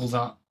at people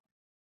that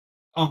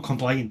aren't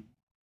complying.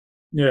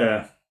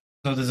 Yeah.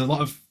 So there's a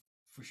lot of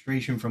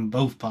frustration from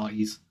both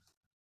parties.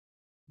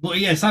 But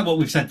yeah, it's like what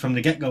we've said from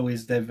the get-go,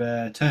 is they've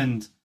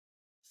turned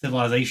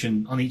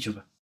civilization on each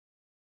other.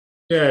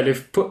 Yeah,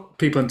 they've put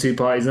people in two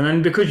parties, and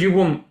then because you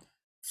want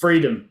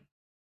freedom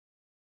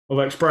of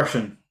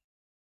expression,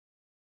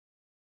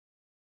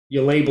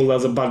 you're labelled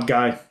as a bad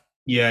guy.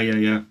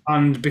 Yeah.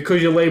 And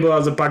because you're labelled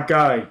as a bad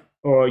guy,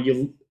 or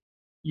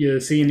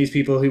you're seeing these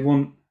people who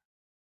want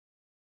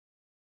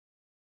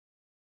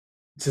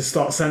to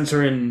start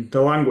censoring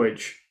the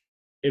language,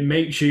 it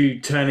makes you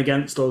turn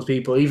against those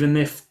people, even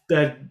if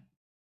they're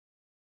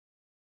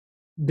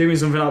doing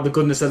something out of the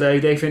goodness of they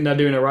think they're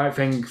doing the right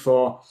thing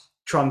for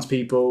trans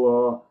people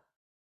or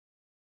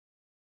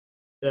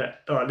the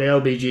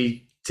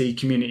LGBT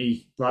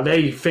community. Like,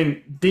 they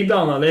think deep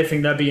down, like, they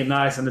think they're being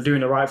nice and they're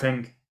doing the right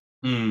thing.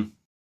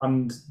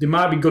 And they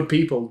might be good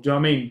people, do you know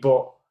what I mean?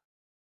 But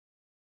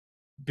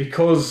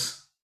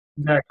because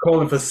they're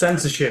calling for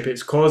censorship,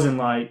 it's causing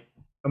like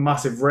a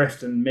massive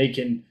rift and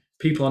making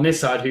people on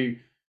this side who,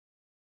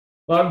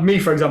 like me,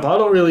 for example, I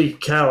don't really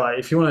care. Like,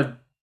 if you want to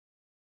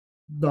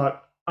like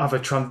have a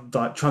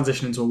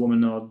transition into a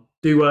woman or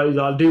do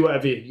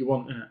whatever you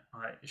want in it,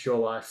 like, it's your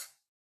life.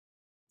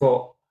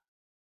 But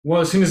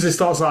as soon as it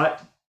starts like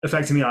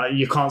affecting me, like,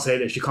 you can't say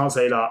this, you can't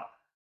say that,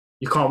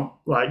 you can't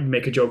like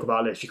make a joke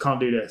about this, you can't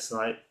do this,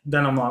 like,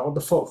 then I'm like, what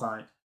the fuck,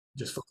 like,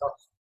 just fuck off.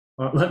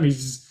 Like, let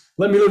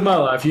me live my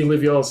life, you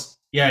live yours.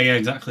 Yeah,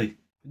 exactly.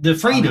 The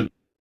freedom.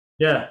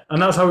 Yeah,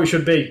 and that's how it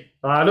should be.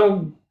 I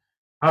don't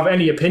have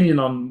any opinion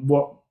on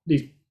what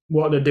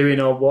they're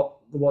doing or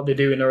what they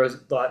do in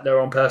their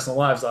own personal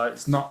lives. Like,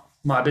 it's not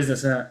my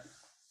business, innit?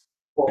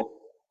 But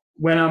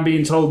when I'm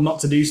being told not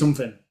to do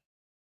something,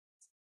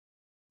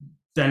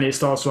 then it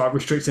starts like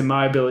restricting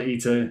my ability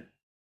to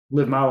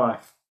live my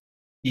life.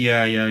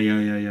 Yeah.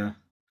 And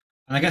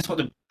I guess what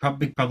the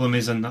big problem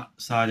is on that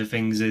side of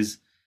things is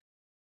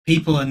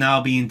people are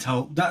now being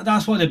told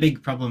that's what the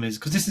big problem is,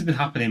 because this has been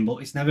happening, but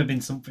it's never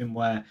been something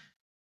where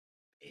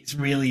it's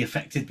really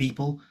affected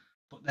people.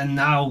 But then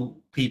now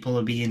people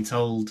are being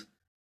told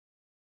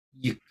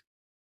you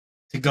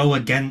to go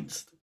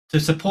against to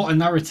support a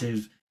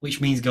narrative,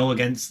 which means go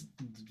against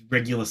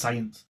regular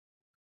science.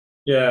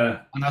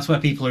 Yeah. And that's where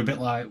people are a bit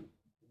like,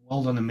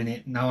 hold on a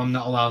minute, now I'm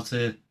not allowed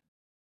to.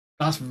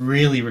 That's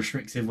really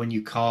restrictive when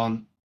you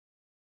can't,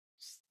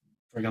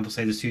 for example,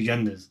 say there's two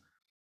genders.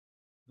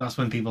 That's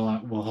when people are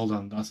like, well, hold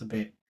on, that's a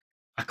bit.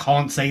 I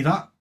can't say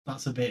that.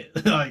 That's a bit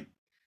like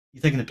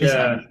you're taking a piss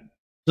out of Yeah. me.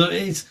 So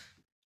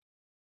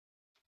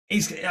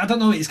it's I don't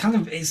know. It's kind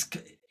of it's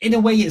in a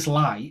way it's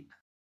light.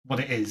 What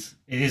it is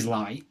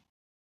light,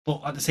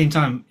 but at the same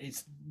time,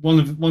 it's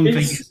one thing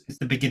is it's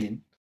the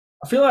beginning.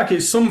 I feel like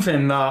it's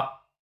something that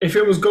if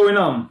it was going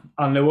on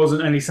and there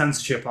wasn't any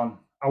censorship on,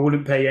 I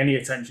wouldn't pay any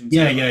attention to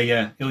it.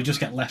 Yeah. It will just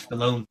get left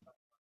alone.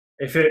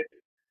 If it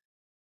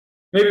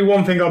maybe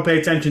one thing I'll pay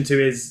attention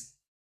to is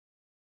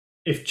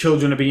if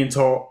children are being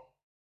taught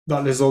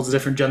that there's loads of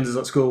different genders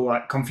at school,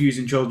 like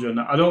confusing children.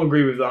 I don't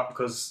agree with that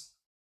because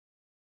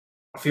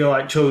I feel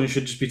like children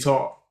should just be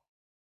taught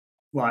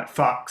like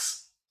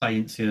facts,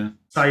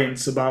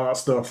 science about that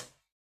stuff,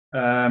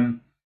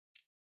 and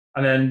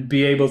then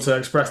be able to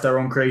express their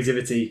own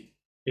creativity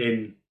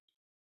in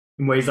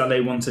ways that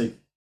they want to,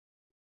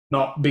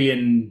 not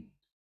being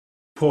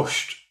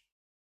pushed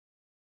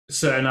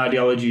certain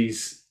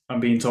ideologies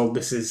and being told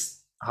this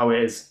is how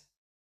it is.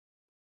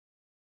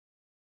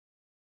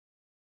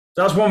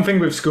 That's one thing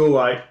with school.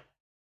 Like,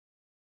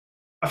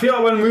 I feel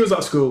like when we was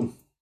at school,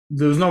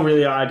 there was no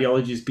really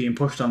ideologies being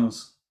pushed on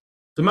us.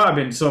 There might have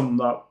been some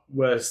that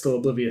we're still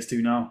oblivious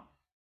to now,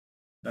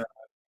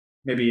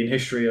 maybe in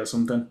history or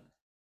something.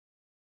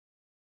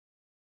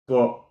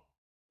 But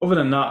other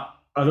than that,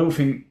 I don't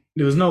think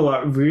there was no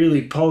like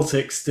really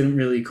politics didn't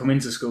really come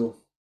into school.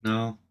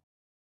 No,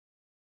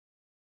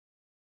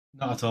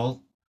 not at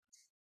all.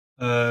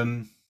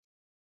 I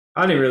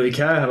didn't really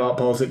care about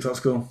politics at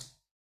school.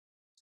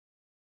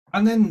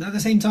 And then at the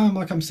same time,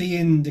 like I'm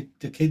seeing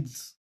the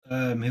kids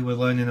who were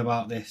learning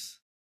about this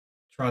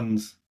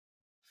trans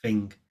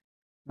thing,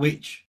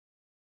 which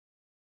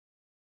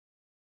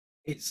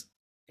it's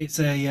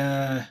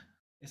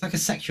like a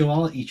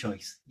sexuality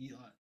choice.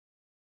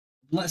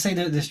 Let's say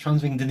that this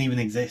trans thing didn't even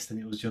exist and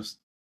it was just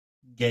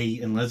gay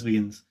and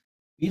lesbians.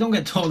 You don't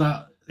get taught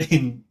that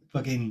in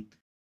fucking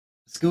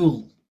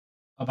school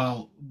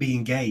about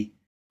being gay.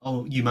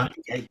 Oh, you might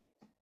be gay.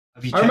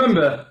 Have you I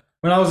remember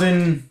when I was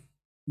in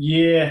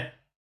year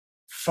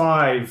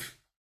 5,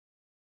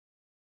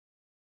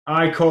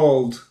 I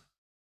called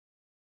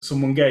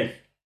someone gay.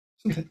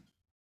 And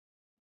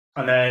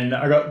then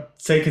I got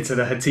taken to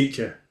the head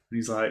teacher. And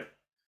he's like,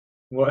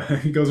 "What?"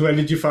 He goes, "Where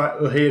did you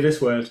hear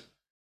this word?"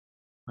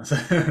 I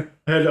said,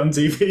 "I heard it on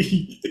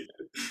TV."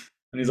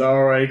 And he's like,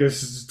 "All right." He goes,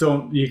 "Just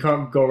you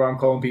can't go around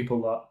calling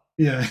people that."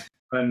 Yeah.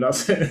 And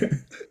that's it.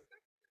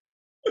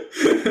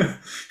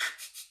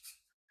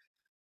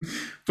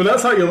 But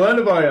that's how you learn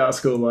about it at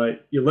school.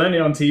 Like, you learn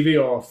it on TV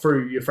or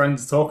through your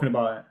friends talking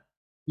about it.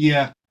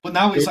 Yeah. But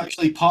now it's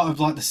actually part of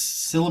like the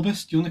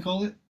syllabus, do you want to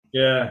call it?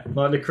 Yeah,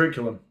 like the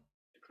curriculum.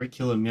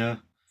 Curriculum, yeah.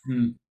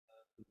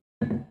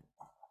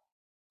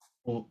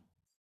 Well,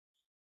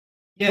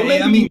 yeah, but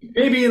maybe,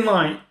 maybe in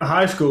like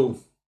high school,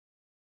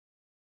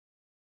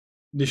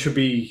 there should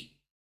be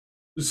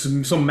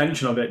some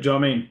mention of it. Do you know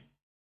what I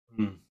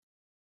mean?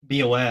 Be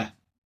aware.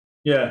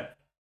 Yeah,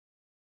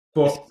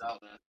 but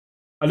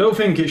I don't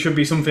think it should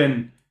be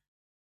something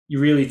you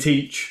really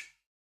teach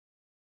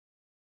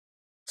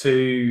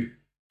to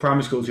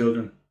primary school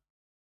children,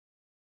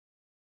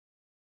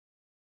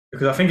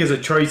 because I think it's a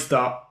choice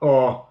that,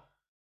 or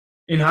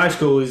in high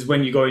school is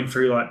when you're going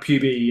through like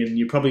puberty, and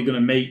you're probably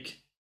going to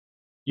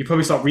you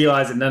probably start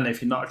realizing then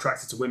if you're not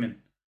attracted to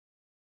women.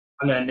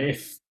 And then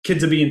if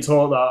kids are being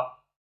taught that,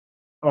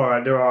 all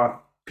right, there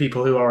are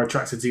people who are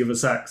attracted to the other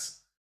sex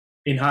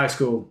in high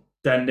school,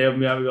 then they'll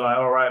be like,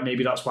 all right,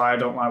 maybe that's why I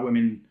don't like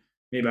women.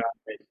 Maybe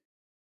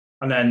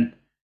and then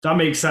that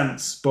makes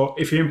sense. But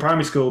if you're in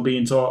primary school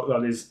being taught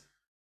that there's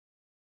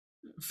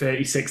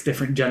 36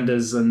 different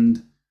genders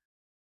and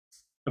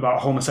about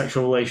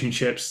homosexual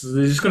relationships,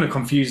 they're just going to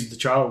confuse the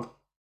child.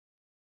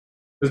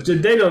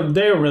 They don't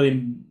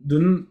really.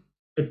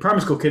 A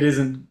primary school kid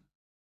isn't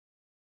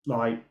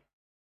like,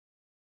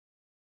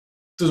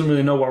 doesn't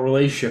really know what a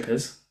relationship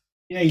is.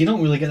 Yeah, you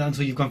don't really get that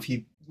until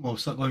you've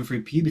start going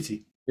through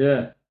puberty.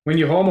 Yeah, when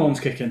your hormones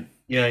kick in.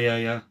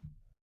 Yeah.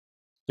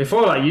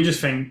 Before that, you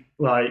just think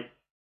like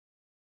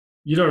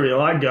you don't really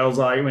like girls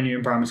like when you're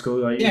in primary school.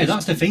 Like, yeah,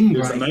 that's the thing,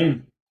 right? The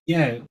main.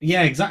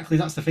 Yeah, exactly.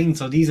 That's the thing.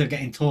 So these are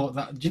getting taught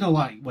that. Do you know,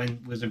 like when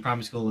we was in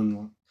primary school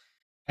and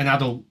an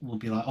adult will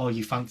be like, "Oh,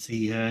 you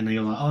fancy her," and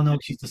you're like, "Oh no,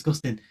 she's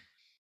disgusting."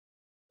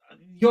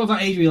 You're at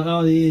that age where you're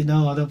like, "Oh yeah,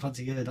 no, I don't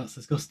fancy her. That's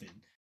disgusting."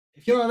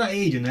 If you're at that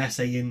age and they're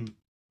saying,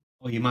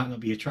 "Oh, you might not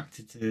be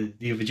attracted to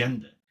the other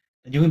gender,"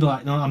 then you're gonna be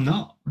like, "No, I'm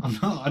not.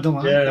 I don't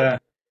like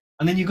that."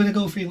 And then you're gonna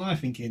go through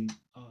life thinking,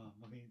 "Oh."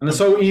 And they're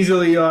so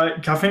easily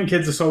like, I think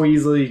kids are so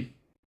easily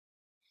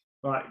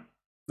like,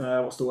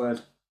 what's the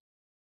word?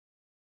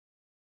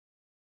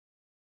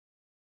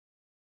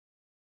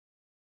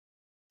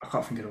 I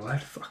can't think of the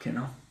word. Fucking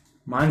hell.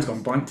 Mine's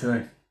gone blank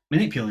today.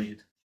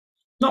 Manipulated.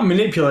 Not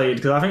manipulated,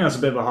 because I think that's a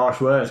bit of a harsh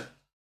word.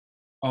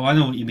 Oh, I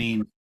know what you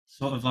mean.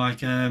 Sort of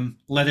like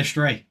led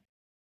astray.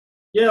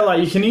 Yeah,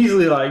 like you can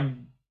easily like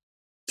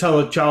tell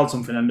a child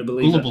something and they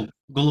believe Gullible. it.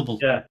 Gullible.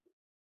 Yeah.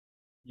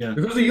 Yeah.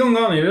 Because they're young,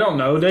 aren't they? They don't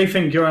know. They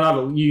think you're an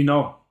adult, you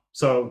know.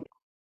 So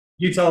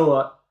you tell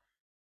like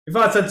if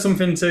I said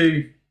something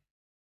to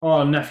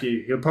our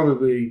nephew, he'll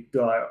probably be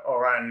like, all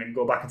right, and then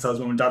go back and tell his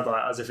mum and dad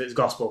like as if it's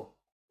gospel.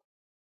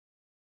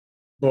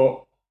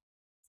 But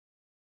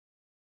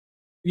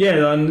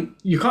yeah, and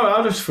you can't.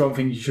 I just don't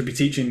think you should be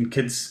teaching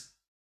kids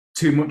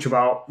too much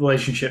about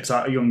relationships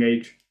at a young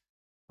age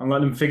and let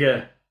them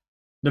figure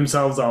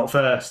themselves out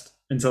first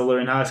until they're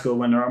in high school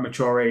when they're at a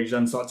mature age,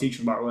 then start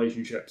teaching about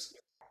relationships.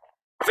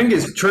 I think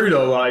it's true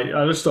though. Like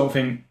I just don't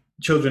think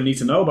children need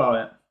to know about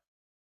it.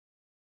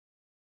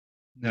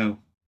 No.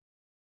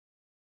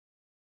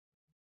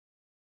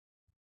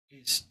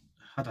 It's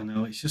I don't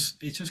know. It's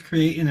just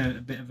creating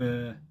a bit of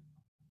a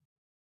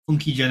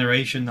funky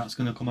generation that's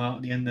going to come out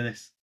at the end of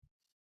this.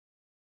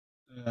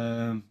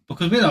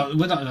 Because we're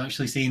not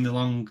actually seeing the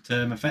long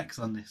term effects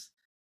on this.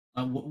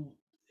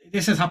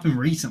 This has happened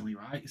recently,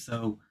 right?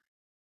 So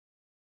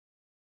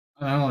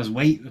I don't know. Let's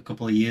wait a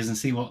couple of years and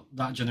see what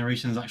that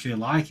generation is actually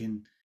like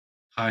in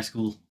high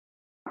school.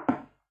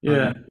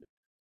 Yeah.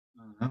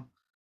 I don't know.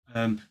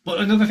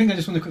 But another thing I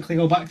just want to quickly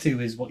go back to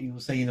is what you were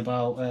saying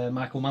about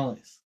Michael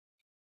Malice,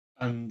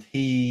 and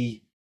I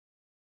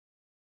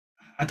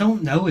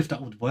don't know if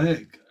that would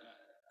work.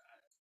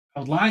 I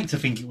would like to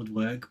think it would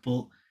work,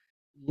 but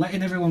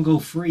letting everyone go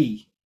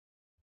free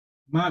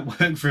might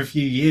work for a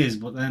few years,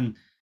 but then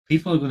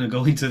people are going to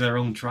go into their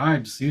own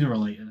tribes sooner or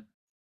later,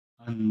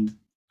 and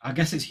I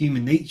guess it's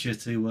human nature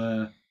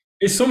to.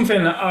 It's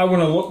something that I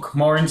want to look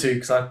more into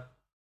because I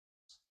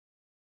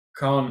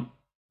can't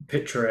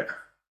picture it.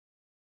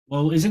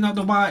 Well, is it not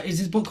the white? Is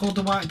his book called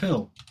The White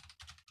Pill?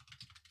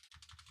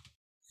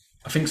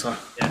 I think so.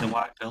 Yeah, The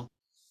White Pill.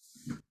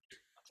 A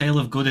Tale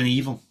of Good and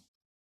Evil.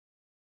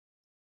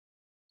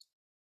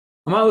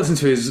 I might listen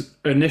to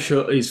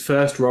his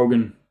first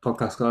Rogan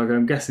podcast. Like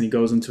I'm guessing he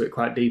goes into it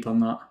quite deep on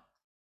that.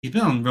 He's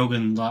been on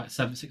Rogan like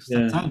 6 or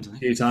 7 times, hasn't A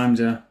he? few times,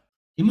 yeah.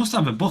 He must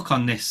have a book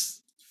on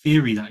this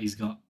theory that he's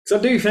got. So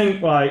I do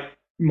think like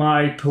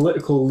my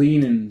political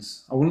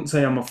leanings. I wouldn't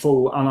say I'm a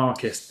full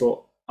anarchist,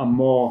 but I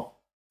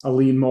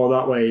lean more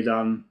that way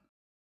than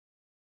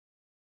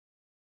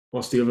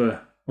what's the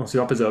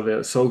opposite of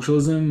it?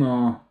 Socialism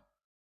or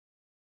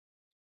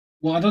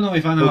Well, I don't know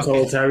if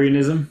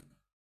totalitarianism?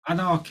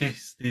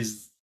 anarchist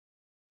is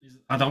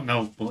I don't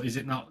know, but is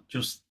it not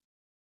just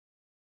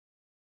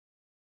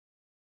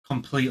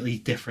completely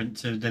different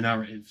to the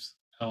narratives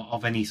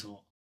of any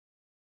sort?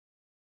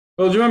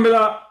 Well, do you remember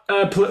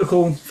that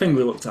political thing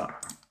we looked at?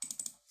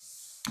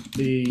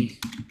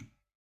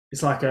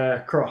 It's like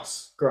a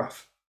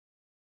graph.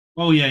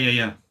 Oh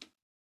yeah.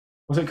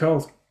 What's it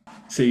called?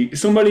 See,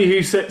 somebody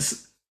who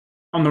sits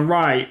on the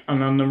right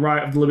and on the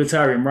right of the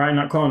libertarian, right in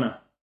that corner.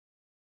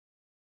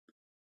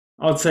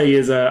 I'd say he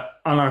is a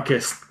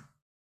anarchist,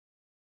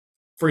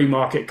 free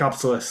market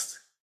capitalist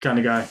kind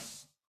of guy.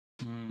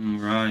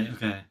 Right.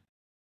 Okay.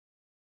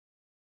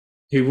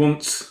 Who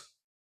wants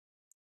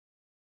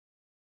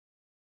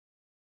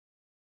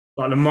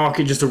like the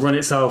market just to run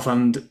itself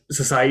and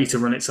society to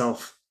run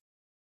itself.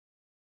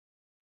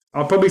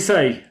 I'll probably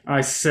say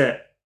I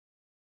sit.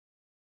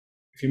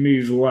 If you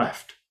move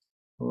left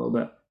a little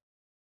bit.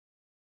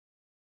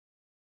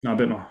 No, a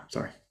bit more.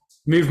 Sorry.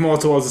 Move more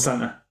towards the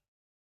center.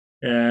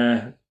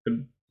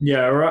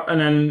 Yeah, right,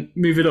 and then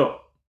move it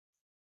up.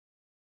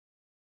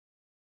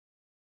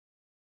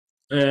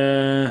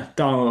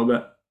 Down a little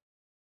bit.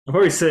 I'll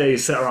probably say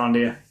sit around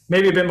here.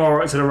 Maybe a bit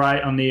more to the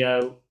right on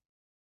the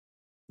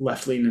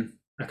left-leaning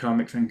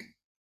economic thing.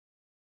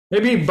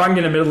 Maybe bang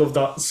in the middle of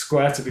that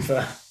square, to be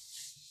fair.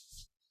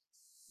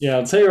 Yeah,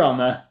 I'd say around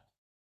there.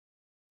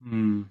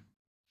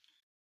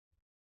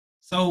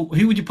 So,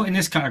 who would you put in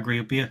this category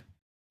up here?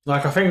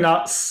 Like, I think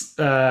that's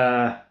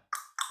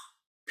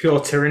pure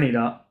tyranny,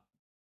 that.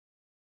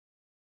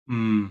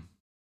 And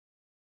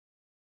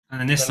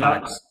then this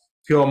side? That's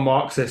pure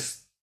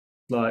Marxist,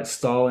 like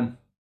Stalin.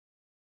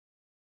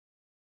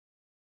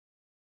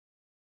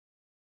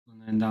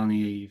 And then down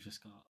here, you've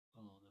just got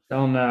a lot of...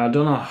 Down there, I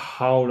don't know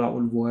how that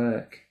would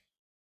work.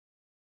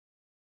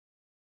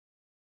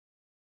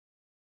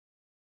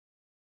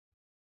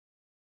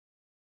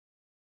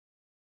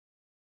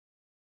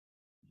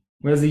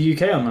 Where's the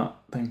UK on that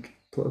thing?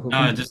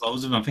 No, there's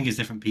loads of them. I think it's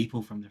different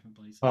people from different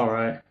places. All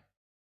right.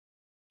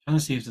 Trying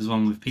to see if there's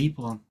one with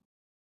people on.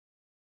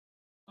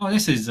 Oh,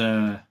 this is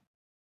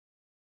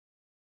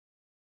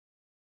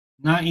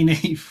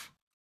 1984.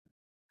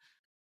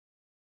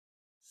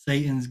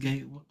 Satan's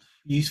Gate. What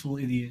useful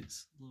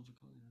idiots.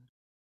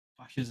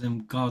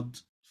 Fascism, God,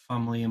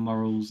 family and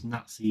morals,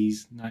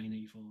 Nazis,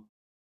 1984.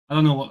 I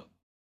don't know what.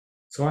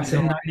 So I say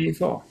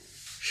 1984.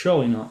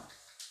 Surely not.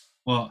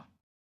 What?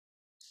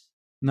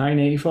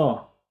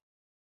 1984.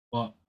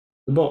 What?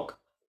 The book.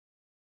 I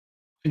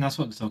think that's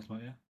what they're talking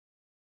about, yeah.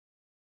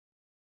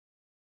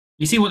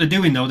 You see what they're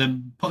doing though? They're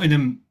putting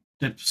them,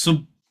 they're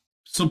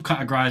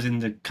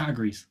subcategorizing the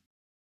categories.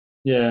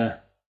 Yeah.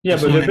 Yeah,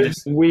 There's but someone they're in a bit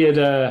this. weird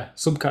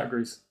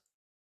subcategories.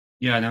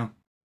 Yeah, I know.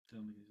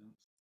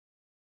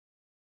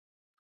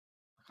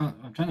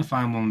 I'm trying to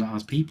find one that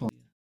has people.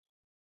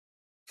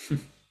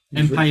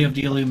 Empire of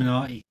the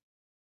Illuminati.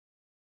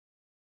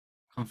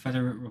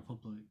 Confederate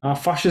Republic.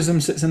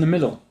 Fascism sits in the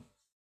middle.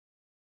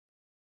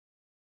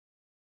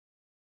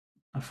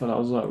 I thought that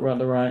was like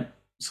rather right.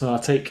 So I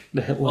take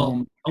the Hitler Well,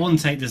 one. I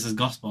wouldn't take this as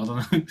gospel. I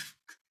don't know.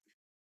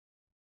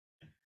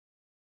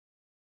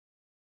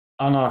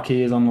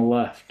 Anarchy is on the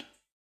left.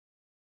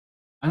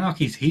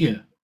 Anarchy's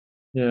here.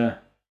 Yeah.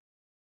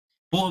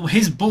 But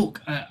his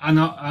book,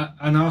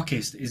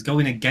 Anarchist, is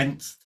going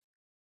against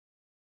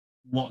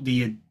what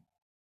the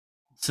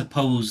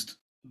supposed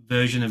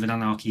version of an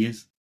anarchy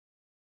is.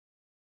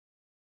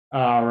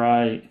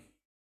 Right.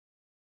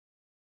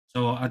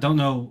 So I don't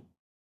know.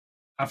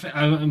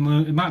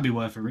 It might be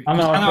worth a read.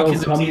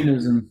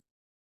 Anarcho-communism.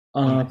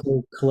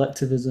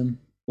 Anarcho-collectivism.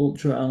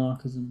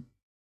 Ultra-anarchism.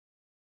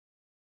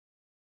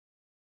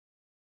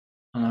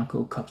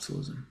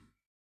 Anarcho-capitalism.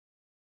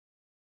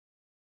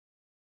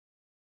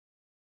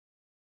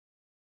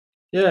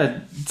 Yeah,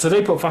 so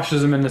they put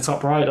fascism in the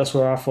top right. That's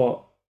where I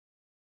thought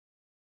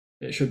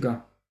it should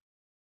go.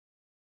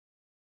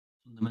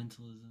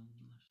 Fundamentalism,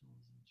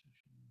 nationalism,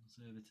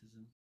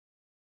 conservatism,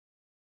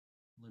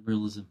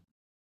 liberalism.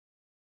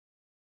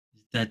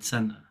 It's dead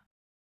center.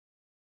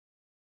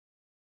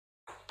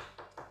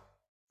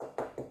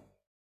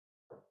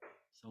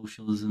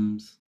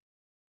 Socialisms,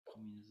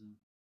 communism.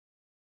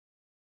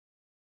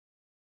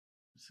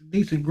 It's a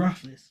decent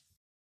graph, this.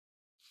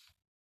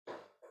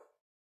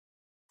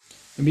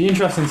 It'd be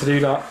interesting to do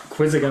that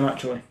quiz again,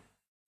 actually.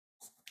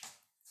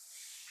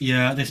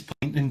 Yeah, at this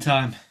point in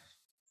time.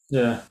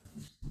 Yeah.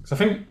 Because I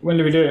think, when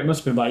did we do it? It must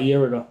have been about a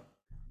year ago.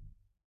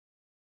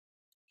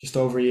 Just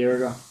over a year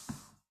ago.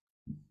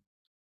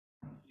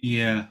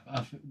 Yeah,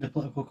 the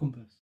political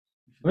compass.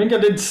 I think I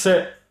did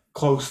sit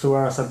close to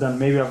where I said then.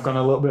 Maybe I've gone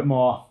a little bit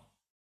more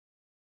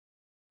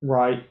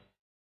right.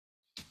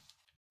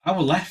 I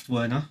was left,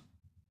 weren't I?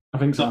 I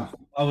think so.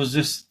 I was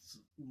just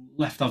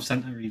left of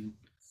centre, even.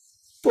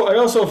 But I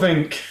also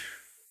think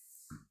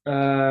do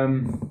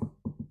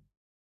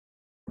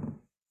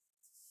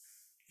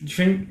you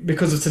think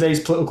because of today's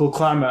political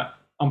climate,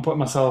 I'm putting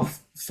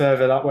myself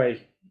further that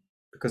way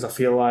because I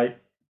feel like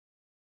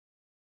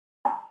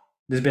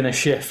there's been a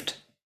shift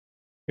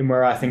in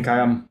where I think I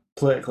am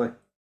politically.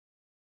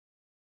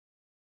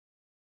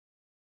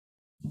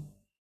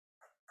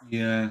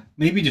 Yeah,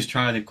 maybe just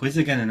try the quiz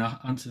again and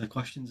answer the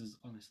questions as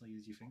honestly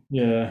as you think.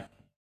 Yeah.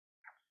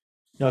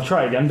 Yeah, I'll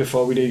try again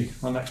before we do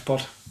our next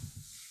pod.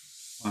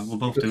 Right, we'll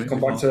both do it.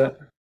 Come back to it.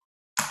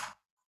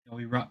 Shall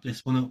we wrap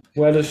this one up?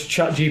 Where does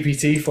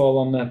ChatGPT fall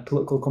on the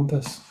political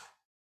compass?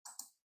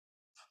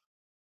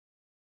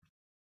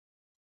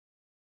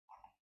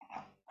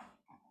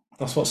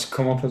 That's what's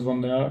come up as one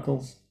of the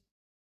articles.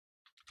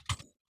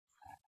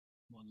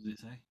 What does it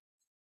say?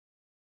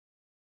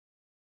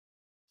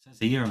 It says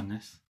here on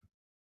this.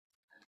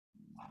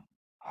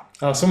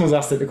 Oh, someone's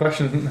asked it the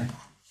question, haven't they?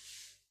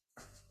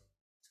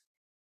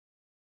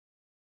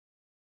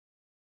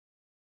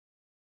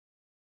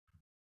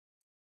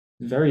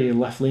 Very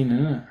left-leaning,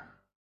 isn't it?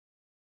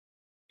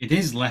 It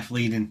is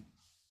left-leaning.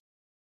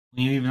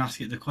 When you even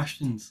ask it the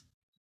questions.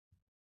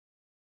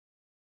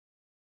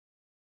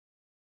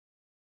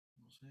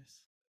 What's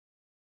this?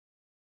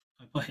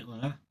 I put Hitler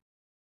there.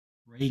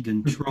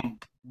 Reagan,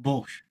 Trump,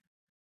 Bush,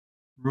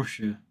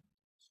 Russia,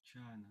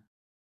 China,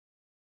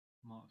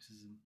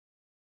 Marxism.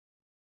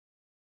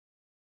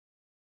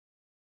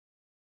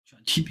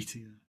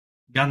 ChatGPT there.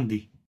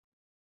 Gandhi.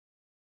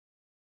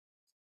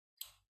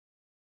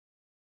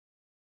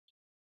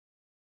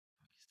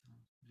 Pakistan,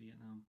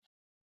 Vietnam.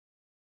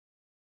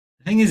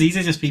 The thing is, these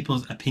are just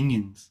people's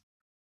opinions.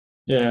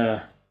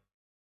 Yeah.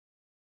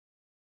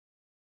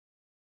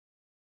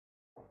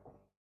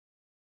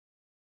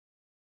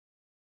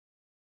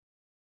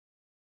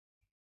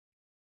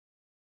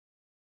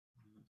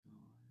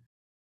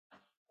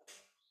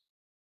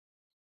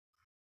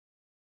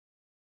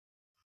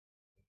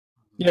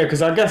 Yeah,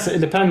 because I guess it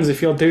depends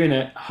if you're doing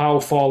it,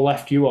 how far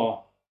left you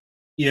are.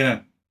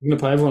 Yeah. You're going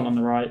to put everyone on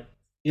the right.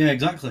 Yeah,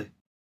 exactly.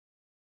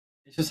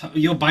 It's just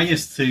you're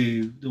biased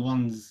to the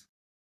ones.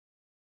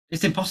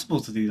 It's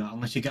impossible to do that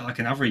unless you get like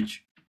an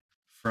average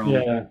from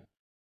a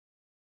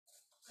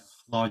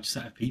large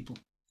set of people.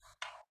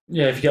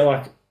 Yeah, if you get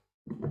like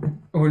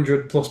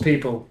 100 plus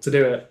people to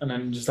do it and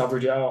then just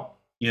average it out.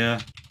 Yeah.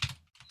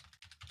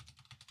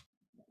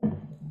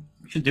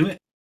 We should do it.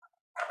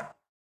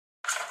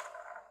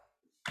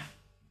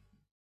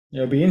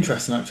 Yeah, it'll be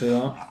interesting actually,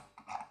 that.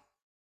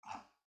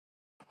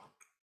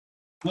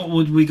 What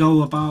would we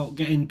go about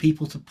getting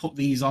people to put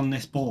these on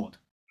this board?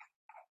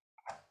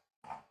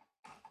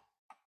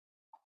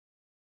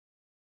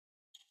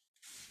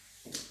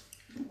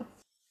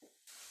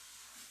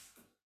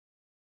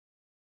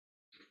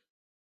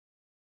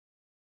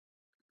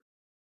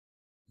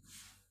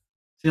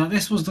 See, like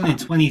this was done in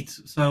 20.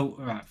 So,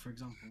 all right, for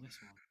example, this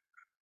one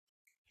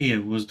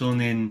here was done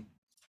in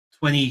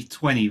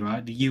 2020,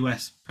 right? The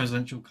US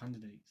presidential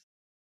candidates.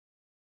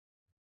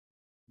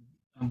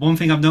 And one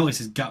thing I've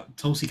noticed is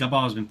Tulsi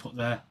Gabbard has been put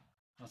there.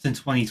 That's in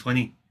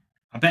 2020.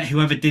 I bet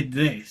whoever did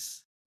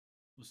this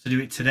was to do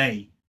it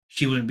today,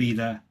 she wouldn't be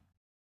there.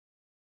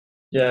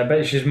 Yeah, I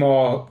bet she's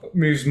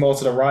moves more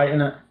to the right,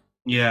 innit?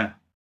 Yeah.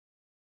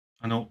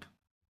 And up.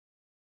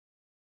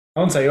 I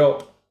wouldn't say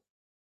up.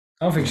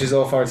 I don't think she's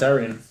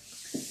authoritarian.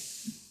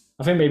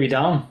 I think maybe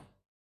down.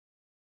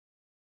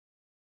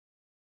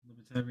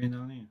 Libertarian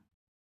down here.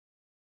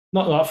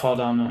 Not that far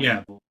down, though.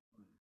 Yeah. But...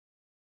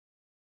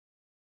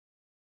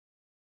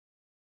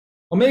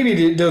 Or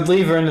maybe they'd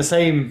leave her in the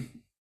same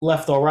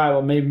left or right,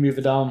 or maybe move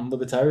her down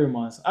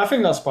libertarian-wise. I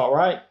think that's about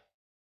right.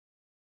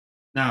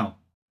 Now.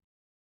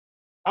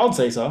 I would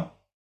say so.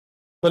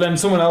 But then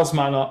someone else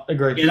might not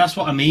agree. Yeah, that's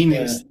what I mean.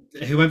 Yeah. Is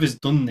whoever's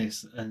done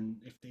this, and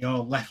if they are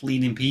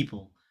left-leaning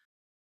people,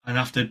 and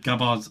after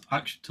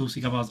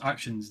Tulsi Gabbard's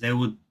actions, they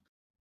would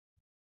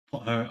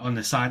put her on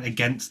the side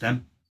against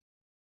them.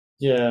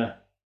 Yeah.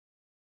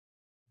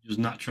 Just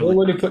naturally. Where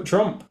would he put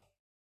Trump?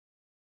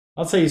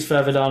 I'd say he's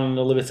further down on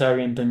the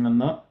libertarian thing than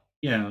that.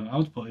 Yeah, I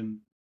would put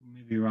him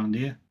maybe around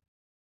here.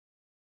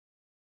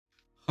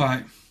 All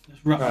right,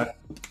 let's wrap up.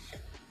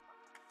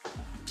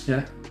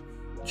 Yeah.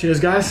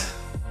 Cheers, guys.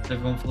 Thanks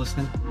everyone for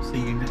listening. See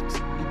you next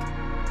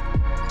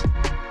week.